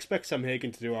expect Sam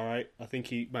Hagan to do alright. I think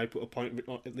he might put a point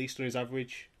at least on his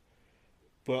average.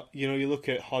 But, you look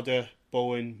at Hodder,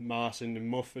 Bowen, Marson and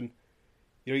Muff, and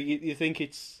you think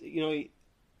it's,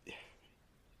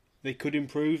 they could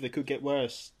improve, they could get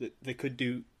worse, they could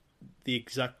do the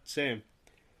exact same.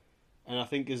 And I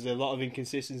think there's a lot of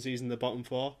inconsistencies in the bottom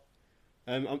 4.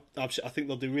 I think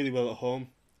they'll do really well at home.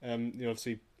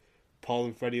 Obviously Paul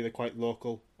and Freddie, they're quite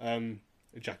local.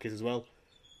 Jack is as well.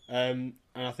 And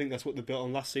I think that's what they built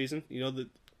on last season.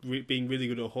 Being really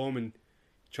good at home and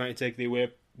trying to take the away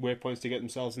points to get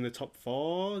themselves in the top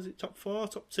 4. Is it top 4?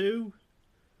 Top 2?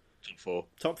 Top 4.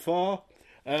 Top 4.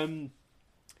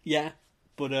 Yeah,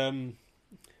 but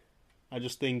I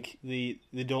just think they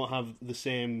don't have the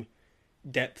same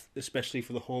depth, especially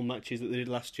for the home matches that they did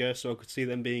last year. So I could see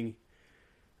them being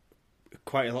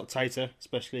quite a lot tighter,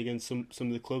 especially against some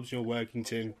of the clubs,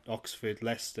 Workington, Oxford,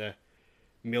 Leicester,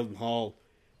 Mildenhall,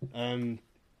 even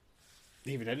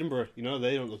Edinburgh. They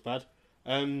don't look bad.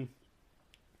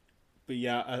 But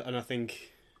yeah, and I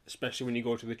think especially when you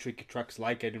go to the tricky tracks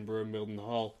like Edinburgh and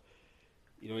Mildenhall,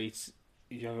 it's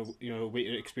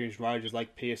experienced riders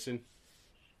like Pearson,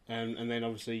 and then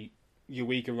obviously your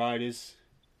weaker riders,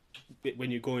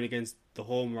 when you're going against the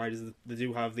home riders, they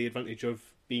do have the advantage of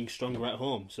being stronger at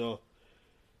home. So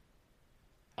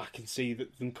I can see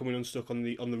them coming unstuck on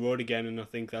the road again, and I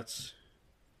think that's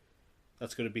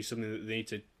going to be something that they need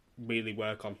to really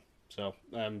work on. So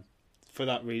for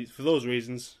those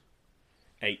reasons,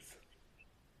 8th.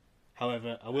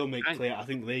 However, I will make clear I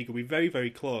think the league will be very,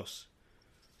 very close.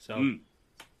 So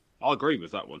I agree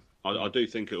with that one. I do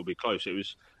think it will be close.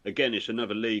 It's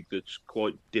another league that's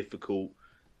quite difficult.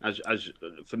 As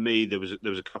for me, there was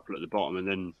a couple at the bottom, and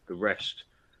then the rest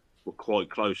were quite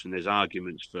close. And there's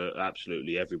arguments for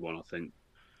absolutely everyone, I think.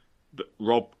 But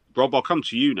Rob, I'll come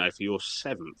to you now for your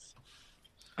 7th.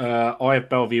 I have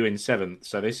Bellevue in 7th,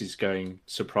 so this is going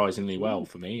surprisingly well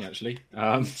for me, actually.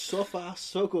 So far,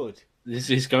 so good.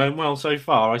 This is going well so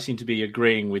far. I seem to be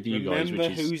agreeing with you guys.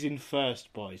 Remember who's in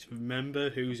first, boys. Remember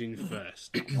who's in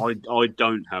first. I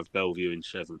don't have Bellevue in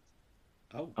 7th.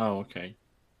 Oh, okay.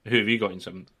 Who have you got in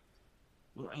 7th?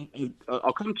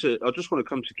 I'll come to. I just want to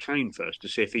come to Kane first to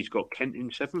see if he's got Kent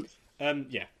in seventh.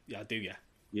 Yeah, I do. Yeah.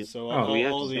 Yeah. So Oh, he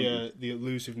has all seventh. the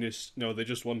elusiveness, no, they're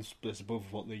just one split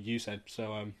above what you said.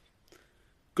 So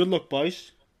good luck,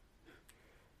 boys.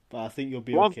 But I think you'll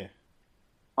be Well, okay.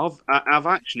 I've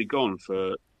actually gone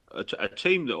for a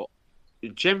team that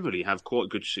generally have quite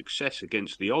good success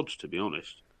against the odds. To be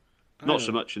honest, I not so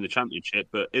know. much in the Championship,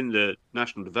 but in the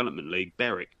National Development League,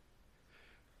 Berwick.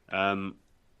 Um,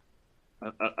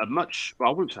 a much, well,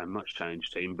 I wouldn't say a much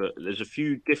changed team, but there's a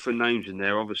few different names in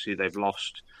there. Obviously, they've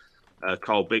lost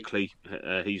Carl Bickley,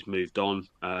 he's moved on.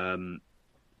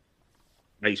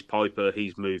 Ace Piper,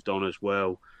 he's moved on as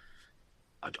well.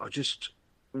 I just,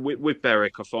 with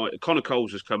Berwick, I find Connor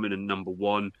Coles has come in at number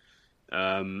one.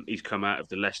 He's come out of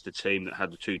the Leicester team that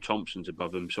had the two Thompsons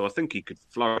above him, so I think he could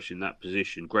flourish in that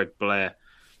position. Greg Blair,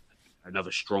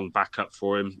 another strong backup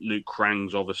for him. Luke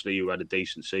Crangs, obviously, who had a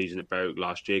decent season at Berwick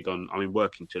last year.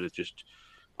 Workington have just,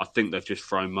 I think they've just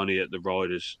thrown money at the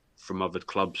riders from other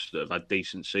clubs that have had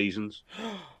decent seasons.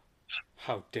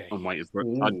 How dare I'm you? waiting for it.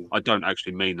 Ooh. I don't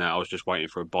actually mean that. I was just waiting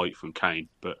for a bite from Kane.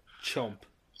 But Chomp.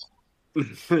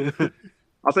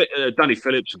 I think Danny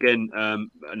Phillips, again,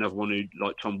 another one who,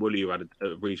 like Tom Woolley, who had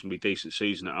a reasonably decent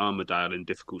season at Armadale in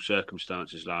difficult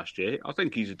circumstances last year. I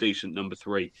think he's a decent number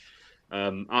three.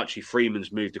 Archie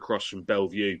Freeman's moved across from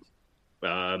Bellevue,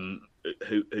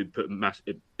 who put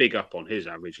big up on his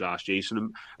average last year.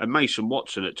 And Mason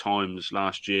Watson at times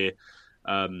last year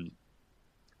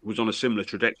was on a similar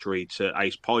trajectory to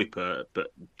Ace Piper,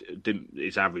 but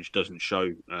his average doesn't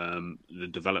show the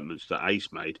developments that Ace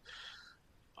made.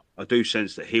 I do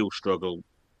sense that he'll struggle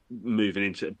moving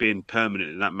into being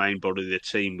permanent in that main body of the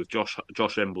team with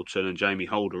Josh Embleton and Jamie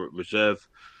Holder at reserve.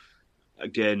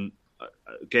 Again,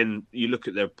 you look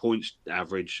at their points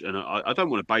average, and I don't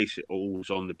want to base it all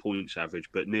on the points average,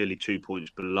 but nearly 2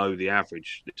 points below the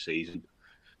average this season.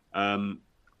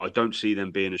 I don't see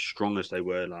them being as strong as they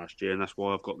were last year, and that's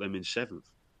why I've got them in seventh.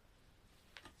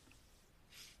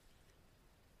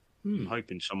 I'm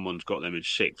hoping someone's got them in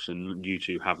sixth, and you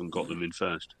two haven't got them in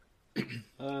first.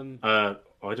 I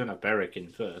don't have Berwick in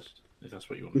first, if that's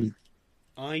what you want.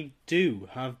 I do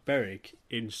have Berwick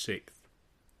in sixth.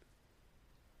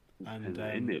 And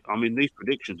I mean, these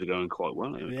predictions are going quite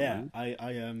well. yeah, I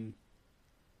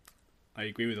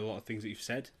agree with a lot of things that you've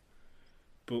said.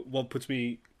 But what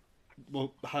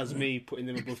has me putting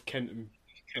them above Kent and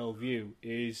Bellevue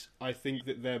is I think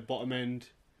that their bottom end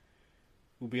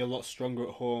will be a lot stronger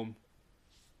at home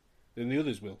than the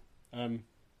others will.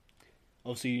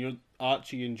 Obviously,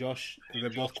 Archie and Josh, they're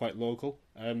both quite local.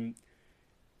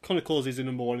 Connor Coles is the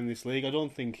number one in this league. I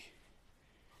don't think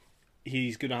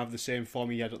he's going to have the same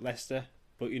form he had at Leicester,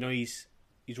 but he's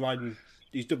doubling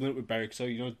up with Berwick, so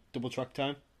double track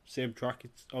time, same track.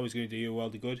 It's always going to do you a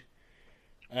world of good.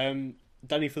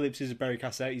 Danny Phillips is a Berwick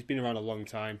asset. He's been around a long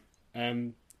time.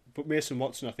 But Mason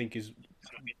Watson, I think, is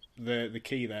the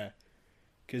key there.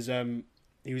 Because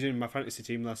he was in my fantasy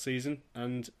team last season,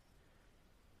 and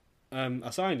I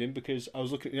signed him because I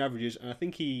was looking at the averages, and I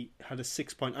think he had a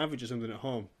 6-point average or something at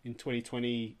home in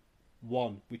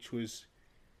 2021, which was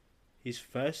his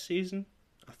first season,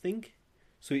 I think.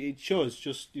 So it shows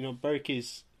just, Berwick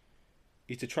it's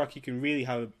a track you can really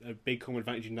have a big home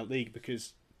advantage in that league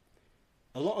because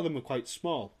a lot of them are quite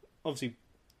small. Obviously,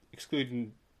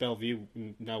 excluding Bellevue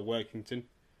and now Workington.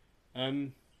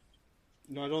 I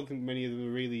don't think many of them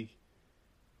are really.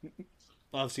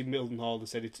 Obviously, Milton Hall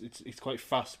has said it's quite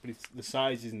fast, but the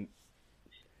size isn't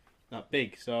that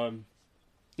big. So,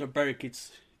 Berwick,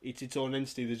 it's its own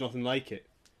entity. There's nothing like it,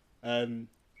 and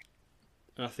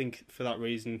I think for that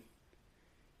reason,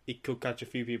 it could catch a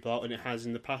few people out, and it has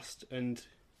in the past.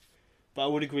 But I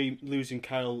would agree, losing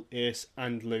Kyle, Ace,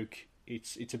 and Luke,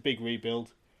 it's a big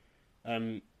rebuild.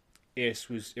 Ace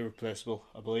was irreplaceable,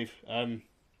 I believe, and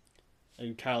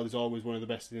Kyle is always one of the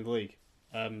best in the league.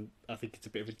 I think it's a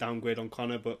bit of a downgrade on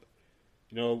Connor, but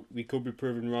we could be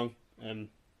proven wrong. We'll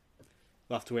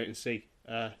have to wait and see.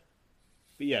 But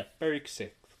yeah, Berwick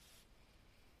sixth.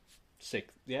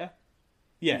 Yeah,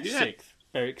 sixth.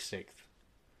 Berwick sixth.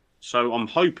 So I'm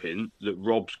hoping that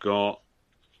Rob's got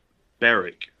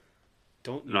Berwick.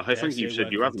 No, I think you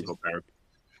said you haven't got Berwick.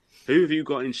 Who have you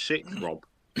got in sixth, Rob?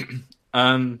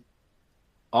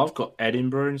 I've got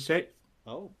Edinburgh in sixth.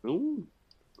 Oh. Ooh.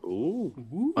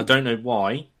 I don't know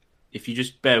why. If you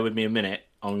just bear with me a minute,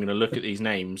 I'm going to look at these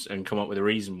names and come up with a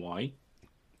reason why.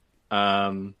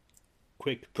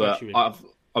 Quick, but if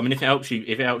it helps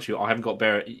you, I haven't got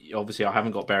Berwick. Obviously, I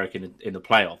haven't got Berwick in the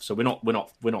playoffs, so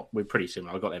we're pretty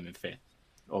similar. I got them in fifth.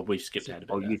 Or we skipped ahead a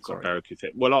bit. You've got Berwick in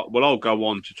fifth. Well, I'll go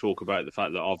on to talk about the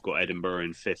fact that I've got Edinburgh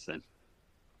in fifth then.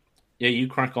 Yeah, you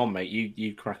crack on, mate.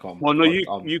 You crack on. Well, no,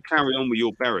 you carry on with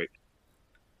your Berwick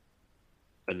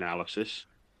analysis,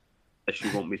 unless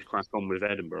you want me to crack on with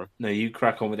Edinburgh. No, you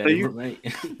crack on with So you- Edinburgh,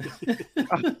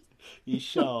 mate. You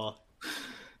sure?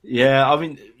 Yeah, I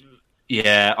mean,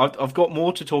 yeah, I've got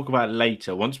more to talk about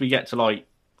later. Once we get to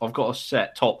I've got a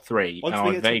set top three, Once and we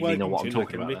I get to vaguely know what I'm Workington, I talking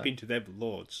can about. rip There. into them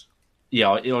loads. Yeah,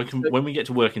 I can. When we get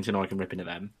to Workington, I can rip into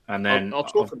them, and then I'll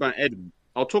talk about Edinburgh.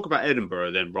 I'll talk about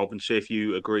Edinburgh then, Rob, and see if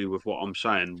you agree with what I'm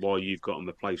saying. Why you've got them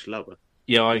a place lower?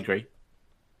 Yeah, I agree.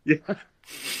 Yeah.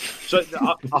 So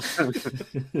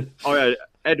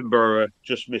Edinburgh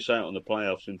just miss out on the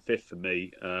playoffs in fifth for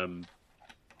me, and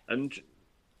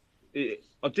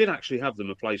I did actually have them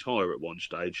a place higher at one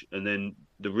stage, and then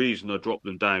the reason I dropped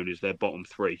them down is their bottom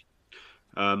three.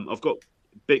 I've got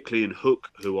Bickley and Hook,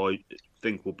 who I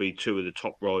think will be two of the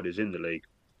top riders in the league.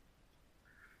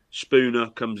 Spooner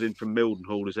comes in from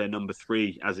Mildenhall as their number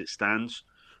three as it stands.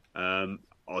 I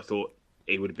thought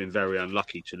he would have been very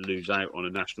unlucky to lose out on a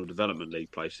National Development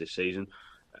League place this season.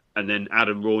 And then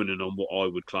Adam Roynan on what I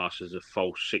would class as a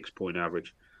false 6-point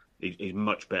average. He's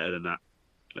much better than that,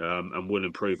 and will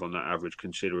improve on that average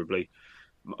considerably.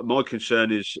 My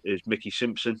concern is Mickey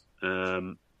Simpson,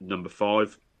 number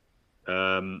 5.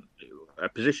 A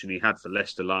position he had for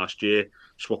Leicester last year,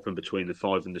 swapping between the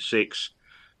 5 and the 6.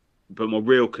 But my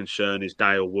real concern is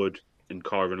Dale Wood and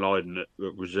Kyron Lydon at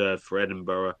reserve for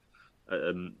Edinburgh.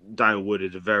 Dale Wood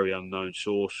is a very unknown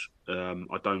source. I'm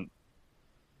not going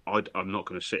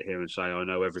to sit here and say I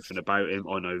know everything about him.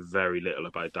 I know very little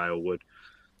about Dale Wood,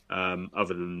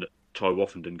 other than that Ty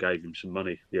Woffenden gave him some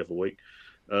money the other week.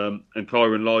 And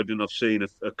Kyron Lydon I've seen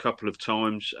a couple of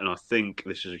times, and I think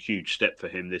this is a huge step for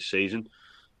him this season.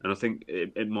 And I think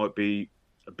it might be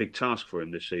a big task for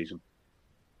him this season.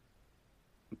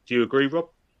 Do you agree, Rob?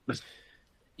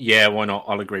 Yeah, why not?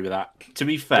 I'll agree with that. To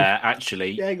be fair,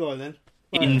 actually, Yeah, go on then.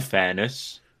 in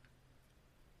fairness,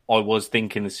 I was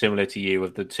thinking similar to you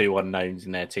of the two unknowns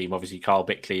in their team. Obviously, Carl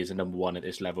Bickley is a number one at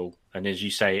this level, and as you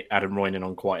say, Adam Roynan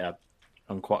on quite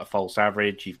a false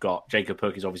average. You've got Jacob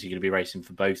Hook is obviously going to be racing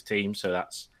for both teams, so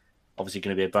that's obviously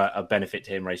going to be a benefit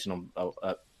to him racing on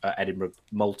at Edinburgh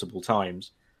multiple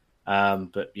times.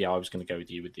 But yeah, I was going to go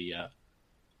with you with the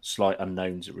slight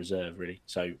unknowns at reserve, really.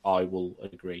 So I will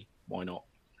agree. Why not?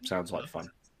 Sounds like fun.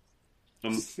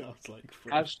 Sounds like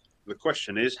fun. The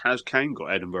question is, has Kane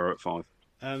got Edinburgh at 5?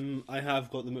 I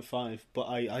have got them at 5, but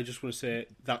I just want to say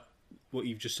that what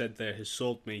you've just said there has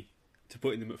sold me to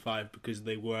putting them at 5 because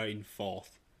they were in 4th.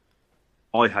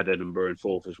 I had Edinburgh in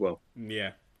 4th as well.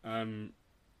 Yeah.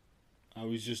 I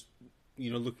was just,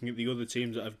 looking at the other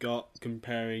teams that I've got,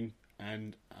 comparing,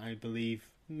 and I believe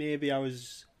maybe I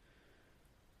was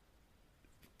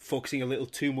focusing a little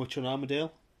too much on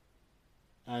Armadale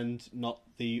and not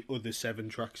the other 7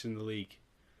 tracks in the league.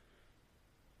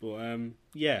 But,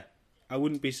 yeah, I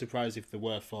wouldn't be surprised if they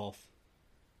were 4th.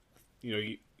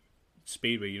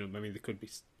 Speedway, they could be.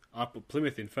 I put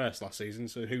Plymouth in first last season,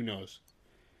 so who knows?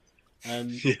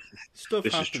 Stuff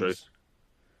this happens. is true.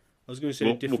 I was going to say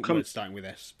a different word starting with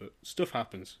S, but stuff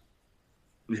happens.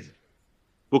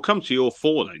 We'll come to your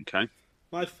 4 then, Kane.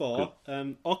 My 4,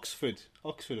 Oxford.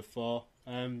 Oxford are 4.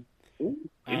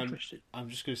 Interesting. I'm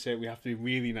just going to say we have to be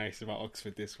really nice about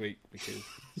Oxford this week because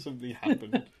something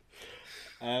happened.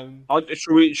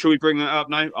 Should we bring that up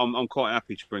now? I'm quite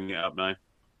happy to bring it up now.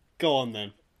 Go on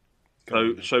then.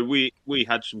 So we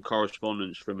had some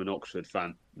correspondence from an Oxford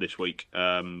fan this week,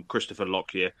 Christopher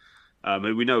Lockyer,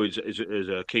 who we know is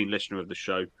a keen listener of the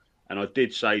show. And I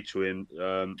did say to him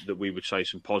that we would say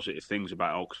some positive things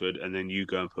about Oxford, and then you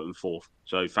go and put them 4th.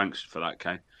 So thanks for that,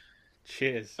 Kane.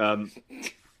 Cheers.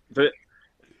 But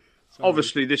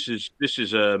obviously, this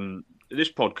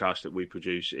podcast that we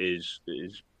produce is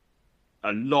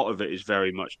a lot of it is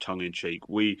very much tongue in cheek.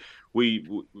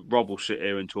 Rob will sit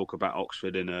here and talk about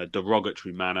Oxford in a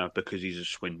derogatory manner because he's a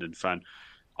Swindon fan.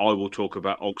 I will talk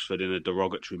about Oxford in a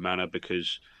derogatory manner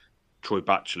because Troy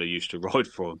Batchelor used to ride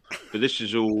for him. But this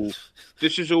is all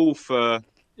for.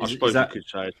 I suppose you could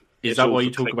say. Is that why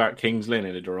you talk about Kings Lynn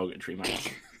in a derogatory manner?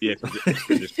 Yeah,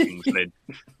 because it's Kings Lynn.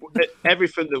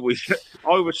 Everything that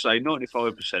I would say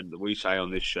 95% that we say on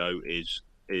this show is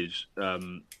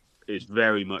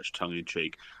very much tongue in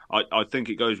cheek. I think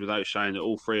it goes without saying that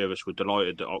all three of us were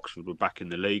delighted that Oxford were back in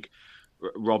the league.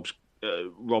 Rob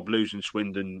losing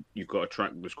Swindon, you've got a track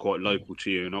that's quite local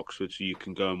to you in Oxford, so you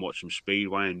can go and watch some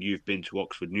Speedway. And you've been to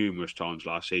Oxford numerous times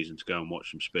last season to go and watch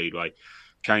some Speedway.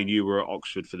 Kane, you were at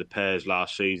Oxford for the pairs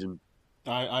last season.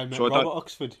 I met Rob at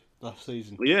Oxford last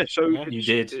season. Yeah, so you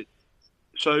did.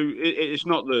 It's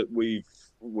not that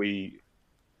we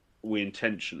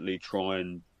intentionally try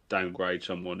and downgrade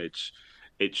someone.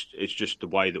 it's just the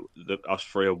way that us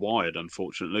three are wired.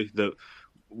 Unfortunately, that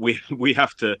we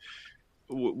have to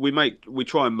we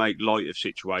try and make light of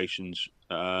situations,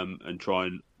 and try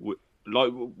and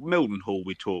like Mildenhall.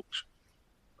 We talked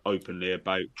openly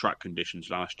about track conditions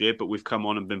last year, but we've come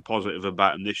on and been positive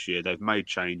about them this year. They've made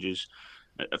changes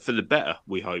for the better,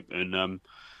 we hope, and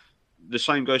the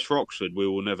same goes for Oxford. We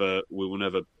will never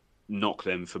knock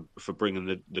them for bringing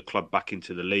the club back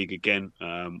into the league again.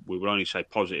 We will only say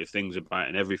positive things about it,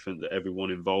 and everything that everyone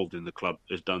involved in the club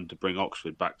has done to bring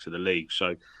Oxford back to the league.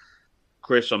 So,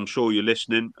 Chris, I'm sure you're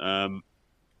listening. I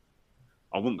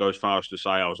wouldn't go as far as to say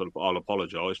I'll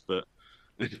apologise, but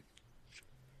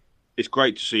it's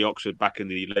great to see Oxford back in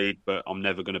the league. But I'm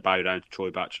never going to bow down to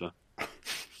Troy Batchelor.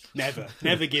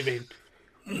 Never give in.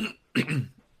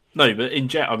 No, but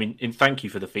thank you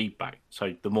for the feedback.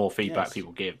 So the more feedback Yes.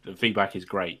 people give, the feedback is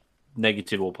great.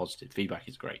 Negative or positive, feedback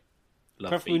is great. Love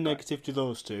Preferably feedback. negative to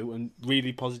those two and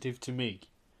really positive to me.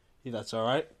 If that's all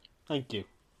right. Thank you.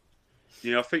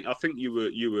 Yeah, I think you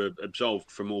were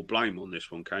absolved from all blame on this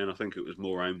one, Kane. I think it was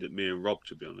more aimed at me and Rob,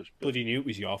 to be honest. But Bloody knew it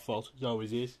was your fault. It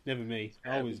always is. Never me.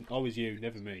 Always you.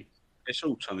 Never me. it's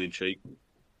all tongue in cheek.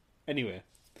 Anyway,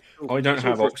 I don't It's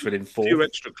all have for Oxford in a few fourth.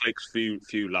 extra clicks,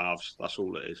 few laughs. That's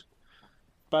all it is.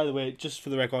 by the way, just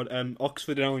for the record,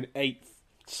 Oxford are now in 8th.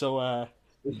 So,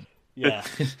 yeah.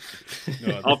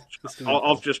 No,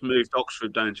 I've just moved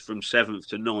Oxford down from 7th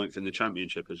to 9th in the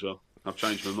Championship as well. I've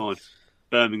changed my mind.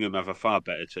 Birmingham have a far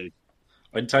better team.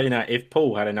 I'd tell you now, if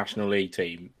Paul had a National League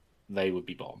team, they would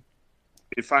be bottom.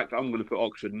 In fact, I'm going to put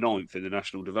Oxford 9th in the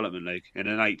National Development League in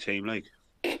an 8-team league.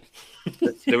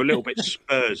 They're a little bit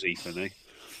Spursy for me.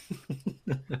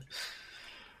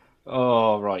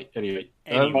 Oh, right. Anyway,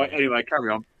 Anyway,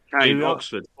 carry on. Kane,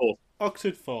 Oxford 4th.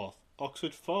 Oxford 4th.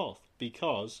 Oxford 4th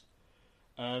because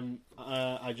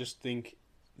I just think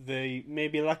they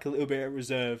maybe lack a little bit of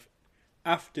reserve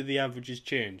after the averages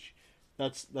change.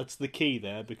 That's the key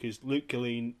there because Luke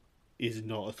Killeen is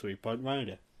not a 3-point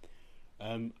rider.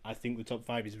 I think the top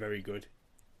 5 is very good,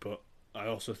 but I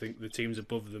also think the teams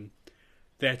above them,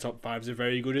 their top 5s are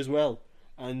very good as well,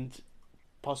 and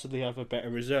possibly have a better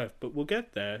reserve. But we'll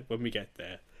get there when we get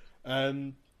there.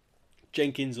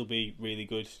 Jenkins will be really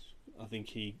good. I think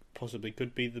he possibly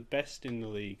could be the best in the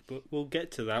league, but we'll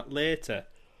get to that later.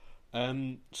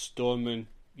 Stoneman,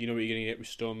 you know what you're going to get with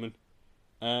Stoneman.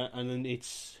 And then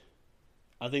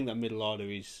I think that middle order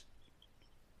is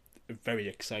very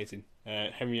exciting.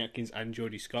 Henry Atkins and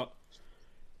Jody Scott.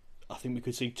 I think we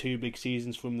could see 2 big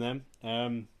seasons from them.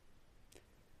 And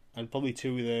probably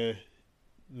 2 of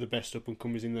the best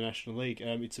up-and-comers in the National League.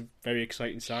 It's a very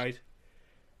exciting side.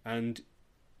 And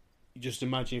just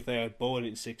imagine if they had Bowen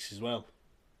in 6 as well.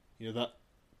 You know, that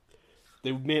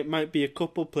there might be a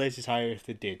couple places higher if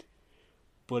they did.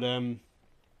 But,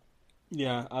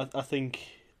 yeah, I think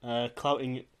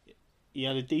Clouting, he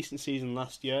had a decent season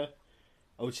last year.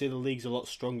 I would say the league's a lot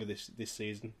stronger this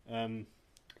season. And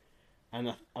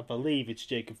I believe it's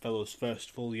Jacob Fellowes'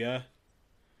 first full year.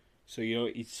 So, you know,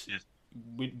 it's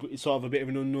sort of a bit of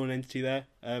an unknown entity there.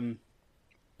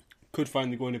 Could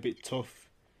find the going a bit tough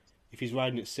if he's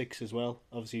riding at 6 as well.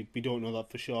 Obviously, we don't know that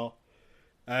for sure.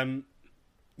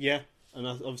 Yeah, and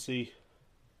obviously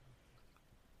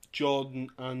Jordan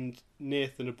and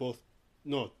Nathan are both...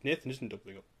 No, Nathan isn't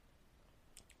doubling up.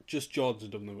 Just Jordan's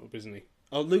doubling up, isn't he?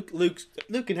 Oh, Luke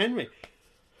and Henry.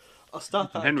 I'll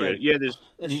start that Henry, again.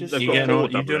 yeah,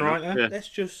 You doing right there? Yeah. Let's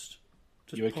just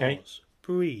You okay? pause.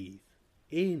 Breathe.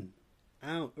 In.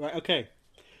 Out. Right, okay.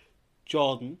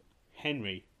 Jordan,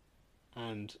 Henry,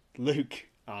 and Luke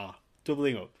are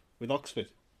doubling up with Oxford.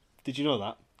 Did you know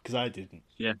that? Because I didn't.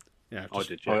 Yeah, Yeah, I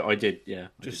did. Yeah. I did, yeah.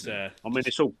 Just, I mean,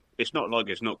 it's not like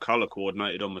it's not colour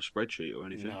coordinated on my spreadsheet or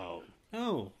anything.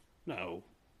 No.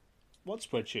 What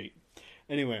spreadsheet?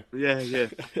 Anyway, Yeah. I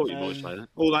thought you might say that.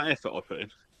 All that effort I put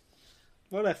in.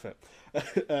 what effort?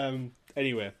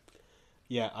 Anyway,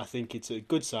 yeah, I think it's a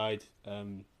good side.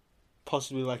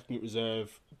 Possibly lacking at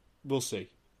reserve. We'll see.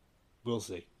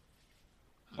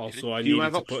 Also, I Do you needed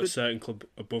have to put a Oxford? certain club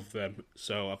above them,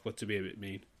 so I've got to be a bit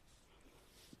mean.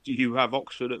 Do you have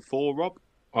Oxford at 4, Rob?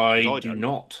 I I do don't.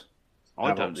 not I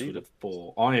have don't Oxford either. at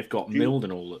 4. I have got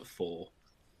Mildenhall at 4.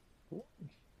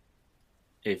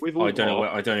 We've all I don't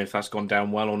got- know if that's gone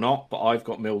down well or not, but I've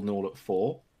got Mildenhall at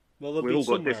 4. Well, they'll We've be all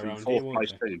got somewhere different around here, 4th won't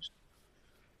place they? teams.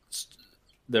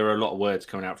 There are a lot of words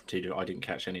coming out from Tudor. I didn't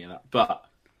catch any of that. But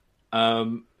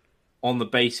on the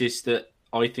basis that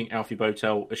I think Alfie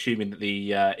Botel, assuming that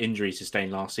the injury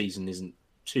sustained last season isn't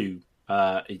too,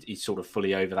 he's sort of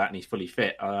fully over that and he's fully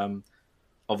fit.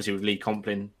 Obviously with Lee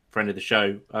Complin, friend of the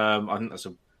show, I think that's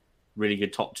a really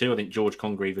good top 2. I think George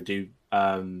Congreve would do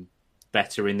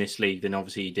better in this league than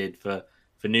obviously he did for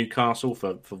Newcastle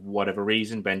for whatever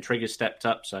reason. Ben Trigger stepped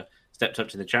up to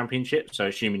the Championship. So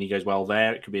assuming he goes well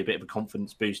there, it could be a bit of a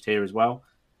confidence boost here as well.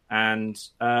 And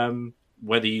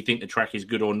whether you think the track is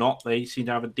good or not, they seem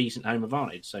to have a decent home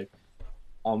advantage. So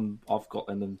I've got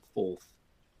them in fourth,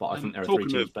 but I think there are three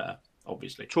teams better,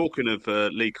 obviously. Talking of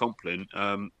Lee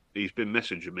Complin, he's been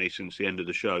messaging me since the end of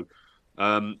the show,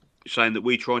 saying that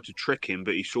we tried to trick him,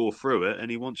 but he saw through it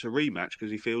and he wants a rematch because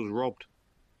he feels robbed.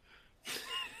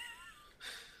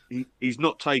 He's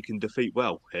not taken defeat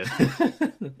well here.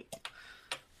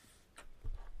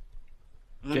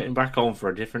 Getting back on for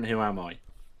a different Who Am I?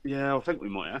 Yeah, I think we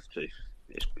might have to.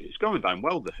 It's going down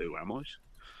well, the Who Am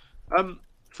I's.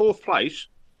 Fourth place,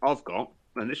 I've got,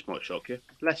 and this might shock you,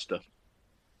 Leicester.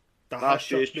 That Last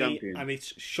has year's shocked me, champion. and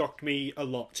it's shocked me a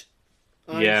lot.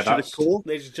 Yeah, that's cool.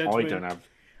 Ladies and gentlemen, I don't have.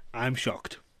 I'm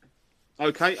shocked.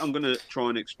 Okay, I'm going to try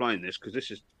and explain this because this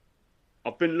is.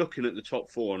 I've been looking at the top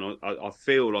four, and I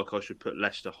feel like I should put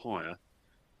Leicester higher.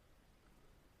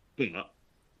 But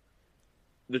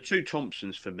the two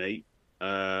Thompsons for me,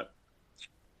 two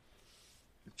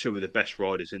of the best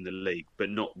riders in the league, but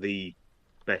not the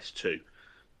best two.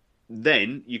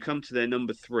 Then you come to their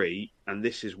number three, and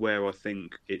this is where I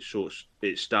think it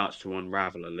starts to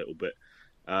unravel a little bit.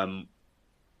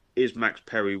 Is Max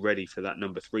Perry ready for that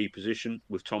number three position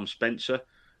with Tom Spencer?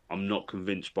 I'm not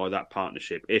convinced by that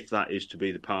partnership, if that is to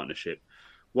be the partnership.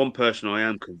 One person I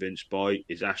am convinced by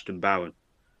is Ashton Bowen,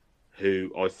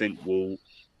 who I think will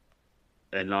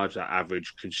enlarge that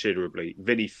average considerably.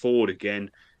 Vinnie Ford, again,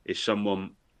 is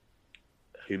someone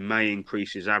who may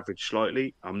increase his average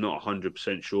slightly. I'm not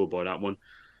 100% sure by that one.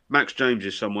 Max James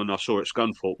is someone I saw at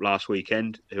Scunthorpe last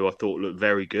weekend who I thought looked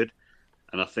very good.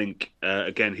 And I think,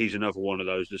 again, he's another one of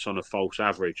those that's on a false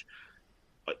average.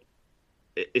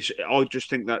 I just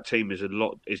think that team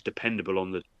is dependable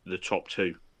on the top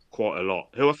two quite a lot,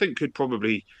 who I think could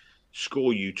probably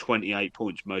score you 28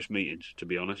 points most meetings, to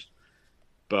be honest.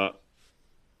 But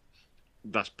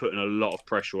that's putting a lot of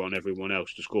pressure on everyone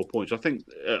else to score points. I think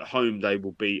at home they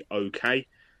will be okay.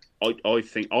 I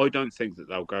don't think that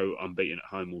they'll go unbeaten at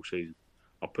home all season.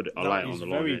 I'll lay it on the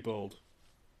line. Very bold.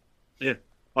 Yeah,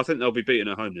 I think they'll be beaten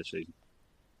at home this season.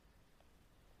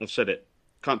 I've said it.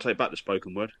 Can't take back the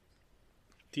spoken word.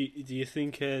 Do you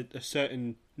think a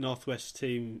certain Northwest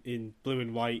team in blue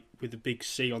and white with a big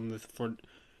C on the front,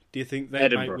 do you think they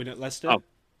might win at Leicester? Oh.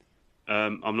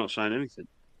 I'm not saying anything.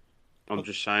 I'm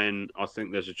just saying I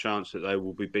think there's a chance that they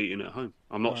will be beaten at home.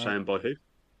 I'm not saying by who.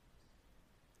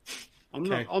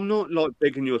 I'm not like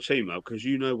bigging your team up because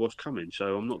you know what's coming,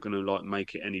 so I'm not going to like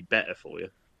make it any better for you.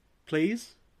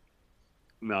 Please?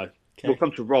 No. Okay. We'll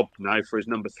come to Rob now for his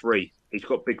number three. He's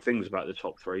got big things about the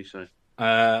top three, so.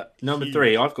 Number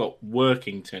three, I've got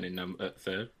Workington at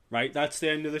third. Right, that's the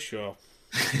end of the show.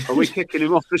 Are we kicking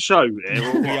him off the show?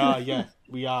 We are, yeah,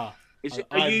 we are.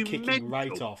 Are you kicking mental?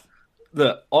 right off.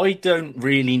 Look, I don't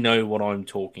really know what I'm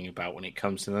talking about when it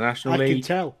comes to the National League. I can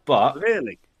tell. But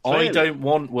really? I don't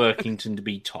want Workington to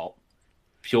be top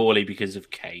purely because of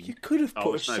Kane. You could have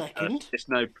put a second. It's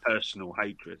no personal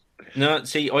hatred. No,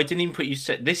 see, I didn't even put you.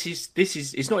 This is.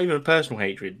 It's not even a personal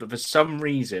hatred, but for some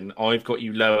reason, I've got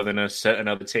you lower than a certain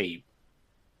other team,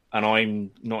 and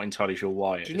I'm not entirely sure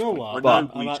why. Do you know what?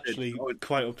 I'm actually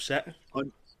quite upset.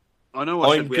 I know.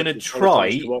 I'm going to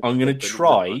try. I'm going to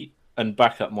try and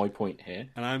back up my point here,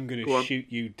 and I'm going to shoot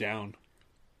you down.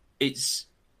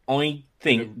 I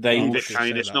think they.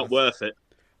 It's not worth it.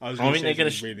 I think they're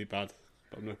going to really bad.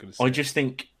 But I'm not going to say. I just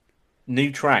think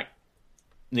new track.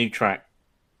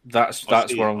 That's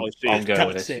where I'm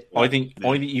going with it. I think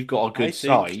you've got a good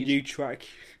side. New track.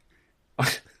 I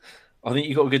think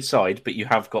you've got a good side, but you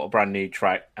have got a brand new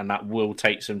track, and that will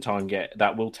take some time.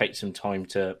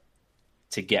 To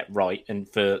get right, and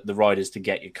for the riders to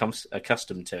get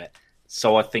accustomed to it.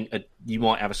 So I think you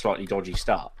might have a slightly dodgy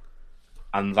start,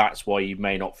 and that's why you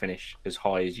may not finish as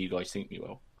high as you guys think you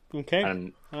will. Okay,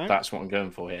 and that's what I'm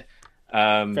going for here.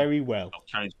 Very well.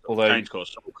 Kane's got a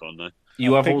sulk on though.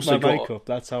 You have also got makeup.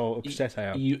 That's how upset I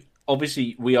am.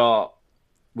 Obviously, we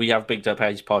have bigged up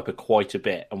Hayes Piper quite a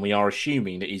bit, and we are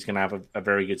assuming that he's going to have a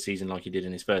very good season like he did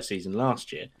in his first season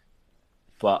last year.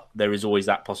 But there is always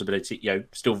that possibility.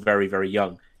 Still very, very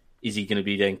young. Is he going to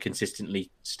be then consistently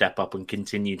step up and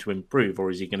continue to improve, or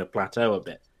is he going to plateau a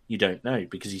bit? You don't know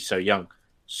because he's so young.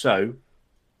 So,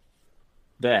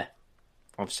 there,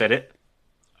 I've said it.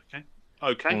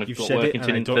 Okay. You've said it, and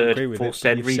I don't agree with it.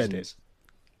 Said reasons.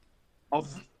 I've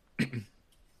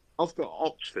got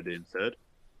Oxford in third.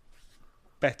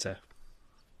 Better.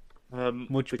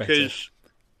 Much better.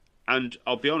 And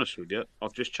I'll be honest with you,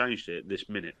 I've just changed it this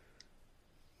minute.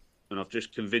 and I've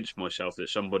just convinced myself that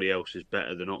somebody else is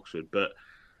better than Oxford. But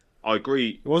I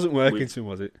agree. It wasn't Workington,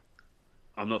 was it?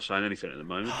 I'm not saying anything at the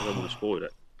moment. I don't want to spoil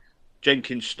it.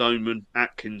 Jenkins, Stoneman,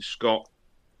 Atkins, Scott,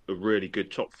 a really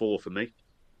good top four for me.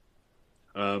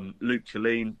 Luke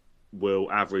Killeen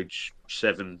will average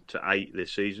 7 to 8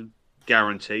 this season,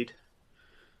 guaranteed.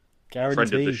 Friend of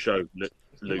the show,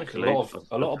 Luke Killeen.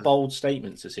 A lot of bold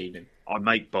statements this evening. I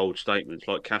make bold statements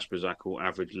like Kasper Zak will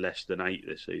average less than 8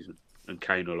 this season, and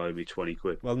Kane will owe me 20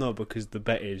 quid. Well, no, because the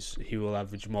bet is he will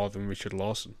average more than Richard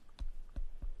Lawson.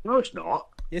 No, it's not.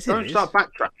 Yes, Don't start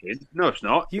backtracking. No, it's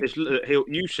not.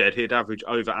 You said he'd average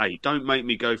over 8. Don't make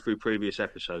me go through previous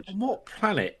episodes. On what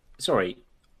planet? Sorry,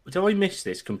 did I miss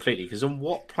this completely? Because on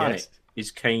what planet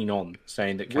is Kane on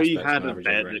saying that we had a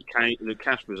bet that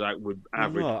Kasper Zak would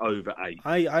average over 8?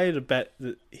 I had a bet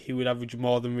that he would average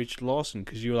more than Richard Lawson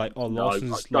because you were like,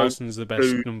 Lawson's the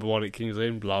best number one at Kings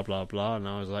Lynn, blah blah blah, and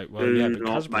I was like, well, yeah, but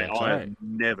Kasper Zak's I have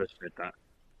never said that.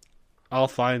 I'll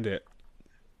find it.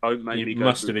 Don't make me You go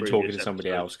must have been talking to episodes. somebody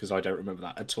else because I don't remember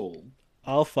that at all.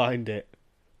 I'll find it.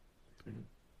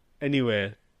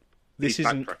 Anyway, this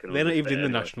isn't. They're not even in the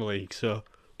National League, so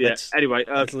Anyway,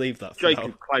 let's leave that. For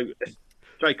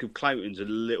Jacob Cloughton's a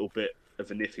little bit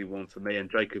of an iffy one for me, and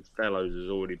Jacob Fellows has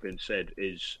already been said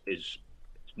is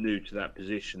new to that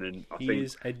position, and I think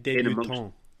is a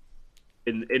débutant.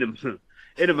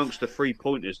 In amongst the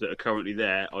 3-pointers that are currently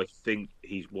there, I think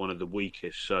he's one of the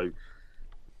weakest. So,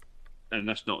 and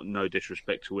that's not no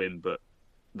disrespect to him, but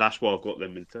that's why I've got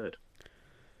them in third.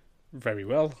 Very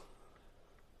well.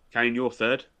 Kane, you're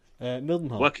third.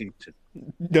 Mildenhall. Workington.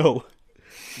 No,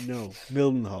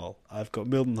 Mildenhall. I've got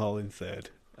Mildenhall in third.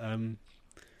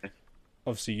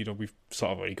 Obviously, we've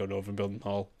sort of already gone over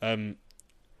Mildenhall.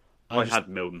 I had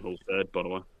Mildenhall third, by the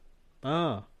way.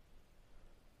 Ah.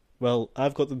 Well,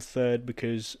 I've got them third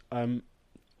because now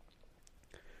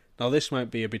this might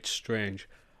be a bit strange.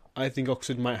 I think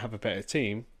Oxford might have a better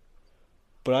team,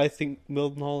 but I think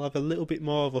Mildenhall have a little bit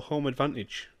more of a home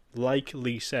advantage. Like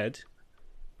Lee said,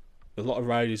 a lot of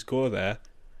riders go there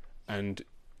and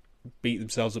beat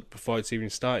themselves up before it's even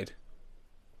started.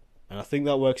 And I think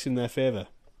that works in their favour.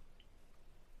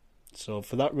 So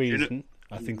for that reason,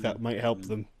 I think that might help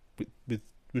them with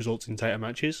results in tighter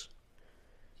matches.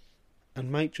 And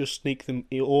might just sneak them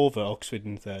over Oxford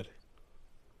in third.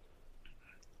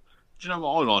 Do you know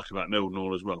what I like about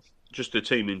Mildenhall as well? Just the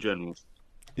team in general.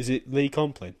 Is it Lee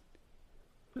Complin?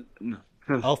 No.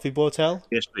 Alfie Bortel?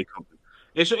 Yes, Lee Complin.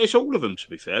 It's all of them, to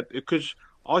be fair, because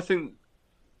I think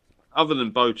other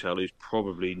than Botel, who's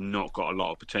probably not got a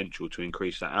lot of potential to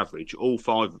increase that average, all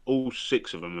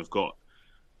 6 of them have got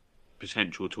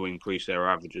potential to increase their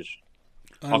averages.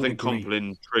 I think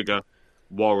Complin, Trigger,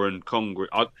 Warren, Congreve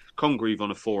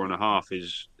on a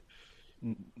 4.5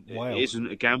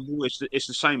 isn't a gamble. It's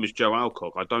the same as Joe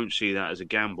Alcock. I don't see that as a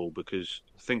gamble because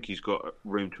I think he's got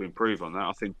room to improve on that.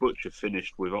 I think Butcher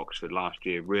finished with Oxford last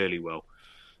year really well,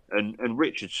 and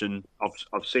Richardson,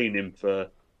 I've seen him for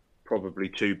probably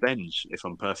 2 bends if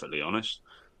I'm perfectly honest,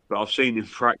 but I've seen him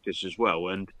practice as well,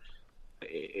 and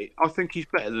I think he's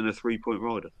better than a 3-point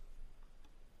rider.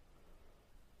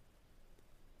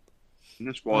 And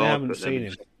that's why I haven't seen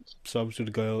him, so I'm just going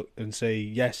to go and say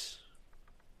yes,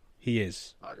 he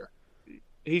is.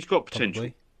 He's got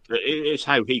potential. Probably. It's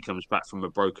how he comes back from a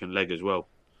broken leg as well.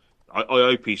 I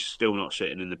hope he's still not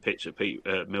sitting in the pits at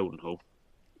Mildenhall.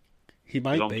 He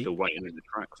might be. I'm still waiting in the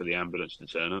track for the ambulance to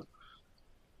turn up.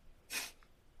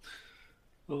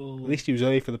 At least he was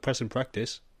early for the press and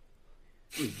practice.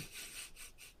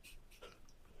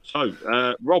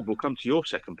 So, Rob, we'll come to your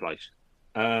second place.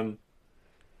 I've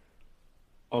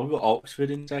got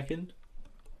Oxford in second.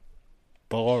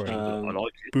 Boring. I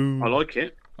like it. Boom. I like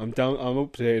it. I'm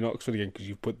up to date in Oxford again because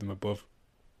you've put them above.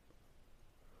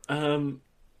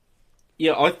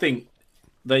 Yeah, I think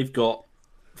they've got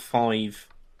 5.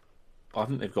 I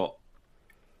think they've got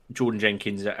Jordan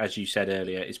Jenkins, as you said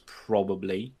earlier, is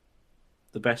probably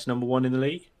the best number 1 in the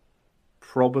league.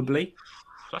 Probably.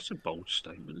 That's a bold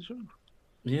statement as well.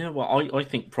 Yeah, well, I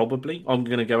think probably. I'm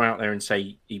going to go out there and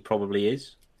say he probably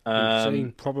is.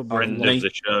 Saying probably. Friend of the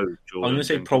show, Jordan. I'm going to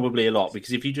say probably a lot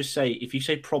because if you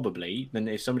say probably, then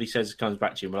if somebody comes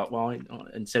back to you and we're like, well,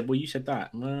 and said, well, you said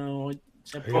that. Well, I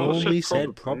said probably. I only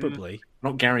said probably.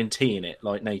 I'm not guaranteeing it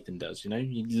like Nathan does. You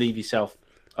leave yourself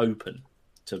open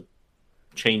to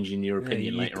changing your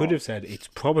opinion later on. You could have said it's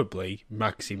probably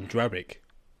Maxim Drabic.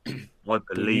 I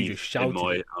believe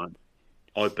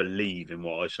in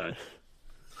what I say.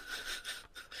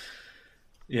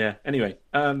 Yeah. Anyway,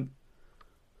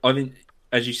 I think,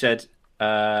 as you said,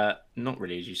 Not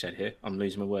really, as you said here. I'm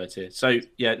losing my words here. So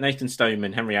yeah, Nathan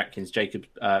Stoneman, Henry Atkins,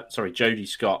 Jody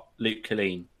Scott, Luke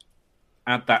Killeen.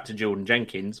 Add that to Jordan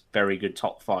Jenkins. Very good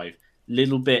top five.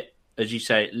 Little bit, as you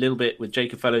say, a little bit with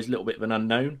Jacob Fellows, a little bit of an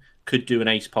unknown. Could do an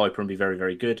ace piper and be very,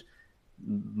 very good.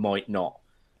 Might not.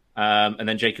 And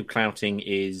then Jacob Clouting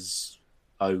is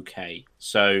okay.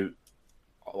 So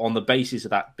on the basis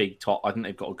of that big top, I think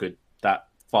they've got a good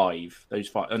those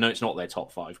five. I know it's not their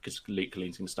top five because Luke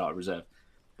Colleen's going to start at reserve.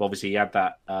 But obviously he had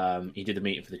that. He did the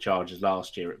meeting for the Chargers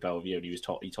last year at Bellevue, and he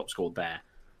top scored there.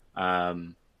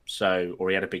 Or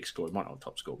he had a big score. He might not have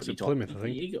top score, but he Plymouth, I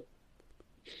think.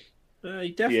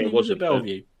 He definitely was at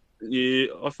Bellevue. Yeah,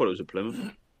 I thought it was a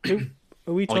Plymouth.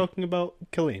 Are we talking about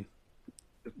Killeen?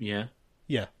 Yeah.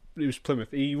 Yeah, it was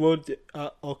Plymouth. He would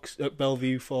at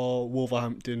Bellevue for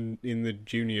Wolverhampton in the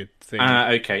junior thing.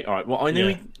 Okay, all right. Well, I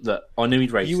knew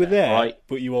he'd raced. You were there, right?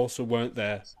 but you also weren't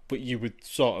there. But you were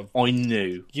sort of. I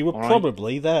knew. You were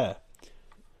probably there.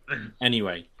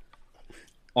 Anyway,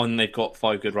 they've got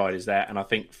 5 good riders there, and I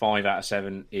think 5 out of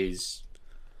 7 is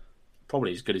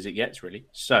probably as good as it gets, really.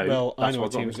 So, well, I know a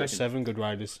team that's got 7 good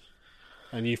riders,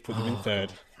 and you've put them in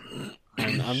third.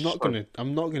 And I'm not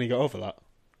gonna go over that.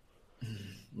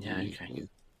 Yeah, okay.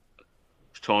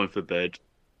 It's time for bed.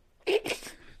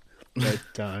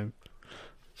 Bedtime.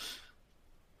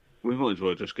 We might as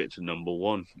well just get to number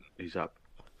 1. He's up.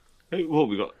 What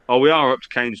we got? Oh, we are up to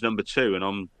Kane's number 2, and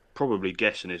I'm probably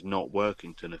guessing it's not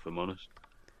Workington, if I'm honest.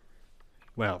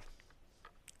 Well,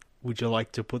 would you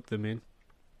like to put them in?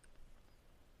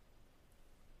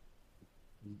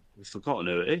 We've forgotten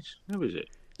who it is. Who is it?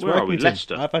 It's Where are we? Workington.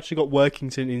 Leicester. I've actually got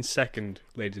Workington in second,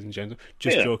 ladies and gentlemen.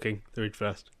 Just joking. They're in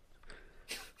first.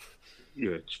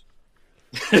 Yeah,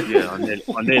 I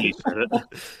nearly said it.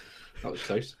 That was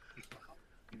close.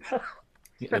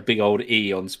 Get a big old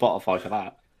E on Spotify for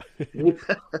that.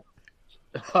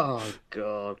 Oh,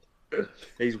 God.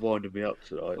 He's winding me up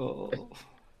tonight. Oh.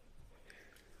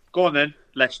 Go on, then.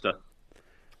 Leicester.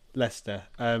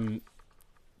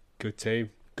 Good team.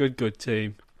 Good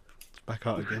team. It's back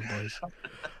out again,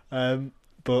 boys.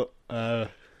 But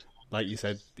like you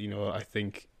said, I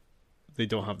think they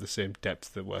don't have the same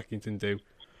depth that Workington do.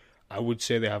 I would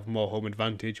say they have more home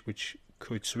advantage, which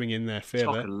could swing in their favour.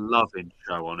 It's like a loving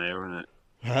show on here, isn't it?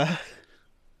 Huh?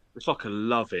 It's like a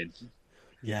loving.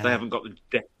 Yeah. They haven't got the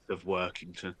depth of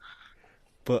Workington.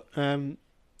 But,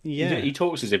 yeah. He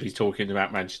talks as if he's talking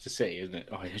about Manchester City, isn't it?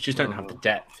 They just don't have the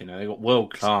depth, They've got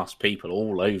world-class people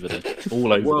all over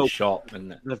the shop.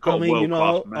 And they've got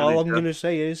all I'm going to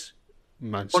say is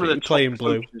Man City play in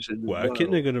blue.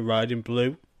 Working, they're going to ride in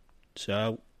blue.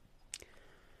 So...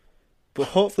 But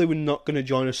hopefully we're not going to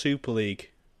join a Super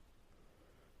League.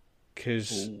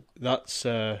 Because that's...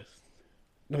 No,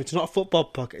 it's not a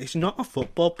football podcast. It's not a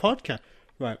football podcast.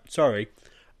 Right, sorry.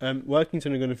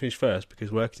 Workington are going to finish first because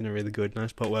Workington are really good.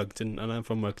 Nice part Workington, and I'm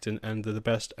from Workington, and they're the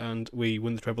best, and we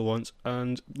won the treble once,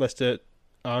 and Leicester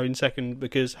are in second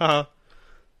because, haha.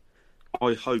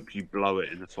 I hope you blow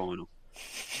it in the final.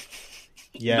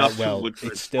 Yeah,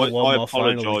 it's still one more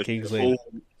final than Kings League.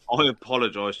 I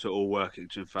apologise to all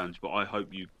Workington fans, but I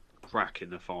hope you crack in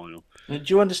the final. Do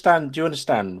you understand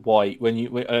why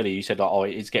earlier you said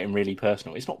it's getting really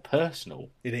personal? It's not personal.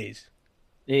 It is.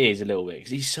 It is a little bit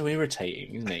because he's so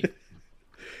irritating, isn't he?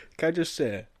 Can I just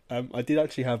say, I did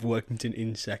actually have Workington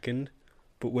in second,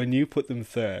 but when you put them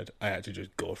third, I had to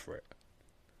just go for it.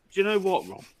 Do you know what,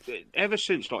 Rob? Ever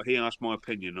since he asked my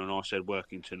opinion and I said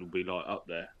Workington will be up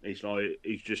there,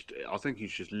 I think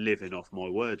he's just living off my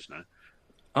words now.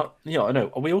 Yeah, I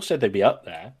know. We all said they'd be up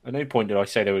there. At no point did I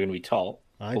say they were going to be top.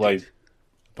 Although did.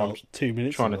 I'm 2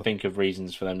 minutes trying to think of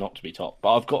reasons for them not to be top.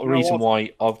 But I've got a reason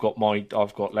why I've got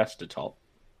Leicester top.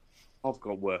 I've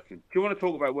got Workington. Do you want to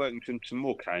talk about Workington some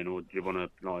more, Kane, or do you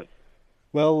want to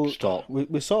Well, stop.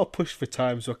 We're sort of pushed for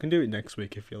time, so I can do it next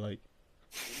week if you like.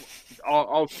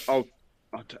 I'll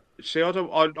see.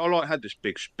 I had this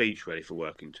big speech ready for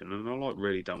Workington, and I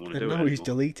really don't want to do it. And now he's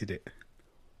deleted it.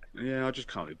 Yeah, I just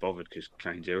can't be bothered because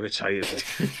Kane's irritated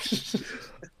me.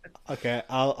 Okay,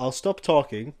 I'll stop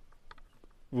talking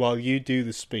while you do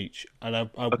the speech, and I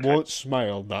won't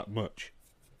smile that much.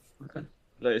 Okay.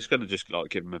 It's going to just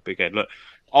give him a big head. Look,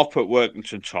 I've put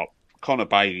Workington top. Connor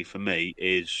Bailey for me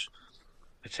is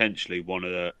potentially one of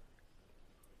the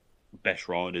best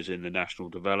riders in the National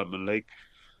Development League.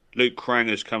 Luke Krang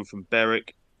has come from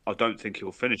Berwick. I don't think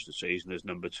he'll finish the season as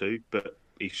number 2, but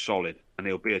he's solid, and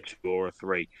he'll be a 2 or a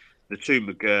 3. The 2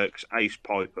 McGurks, Ace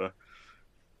Piper,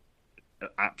 are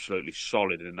absolutely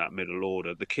solid in that middle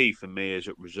order. The key for me is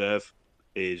at reserve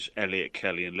is Elliot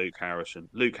Kelly and Luke Harrison.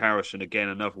 Luke Harrison, again,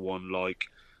 another one like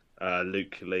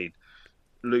Luke Killeen.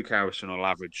 Luke Harrison will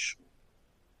average.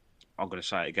 I'm going to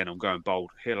say it again. I'm going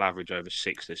bold. He'll average over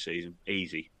 6 this season,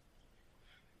 easy.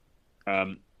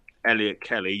 Elliot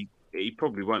Kelly, he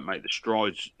probably won't make the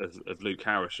strides of Luke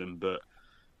Harrison, but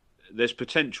there's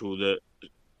potential that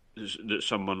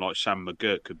someone like Sam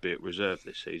McGirt could be at reserve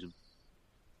this season.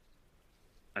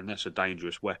 And that's a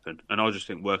dangerous weapon. And I just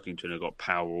think Workington have got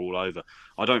power all over.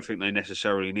 I don't think they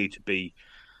necessarily need to be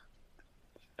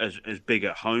as big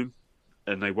at home,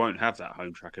 and they won't have that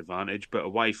home track advantage. But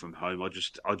away from home, I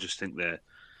just think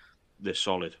they're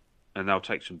solid, and they'll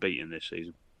take some beating this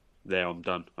season. There, I'm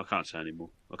done. I can't say any more.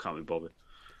 I can't be bothered.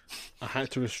 I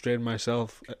had to restrain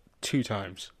myself 2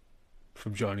 times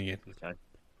from joining in. Okay.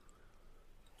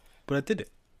 But I did it.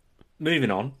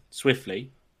 Moving on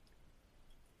swiftly.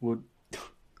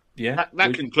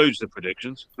 That concludes the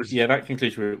predictions. Yeah, that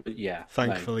concludes. Yeah,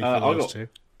 Thankfully no. for those two.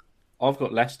 I've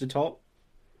got Leicester top.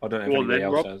 I don't know if Go on anybody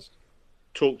then, else Rob. has.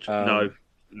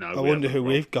 No. I wonder who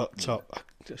we've got top.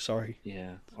 Sorry.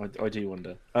 Yeah, I do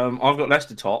wonder. I've got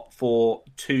Leicester top for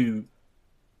 2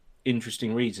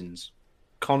 interesting reasons.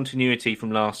 Continuity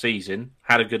from last season.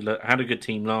 Had a good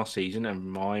team last season,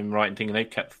 and I'm right in thinking they've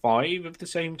kept 5 of the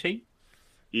same team.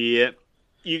 Yeah.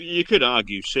 You could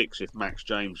argue 6 if Max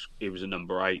James, he was a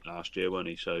number 8 last year, wasn't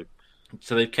he? So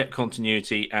they've kept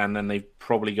continuity, and then they've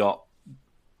probably got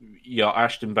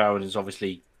Ashton Bowen is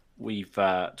obviously, we've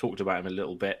talked about him a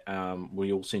little bit.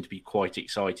 We all seem to be quite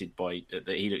excited by that.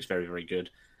 He looks very, very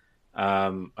good.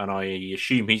 And I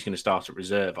assume he's going to start at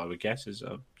reserve, I would guess. Just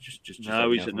no,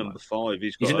 he's at number 5.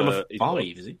 He's at number 5,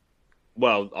 is he?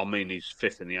 Well, I mean, he's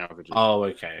 5th in the averages. Oh,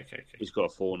 okay. He's got a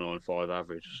 4.95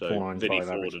 average. So Vinny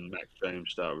Ford and Max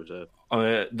James start reserve.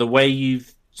 The way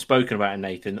you've spoken about him,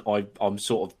 Nathan, I'm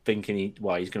sort of thinking he's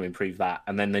going to improve that.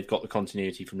 And then they've got the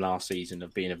continuity from last season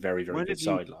of being a very, very good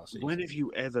side last season. When have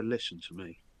you ever listened to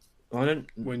me? I don't.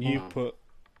 When you put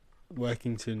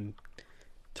Workington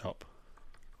top.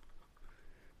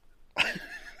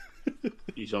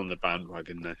 He's on the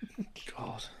bandwagon there.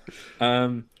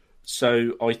 God.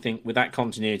 So I think with that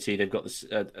continuity, they've got this,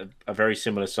 a very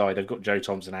similar side. They've got Joe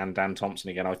Thompson and Dan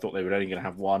Thompson again. I thought they were only going to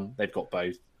have one. They've got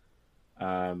both.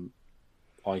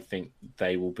 I think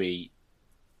they will be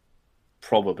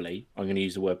probably, I'm going to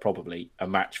use the word probably, a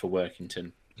match for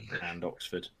Workington and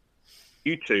Oxford.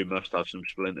 You two must have some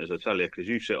splinters, I tell you, because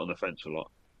you sit on the fence a lot.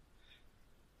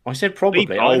 I said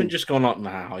probably. I haven't just gone like,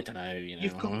 nah, I don't know.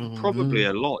 You've got probably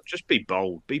a lot. Just be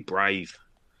bold. Be brave.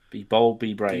 Be bold,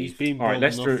 be brave. All right,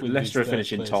 Leicester are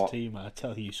finishing top. Team, I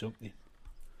tell you something.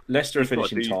 Leicester are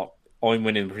finishing top. I'm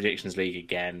winning the Predictions League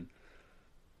again.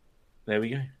 There we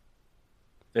go.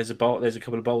 There's a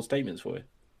couple of bold statements for you.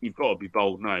 You've got to be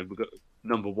bold now. We've got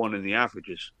number 1 in the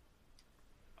averages.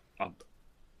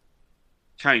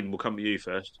 Kane, we'll come to you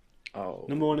first. Oh,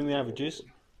 number 1 in the averages.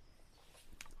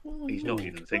 He's not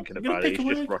even thinking about it.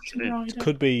 He's just rushing in. It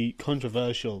could be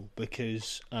controversial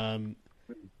because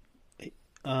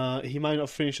he might not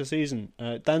finish the season.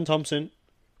 Dan Thompson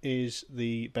is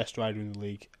the best rider in the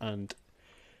league and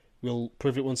will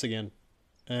prove it once again.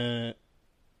 And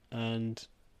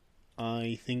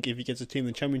I think if he gets a team in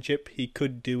the Championship, he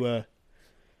could do a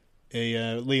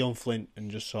Leon Flint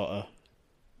and just sort of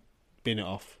bin it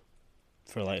off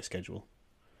for a later schedule.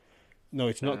 No,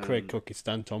 it's not Craig Cook, it's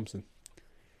Dan Thompson.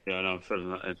 Yeah, I know, I'm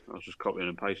filling that in. I was just copying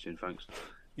and pasting, thanks.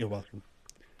 You're welcome.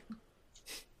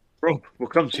 Rob, we'll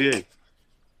come to you.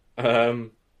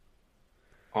 I'm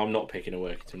not picking a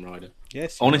Workington rider.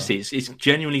 Yes. Honestly, it's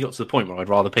genuinely got to the point where I'd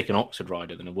rather pick an Oxford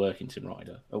rider than a Workington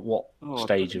rider. At what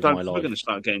stage of my life? We're going to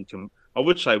start getting. I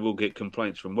would say we'll get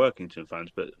complaints from Workington fans,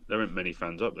 but there aren't many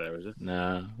fans up there, is there?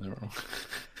 No, they're wrong.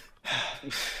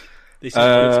 This is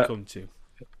what it's come to.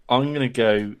 I'm going to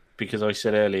go, because I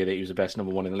said earlier that he was the best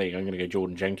number 1 in the league, I'm going to go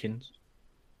Jordan Jenkins.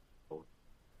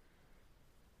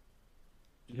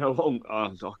 You know, I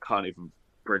can't even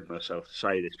bring myself to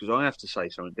say this because I have to say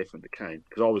something different to Kane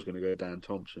because I was going to go Dan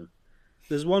Thompson.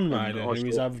 There's one rider who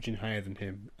is averaging higher than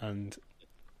him, and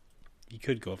you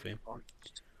could go for him.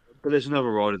 But there's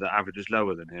another rider that averages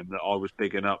lower than him that I was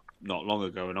bigging up not long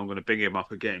ago, and I'm going to big him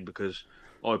up again because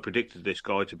I predicted this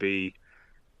guy to be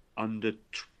under.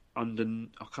 I can't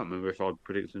remember if I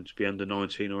predicted him to be under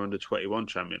 19 or under 21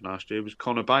 champion last year. It was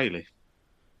Connor Bailey.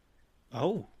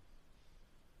 Oh,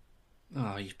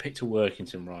 you picked a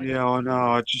Workington rider. Yeah, I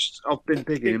know. I've been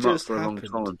bigging him up for a long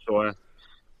time, so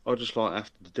I just have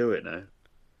to do it now,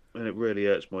 and it really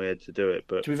hurts my head to do it.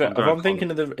 But to be fair,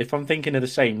 if I'm thinking of the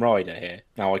same rider here,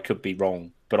 now I could be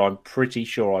wrong, but I'm pretty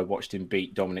sure I watched him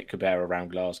beat Dominic Cabrera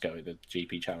around Glasgow at the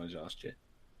GP Challenge last year.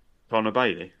 Connor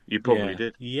Bailey, you probably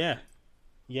did. Yeah.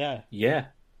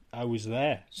 I was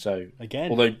there. So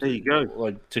Again. although There you go.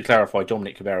 although, to clarify,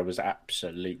 Dominic Cabrera was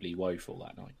absolutely woeful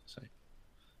that night. So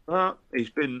He's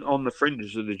been on the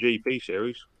fringes of the GP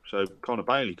series, so Conor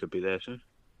Bailey could be there too.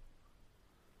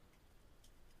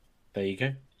 there you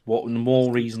go. What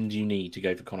more reason do you need to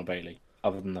go for Conor Bailey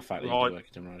other than the fact that Right. he's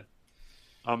working rider?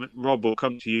 Rob will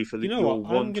come to you for You know your what?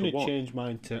 I'm one going to to watch. change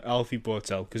mine to Alfie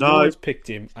Bortel because No. no one's picked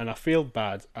him, and I feel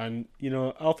bad. And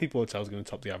Alfie Bortel's going to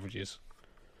top the averages.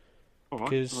 All right,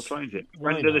 'Cause I'll change it.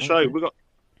 why Friend of the not? show.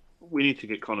 We need to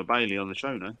get Conor Bailey on the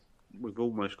show now. We've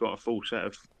almost got a full set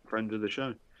of friends of the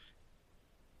show.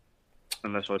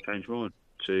 Unless I change mine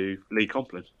to Lee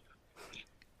Complin.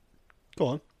 Go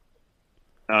on.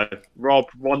 Rob,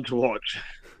 one to watch.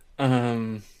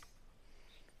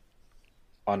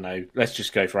 I know. Let's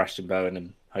just go for Ashton Bowen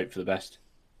and hope for the best.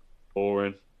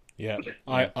 Boring. Yeah,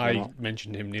 why I not?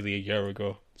 mentioned him nearly a year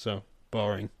ago, so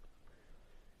boring.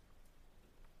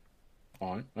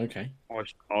 Fine. Okay.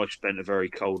 I spent a very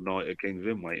cold night at King's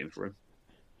Lynn waiting for him.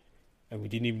 And we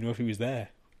didn't even know if he was there.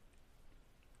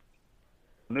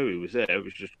 I knew he was there. It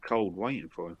was just cold waiting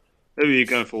for him. Who are you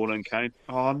going for then, Kane?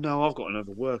 Oh, no, I've got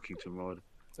another Workington rider.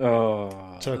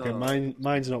 Oh. It's okay.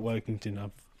 Mine's not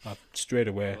Workington. I've strayed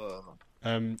away.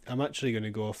 I'm actually going to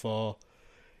go for.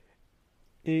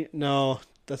 No,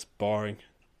 that's boring.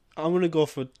 I'm going to go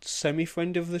for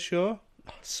semi-friend of the show.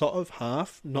 Sort of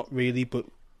half, not really, but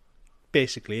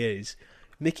basically is.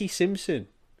 Mickey Simpson.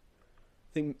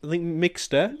 I think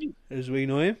Mixter, as we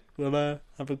know him, will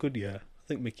have a good year. I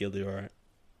think Mickey will do alright.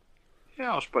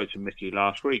 Yeah, I spoke to Mickey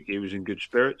last week. He was in good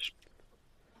spirits.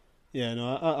 Yeah,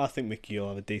 no, I think Mickey will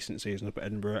have a decent season up at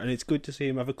Edinburgh, and it's good to see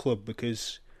him have a club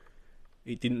because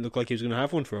it didn't look like he was going to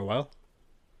have one for a while.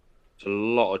 It's a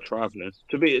lot of travelling.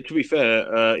 To be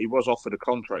fair, he was offered a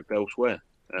contract elsewhere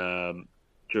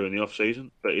during the off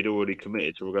season, but he'd already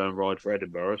committed to go and ride for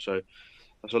Edinburgh. So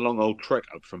that's a long old trek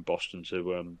up from Boston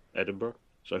to Edinburgh.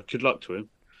 So good luck to him.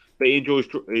 But he enjoys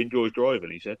driving.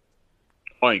 He said,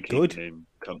 "I ain't Good. keeping him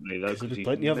company though 'Cause because there's he's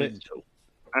plenty of it. mental,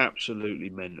 absolutely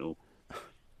mental."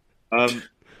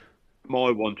 My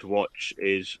one to watch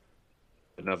is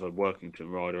another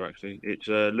Workington rider. Actually, it's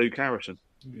Luke Harrison.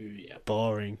 Yeah.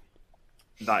 Boring.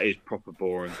 That is proper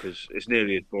boring because it's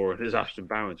nearly as boring as Ashton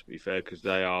Barron, to be fair, because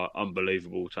they are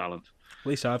unbelievable talent. At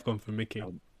least I've gone for Mickey.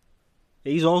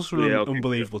 He's also Yeah, an I'll give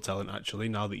unbelievable talent, actually,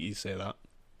 now that you say that.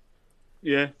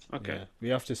 Yeah, okay. Yeah, we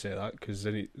have to say that because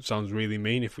then it sounds really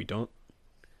mean if we don't.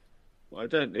 Well,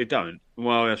 it don't.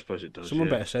 Well, I suppose it does. Someone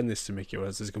yeah. better send this to Mickey, or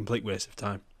else it's a complete waste of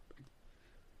time.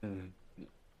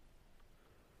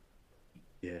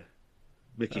 Yeah.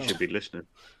 Mickey should be listening.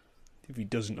 If he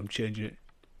doesn't, I'm changing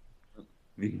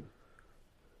it.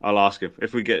 I'll ask him.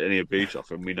 If we get any abuse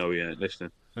off him, we know he ain't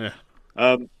listening. Yeah.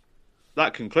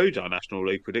 That concludes our National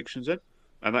League predictions then.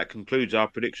 And that concludes our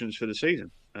predictions for the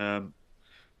season.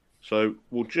 So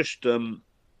we'll just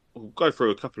we'll go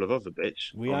through a couple of other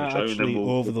bits We on are the show. And actually then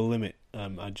over the limit.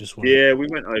 I just want. Yeah, we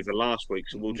went over last week,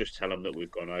 so we'll just tell them that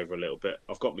we've gone over a little bit.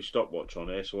 I've got my stopwatch on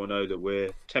here, so I know that we're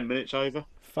 10 minutes over.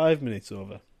 5 minutes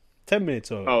over. 10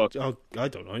 minutes over. Oh, okay. I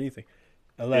don't know anything.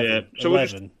 11. Yeah, so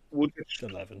 11. we'll just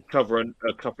 11. cover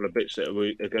a couple of bits that are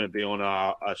going to be on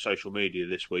our social media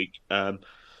this week.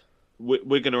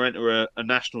 We're going to enter a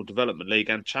National Development League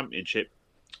and Championship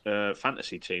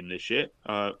fantasy team this year.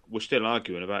 We're still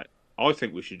arguing about. I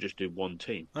think we should just do one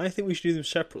team. I think we should do them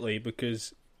separately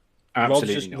because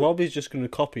Absolutely not. Rob is just going to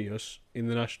copy us in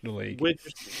the National League. We're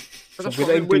just, So that's if we what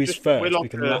let I him mean, do we're his just- first, we're like we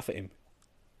can a- laugh at him.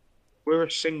 We're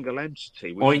a single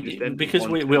entity. We should just enter Because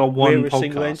one we team. are one We're a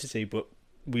single podcast. entity, but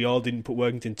we all didn't put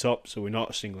Workington top, so we're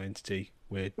not a single entity.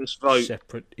 We're Let's vote.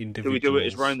 separate Do individuals. we do it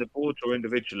as round the boards or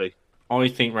individually? I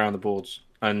think round the boards,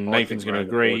 and I Nathan's think going to round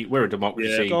the agree. boards. We're a democracy.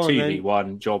 Yeah. Go on, then.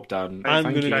 2v1, job done. I'm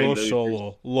Thank going to you. go Loses.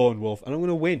 solo, lone wolf, and I'm going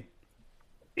to win.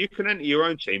 You can enter your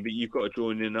own team, but you've got to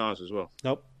join in ours as well.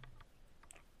 Nope.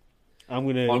 I'm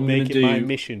going to I'm make gonna it my do-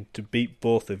 mission to beat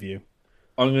both of you.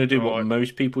 I'm going to do what Right.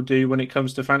 most people do when it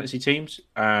comes to fantasy teams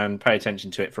and pay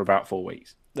attention to it for about 4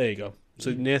 weeks. There you go.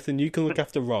 So, Nathan, you can look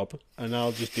after Rob, and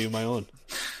I'll just do my own.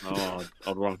 Oh,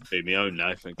 I'd rather be my own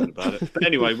now, thinking about it. But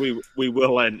anyway, we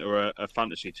will enter a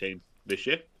fantasy team this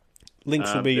year.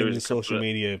 Links will be there in is the a couple social of-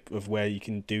 media of where you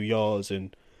can do yours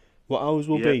and what ours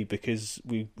will Yeah. be, because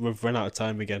we've run out of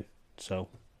time again. So,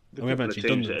 and we haven't Couple of actually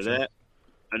done teams them. that are so- there.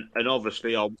 And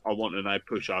obviously, I want to now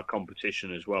push our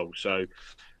competition as well. So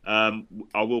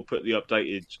I will put the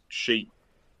updated sheet,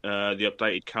 the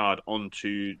updated card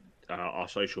onto our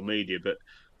social media. But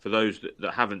for those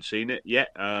that haven't seen it yet,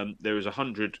 there is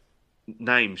 100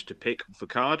 names to pick for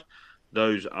card.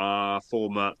 Those are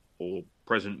former or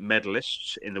present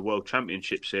medalists in the World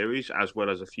Championship Series, as well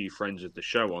as a few friends of the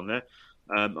show on there.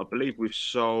 I believe we've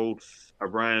sold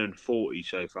around 40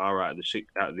 so far out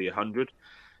of the 100.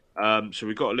 So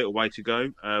we've got a little way to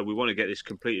go. We want to get this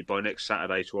completed by next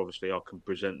Saturday, so obviously I can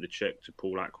present the cheque to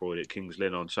Paul Ackroyd at Kings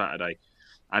Lynn on Saturday.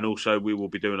 And also we will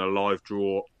be doing a live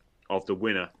draw of the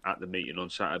winner at the meeting on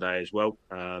Saturday as well.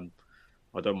 I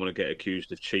don't want to get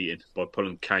accused of cheating by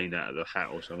pulling Kane out of the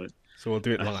hat or something. So we'll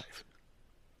do it live.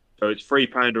 So it's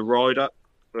 £3 a rider.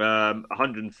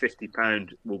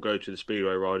 £150 will go to the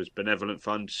Speedway Riders Benevolent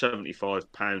Fund,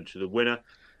 £75 to the winner,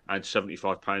 and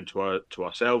 £75 to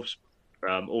ourselves.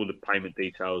 All the payment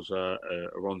details are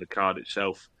on the card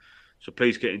itself. So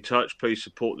please get in touch. Please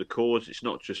support the cause. It's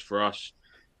not just for us.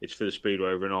 It's for the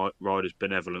Speedway Riders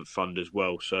Benevolent Fund as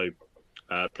well. So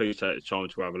please take the time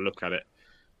to have a look at it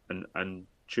and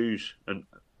choose and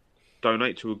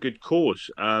donate to a good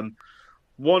cause.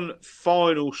 One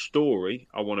final story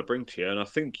I want to bring to you, and I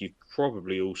think you've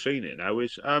probably all seen it now,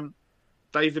 is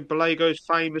David Balago's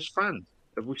famous fan.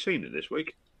 Have we seen it this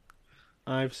week?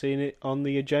 I've seen it on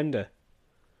the agenda.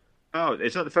 Oh,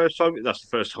 is that the first time? That's the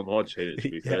first time I'd seen it, to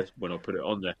be fair, when I put it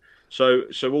on there. So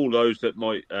all those that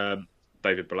might...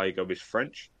 David Balago is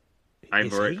French.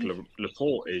 Aymeric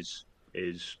Laporte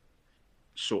is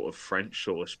sort of French,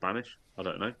 sort of Spanish. I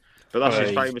don't know. But that's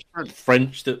his famous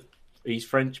fan. He's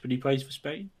French, but he plays for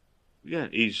Spain? Yeah,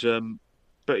 he's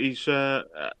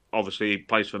obviously he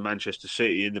plays for Manchester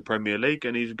City in the Premier League,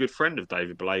 and he's a good friend of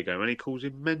David Balago, and he calls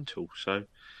him mental. So,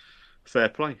 fair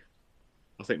play.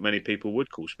 I think many people would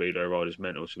call Speedo riders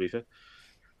mental, to be fair.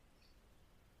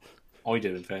 I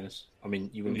do, in fairness. I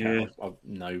mean, you wouldn't get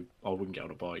I wouldn't get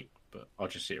on a bike, but I'll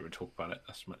just sit here and talk about it.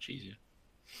 That's much easier.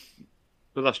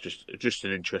 But that's just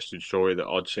an interesting story that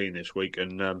I'd seen this week.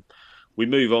 And we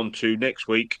move on to next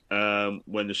week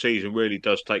when the season really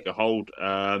does take a hold.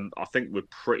 I think we've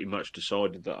pretty much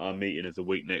decided that our meeting of the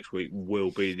week next week will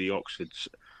be the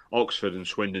Oxford and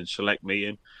Swindon Select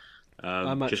meeting.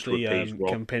 I'm actually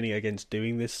campaigning against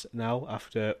doing this now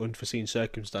after unforeseen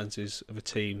circumstances of a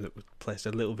team that was placed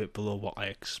a little bit below what I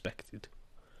expected.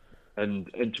 And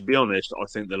to be honest, I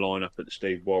think the lineup at the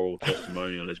Steve Worrell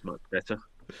testimonial is much better.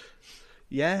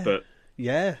 Yeah,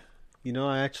 you know,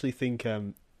 I actually think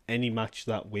any match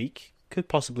that week could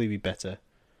possibly be better.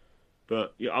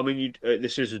 But yeah, I mean,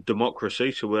 this is a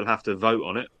democracy, so we'll have to vote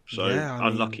on it. So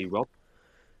unlucky, Rob.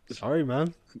 Sorry,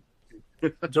 man.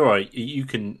 It's all right. You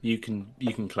can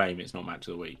claim it's not match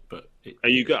of the week, but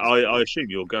I assume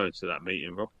you're going to that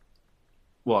meeting, Rob.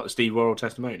 What, the Steve Worrell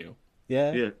testimonial?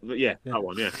 Yeah, that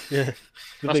one. Yeah.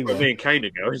 That's where me and Kane are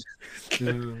going.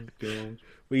 Oh, God.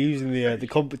 We're using the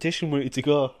competition money to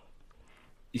go.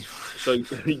 So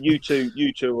you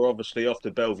two are obviously off to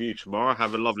Bellevue tomorrow.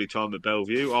 Have a lovely time at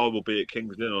Bellevue. I will be at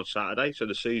Kings Lynn on Saturday. So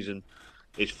the season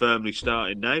is firmly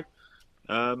starting now.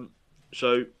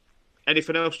 So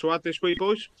anything else to add this week,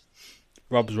 boys?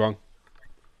 Rob's wrong.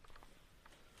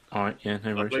 All right, yeah,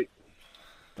 no worries.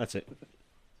 That's it.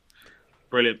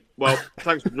 Brilliant. Well,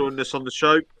 thanks for joining us on the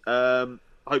show.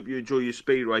 Hope you enjoy your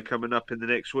speedway coming up in the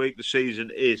next week. The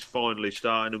season is finally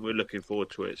starting, and we're looking forward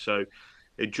to it. So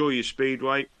enjoy your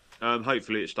speedway.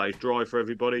 Hopefully it stays dry for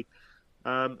everybody.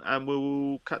 And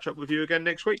we'll catch up with you again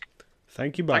next week.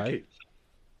 Thank you. Bye. Thank you.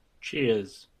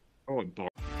 Cheers. Oh, bye.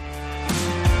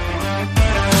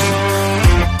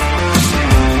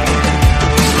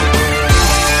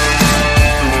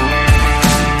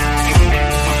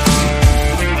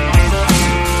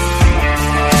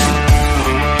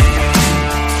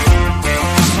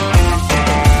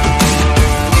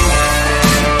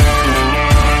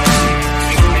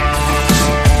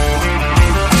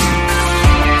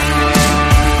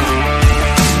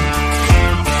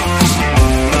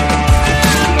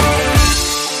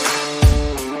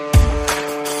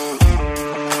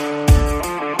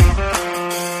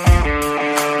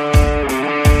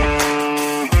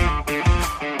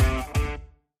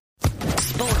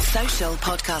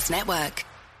 Podcast Network.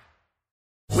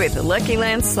 With the Lucky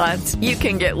Land Slots, you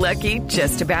can get lucky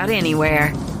just about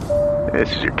anywhere.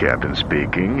 This is your captain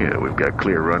speaking. We've got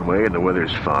clear runway and the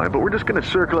weather's fine, but we're just going to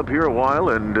circle up here a while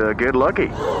and get lucky.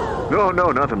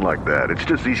 No, nothing like that. It's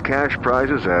just these cash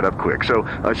prizes add up quick. So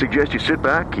I suggest you sit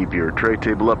back, keep your tray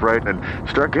table upright, and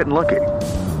start getting lucky.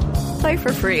 Play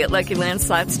for free at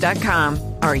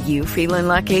LuckyLandSlots.com. Are you feeling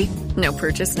lucky? No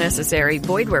purchase necessary.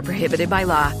 Void where prohibited by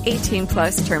law.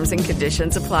 18+ terms and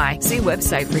conditions apply. See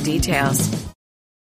website for details.